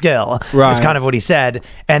like a skill. Right. That's kind of what he said.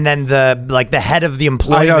 And then the head of the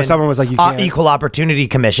employment, I know, someone was like, you can't. Equal Opportunity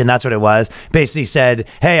Commission, that's what it was, basically said,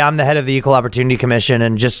 hey, I'm the head of the Equal Opportunity Commission,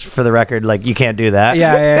 and just for the record, like, you can't do that.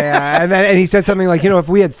 Yeah. And he said something like, you know, if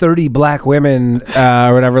we had 30 black women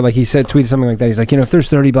or whatever, like he said, tweeted something like that. He's like, you know, if there's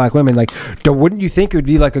 30 black women, like, wouldn't you think it would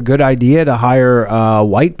be like a good idea to hire a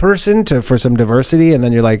white person for some diversity? And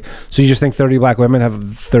then you're like, so you just think 30 black women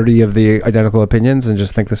have 30 of the identical opinions and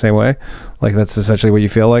just think the same way? Like, that's essentially what you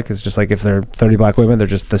feel like? It's just like, if they're 30 black women, they're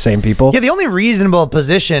just the same people? Yeah, the only reasonable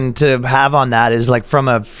position to have on that is like from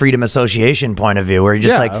a freedom association point of view, where you're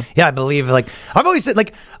just like, yeah, I believe, like, I've always said,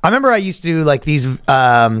 like, I remember I used to do like these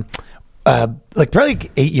like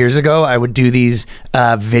probably 8 years ago, I would do these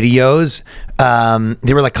videos.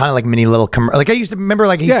 They were like kind of like mini little like I used to remember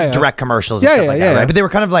like direct commercials and stuff like that, right? But they were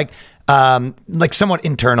kind of like somewhat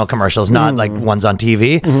internal commercials, not like ones on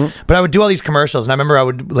TV. But I would do all these commercials, and I remember I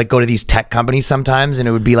would like go to these tech companies sometimes, and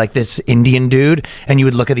it would be like this Indian dude, and you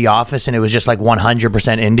would look at the office, and it was just like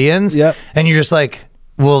 100% Indians. And you're just like,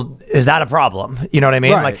 well, is that a problem? You know what I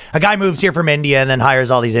mean? Right. Like, a guy moves here from India and then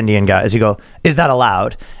hires all these Indian guys. You go, is that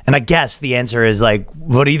allowed? And I guess the answer is like,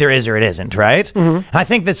 well, it either is or it isn't, right? And I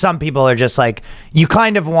think that some people are just like, you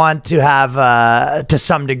kind of want to have, to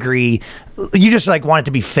some degree, you just like want it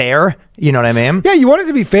to be fair. You know what I mean? Yeah, you want it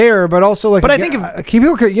to be fair, but also like, but I think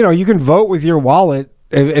people could, you know, you can vote with your wallet.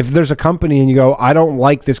 If there's a company and you go, I don't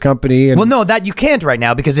like this company. And, well, no, that you can't right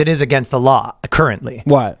now because it is against the law currently.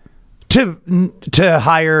 What? To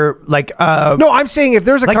hire like no, I'm saying if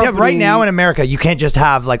there's a company right now in America, you can't just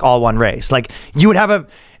have like all one race. Like, you would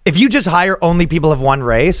have if you just hire only people of one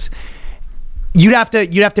race, you'd have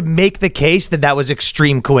to make the case that that was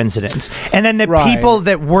extreme coincidence. And then the people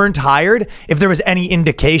that weren't hired, if there was any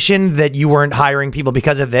indication that you weren't hiring people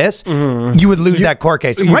because of this, you would lose that court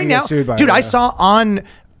case. Right now, dude, I saw on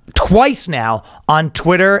twice now on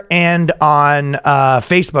Twitter and on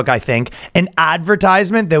Facebook, I think, an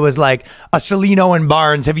advertisement that was like, a Celino and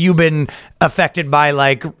Barnes, have you been affected by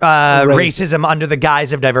like racism under the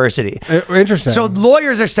guise of diversity? Interesting. So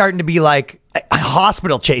lawyers are starting to be like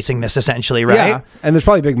hospital chasing this, essentially, right? Yeah, and there's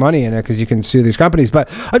probably big money in it because you can sue these companies. But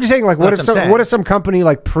I'm just saying, like, what if some company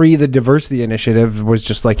like pre the diversity initiative was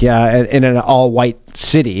just like, yeah, in an all white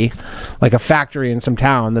city, like a factory in some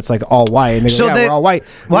town that's like all white, and they go, we're all white.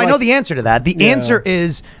 Well, I know the answer to that. The answer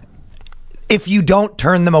is, if you don't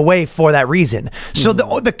turn them away for that reason. So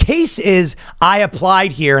the case is, I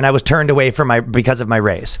applied here and I was turned away because of my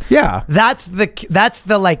race. Yeah, that's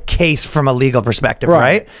the like case from a legal perspective,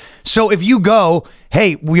 right? So if you go,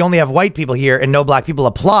 hey, we only have white people here and no black people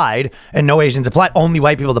applied and no Asians applied, only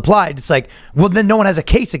white people applied, it's like, well, then no one has a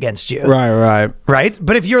case against you. Right?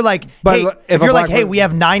 But if you're like, hey, if you're like, hey, we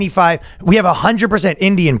have 100%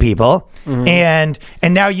 Indian people, and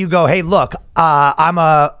now you go, hey, look, I'm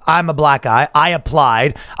a black guy. I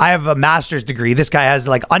applied. I have a master's degree. This guy has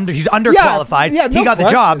like he's underqualified. Yeah, he got the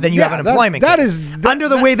job. Then you have an employment case. Under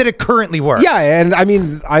the way that it currently works. Yeah, and I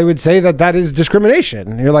mean, I would say that is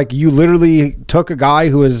discrimination. You're like, you literally took a guy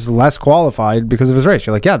who is less qualified because of his race.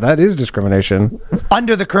 You're like, yeah, that is discrimination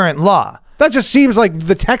under the current law. That just seems like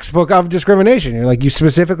the textbook of discrimination. You're like, you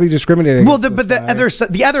specifically discriminated. Well,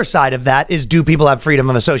 the other side of that is, do people have freedom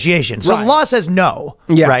of association? So the law says no,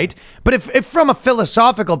 right? But if from a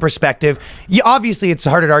philosophical perspective, obviously it's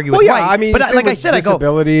harder to argue with white. I mean, but like I said, I go,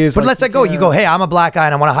 but let's go. You go, hey, I'm a black guy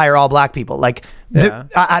and I want to hire all black people, like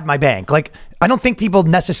at my bank. Like, I don't think people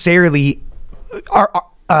necessarily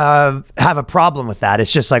have a problem with that.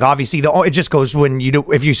 It's just like, obviously it just goes when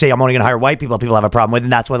if you say I'm only going to hire white people have a problem with it,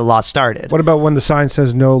 and that's why the law started. What about when the sign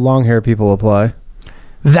says no long hair people apply?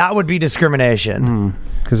 That would be discrimination.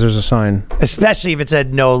 Because there's a sign. Especially if it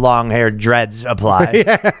said no long hair dreads apply.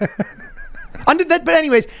 Under that, but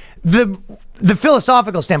anyways, the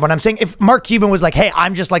philosophical standpoint, I'm saying if Mark Cuban was like, hey,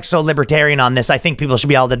 I'm just like so libertarian on this, I think people should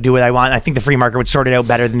be able to do what I want. I think the free market would sort it out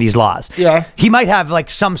better than these laws. Yeah. He might have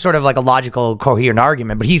like some sort of like a logical, coherent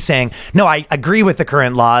argument, but he's saying, no, I agree with the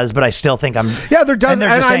current laws, but I still think I'm... Yeah, there does. And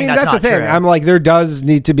I mean, that's the thing. True. I'm like, there does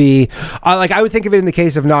need to be... like, I would think of it in the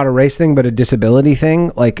case of not a race thing, but a disability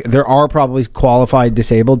thing. Like, there are probably qualified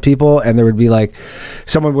disabled people, and there would be like,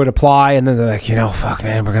 someone would apply, and then they're like, fuck,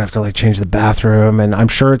 man, we're going to have to like change the bathroom. And I'm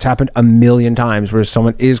sure it's happened a million times where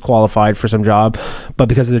someone is qualified for some job, but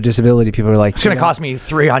because of their disability, people are like, it's going to cost me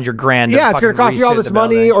 $300,000. Yeah, it's going to cost me all this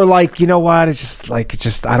money, or like, you know what? It's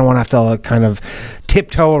just I don't want to have to like kind of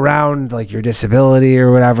tiptoe around like your disability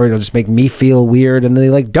or whatever. It'll just make me feel weird, and they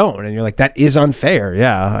like don't, and you're like, that is unfair.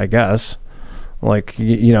 Yeah, I guess. Like,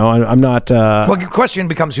 I'm not. Well, the question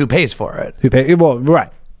becomes who pays for it. Who pay? Well,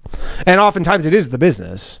 right, and oftentimes it is the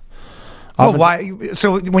business. Well, why?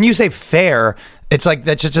 So when you say fair, it's like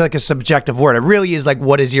that's just like a subjective word. It really is like,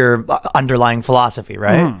 what is your underlying philosophy,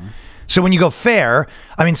 right? So when you go fair,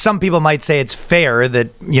 I mean, some people might say it's fair that,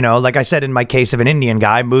 like I said in my case of an Indian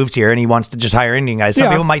guy moves here and he wants to just hire Indian guys. Some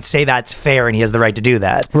people might say that's fair and he has the right to do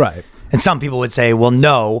that. Right. And some people would say, well,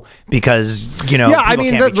 no, because, Yeah, I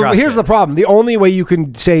mean, here's the problem. The only way you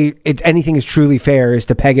can say anything is truly fair is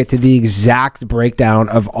to peg it to the exact breakdown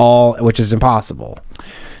of all, which is impossible.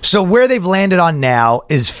 So where they've landed on now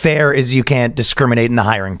is fair is you can't discriminate in the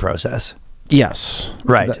hiring process. Yes.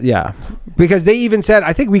 Right. Yeah. Because they even said,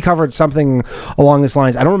 I think we covered something along this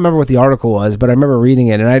lines. I don't remember what the article was, but I remember reading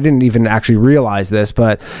it, and I didn't even actually realize this,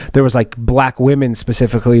 but there was like black women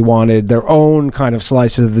specifically wanted their own kind of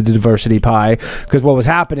slices of the diversity pie, because what was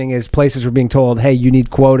happening is places were being told, hey, you need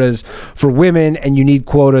quotas for women and you need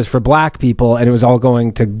quotas for black people, and it was all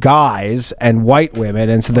going to guys and white women,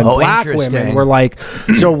 and so then black women were like,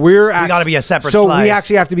 so we got to be a separate slice. So we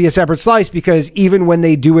actually have to be a separate slice, because even when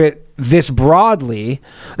they do it this broadly,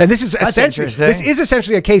 and this is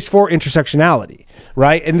essentially a case for intersectionality,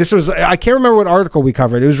 right? And this was, I can't remember what article we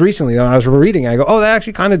covered. It was recently when I was reading it. I go, oh, that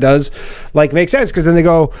actually kind of does like make sense, because then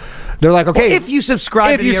they're like, okay, well, if you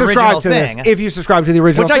subscribe to the original thing, if you subscribe to the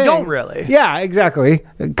original which thing, I don't really. Yeah, exactly.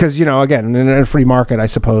 Because again, in a free market, I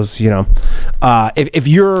suppose if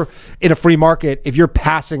you're in a free market, if you're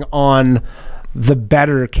passing on the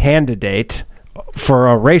better candidate for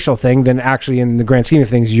a racial thing, then actually in the grand scheme of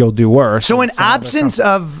things you'll do worse. So in absence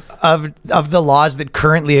of the laws that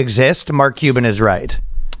currently exist, Mark Cuban is right.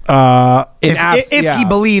 If he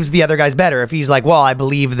believes the other guy's better, if he's like, well, I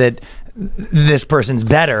believe that this person's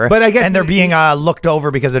better, but I guess, and they're being looked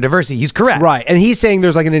over because of diversity, he's correct, right? And he's saying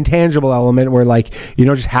there's like an intangible element where, like,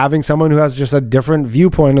 just having someone who has just a different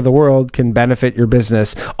viewpoint of the world can benefit your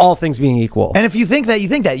business, all things being equal. And if you think that,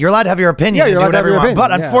 you're allowed to have your opinion. Yeah, you're allowed to have your opinion.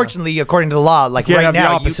 But unfortunately, according to the law, like you can't right have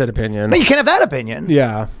now, the opposite opinion. No, you can't have that opinion.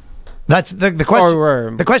 Yeah, that's the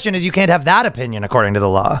question. The question is, you can't have that opinion according to the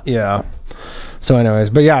law. Yeah. So anyways,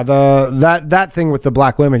 but yeah, that thing with the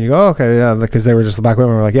black women, you go, okay, yeah, because they were just the black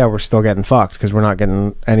women, we're like, yeah, we're still getting fucked because we're not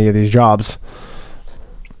getting any of these jobs.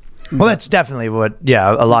 Well, that's definitely what,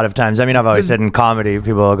 a lot of times. I mean, I've always said in comedy,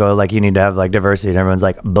 people will go like, you need to have like diversity, and everyone's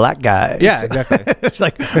like, black guys. Yeah, exactly. It's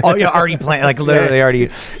like, oh, you're already playing, like literally already.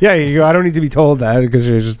 Yeah, you go, I don't need to be told that because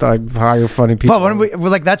you're just like hire funny people. Well,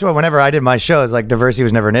 like that's why whenever I did my shows, like diversity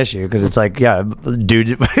was never an issue because it's like, dude,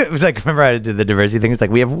 it was like, remember I did the diversity thing? It's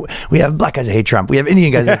like we have black guys that hate Trump, we have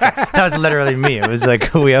Indian guys. That was literally me. It was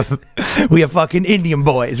like we have fucking Indian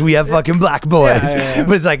boys, we have fucking black boys,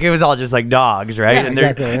 but it's like it was all just like dogs, right? Yeah, and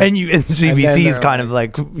exactly. and CBC's kind of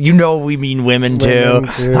like, we mean women too.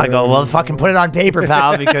 I go, well, fucking put it on paper,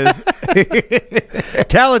 pal, because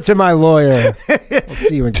tell it to my lawyer. We'll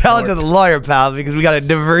see you in tell it court. to the lawyer, pal, because we got a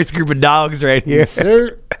diverse group of dogs right here.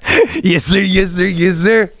 Sir. Yes, sir. Yes, sir. Yes,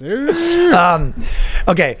 sir.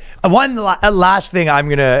 Okay. One last thing I'm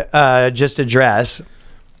gonna just address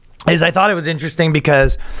is I thought it was interesting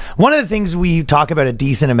because one of the things we talk about a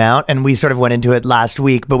decent amount, and we sort of went into it last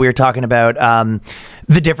week, but we were talking about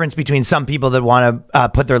the difference between some people that want to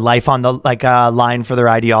put their life on the line for their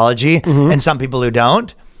ideology, and some people who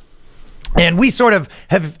don't. And we sort of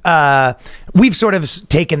have, we've sort of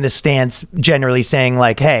taken this stance generally saying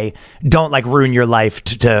like, hey, don't like ruin your life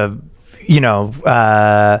to do you know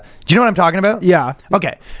what I'm talking about? Yeah.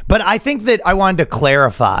 Okay. But I think that I wanted to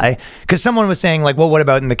clarify because someone was saying like, well, what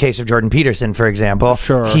about in the case of Jordan Peterson, for example?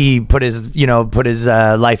 Sure. He put his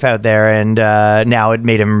life out there and now it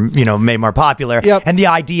made him, made more popular. Yep. And the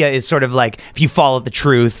idea is sort of like, if you follow the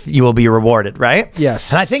truth, you will be rewarded, right?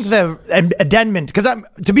 Yes. And I think the addendum, because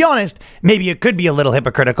to be honest, maybe it could be a little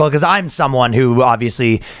hypocritical because I'm someone who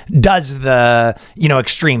obviously does the,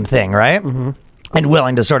 extreme thing, right? Mm-hmm. And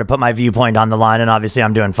willing to sort of put my viewpoint on the line, and obviously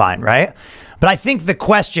I'm doing fine, right? But I think the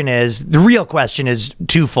real question is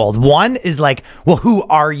twofold. One is like, well, who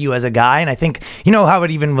are you as a guy? And I think, how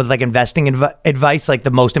it even with like investing advice, like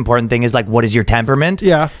the most important thing is like, what is your temperament?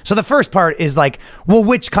 Yeah. So the first part is like, well,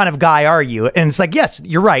 which kind of guy are you? And it's like, yes,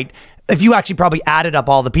 you're right. If you actually probably added up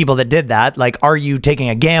all the people that did that, like, are you taking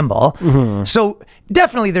a gamble? Mm-hmm. So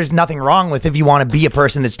definitely there's nothing wrong with if you want to be a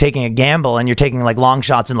person that's taking a gamble and you're taking like long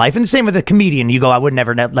shots in life. And the same with a comedian. You go, I would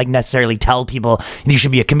never like necessarily tell people you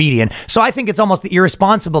should be a comedian. So I think it's almost the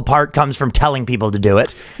irresponsible part comes from telling people to do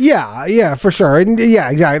it. Yeah, for sure. And yeah,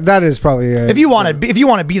 exactly. That is probably if you want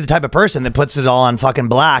to be the type of person that puts it all on fucking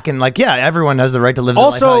black and like, yeah, everyone has the right to live their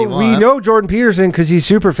life how you also, want. we know Jordan Peterson because he's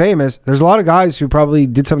super famous. There's a lot of guys who probably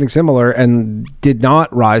did something similar and did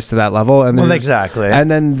not rise to that level. And exactly. And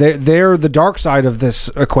then they're the dark side of this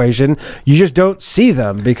equation. You just don't see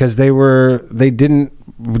them because they didn't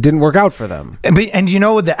work out for them. And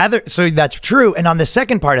so that's true. And on the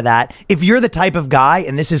second part of that, if you're the type of guy,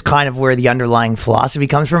 and this is kind of where the underlying philosophy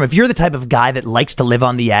comes from, if you're the type of guy that likes to live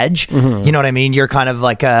on the edge, mm-hmm. you know what I mean? You're kind of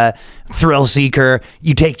like a thrill seeker,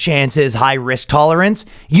 you take chances, high risk tolerance,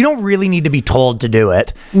 you don't really need to be told to do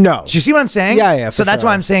it. No. Do you see what I'm saying? Yeah. So that's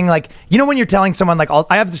why I'm saying, like, when you're telling someone, like,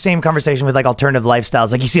 I have the same conversation with like alternative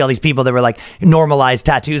lifestyles. Like, you see all these people that were like normalized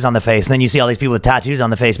tattoos on the face, and then you see all these people with tattoos on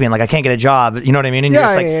the face being like, I can't get a job. You know what I mean? And you're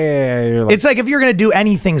just like, you're like, it's like if you're going to do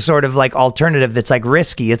anything sort of like alternative that's like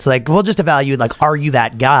risky, it's like, we'll just evaluate, like, are you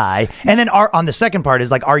that guy? And then on the second part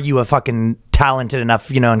is like, are you a fucking talented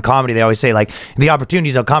enough, in comedy, they always say like, the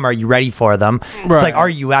opportunities will come, are you ready for them? Right. It's like, are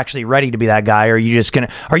you actually ready to be that guy? Or are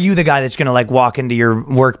you the guy that's going to like walk into your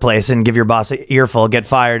workplace and give your boss an earful, get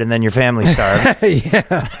fired, and then your family starves?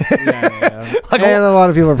 yeah. Like, and a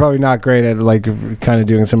lot of people are probably not great at like kind of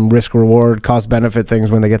doing some risk reward, cost benefit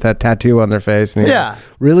things when they get that tattoo on their face. And yeah. Like,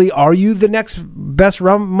 really? Are you the next best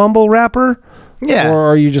mumble rapper? Yeah. Or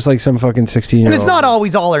are you just like some fucking 16-year-old? And it's not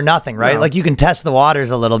always all or nothing, right? No. Like, you can test the waters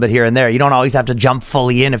a little bit here and there. You don't always have to jump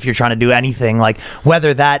fully in if you're trying to do anything. Like,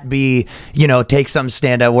 whether that be, take some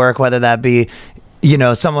stand-up work, whether that be,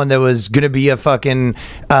 someone that was going to be a fucking,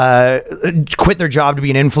 quit their job to be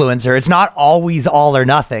an influencer. It's not always all or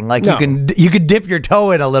nothing. Like, no. you could dip your toe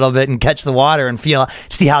in a little bit and catch the water and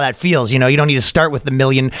see how that feels. You don't need to start with the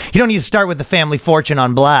million. You don't need to start with the family fortune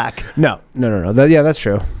on black. No. That's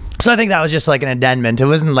true. So I think that was just like an addendum. It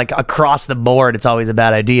wasn't like across the board, it's always a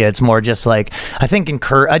bad idea. It's more just like, I think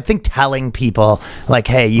telling people like,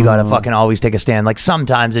 hey, you got to fucking always take a stand. Like,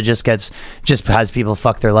 sometimes it just has people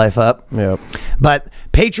fuck their life up. Yep. But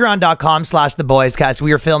patreon.com/the Boyscast.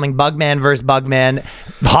 We are filming Bugman versus Bugman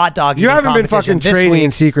hot dog. You haven't been fucking training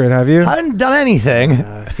in secret, have you? I haven't done anything.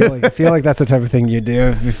 I feel like that's the type of thing you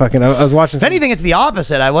do. I was watching. If anything, it's the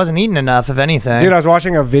opposite. I wasn't eating enough. If anything, dude, I was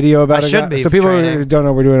watching a video about I should be so people training. who don't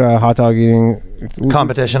know, we're doing a hot dog eating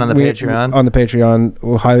competition on the Patreon. On the Patreon,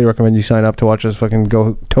 we'll highly recommend you sign up to watch us fucking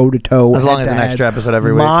go toe to toe. As long as an extra episode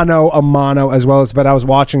every week. Mono, as well as. But I was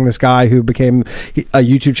watching this guy who became a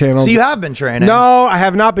YouTube channel. So you have been training? No, I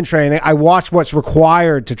have not been training. I watched what's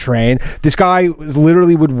required to train. This guy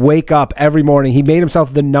literally would wake up every morning. He made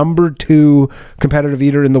himself the #2 competitive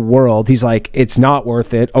eater in the world. He's like, it's not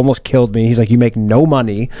worth it. Almost killed me. He's like, you make no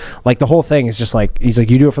money. Like the whole thing is just like, he's like,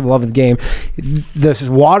 you do it for the love of the game. This is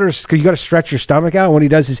water. You got to stretch your stomach out. And what he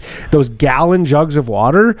does is those gallon jugs of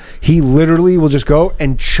water. He literally will just go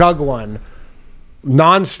and chug one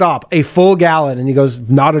nonstop, a full gallon, and he goes,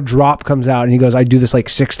 not a drop comes out. And he goes, I do this like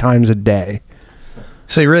 6 times a day.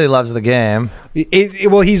 So he really loves the game.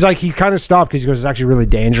 Well, he's like, he kind of stopped because he goes, it's actually really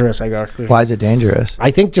dangerous. I go, why is it dangerous?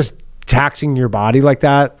 I think just taxing your body like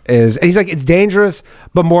that is, and he's like, it's dangerous,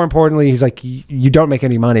 but more importantly, he's like, you don't make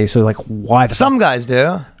any money, so like, why some guys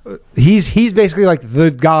do. He's basically like the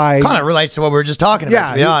guy, kind of relates to what we were just talking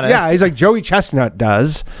about, to be honest. Yeah, he's like Joey Chestnut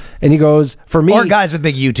does, and he goes, for me, or guys with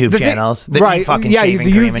big YouTube channels that right, eat fucking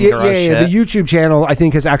shaving cream and gross shit. The YouTube channel I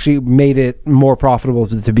think has actually made it more profitable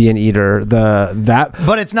to be an eater.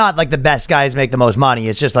 But it's not like the best guys make the most money.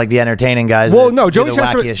 It's just like the entertaining guys. Well, no, Joey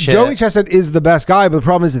Chestnut is the best guy, but the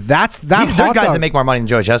problem is there's guys that make more money than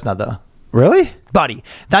Joey Chestnut though. Really? Buddy,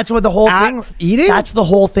 that's what the whole thing eating. That's the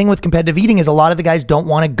whole thing with competitive eating is a lot of the guys don't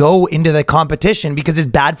want to go into the competition because it's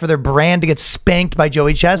bad for their brand to get spanked by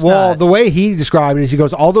Joey Chestnut. Well, the way he described it is he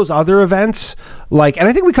goes, all those other events, like, and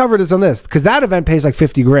I think we covered this on this because that event pays like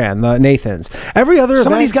 50 grand, the Nathan's. Every other Some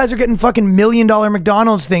event, of these guys are getting fucking $1 million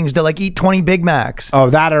McDonald's things to like eat 20 Big Macs. Oh,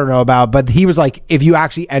 that I don't know about, but he was like, if you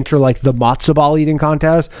actually enter like the matzo ball eating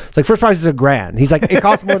contest, it's like first prize is $1,000. He's like, it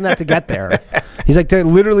costs more than that to get there. He's like,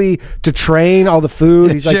 to train all the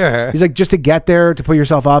food. He's like, he's like, just to get there, to put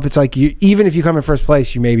yourself up. It's like, even if you come in first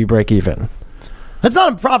place, you maybe break even. That's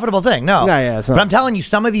not a profitable thing, no. Yeah, it's not. But I'm telling you,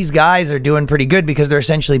 some of these guys are doing pretty good because they're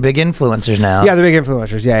essentially big influencers now. Yeah, they're big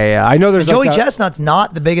influencers. Yeah. I know there's Joey Chestnut's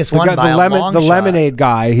not the biggest one by a long shot. Lemonade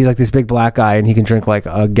guy. He's like this big black guy, and he can drink like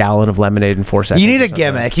a gallon of lemonade in 4 seconds. You need a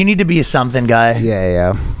gimmick. You need to be a something guy.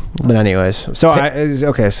 Yeah. But anyways, so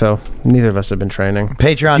okay. So neither of us have been training.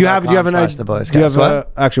 Patreon. Do you have an idea? The Boyscast?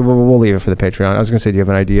 Actually, we'll leave it for the Patreon. I was gonna say, do you have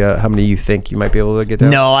an idea how many you think you might be able to get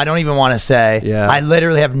down? No, I don't even want to say. Yeah. I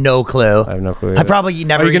literally have no clue. I have no clue. I probably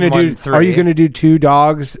never. Are you gonna do 3? Are you gonna do 2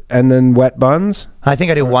 dogs and then wet buns? I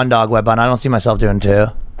think I do 1 dog wet bun. I don't see myself doing 2.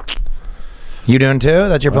 You doing 2?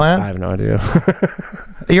 That's your plan? I have no idea.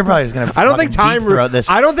 You're probably just gonna. I don't think time. This.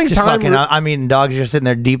 I don't think just time. Fucking, I'm eating dogs. You're sitting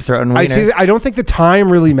there deep throating wieners. I don't think the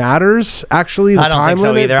time really matters. Actually, the I don't time think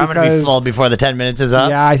so limit, either. I'm gonna be full before the 10 minutes is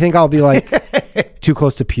up. Yeah, I think I'll be like too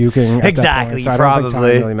close to puking. Exactly. So I probably. don't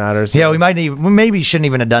think time really matters. Yeah, we might even. Maybe shouldn't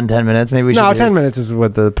even have done 10 minutes. Maybe we should. No, 10 minutes is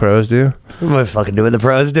what the pros do. What fucking do what the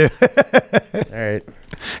pros do. All right.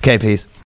 Okay, peace.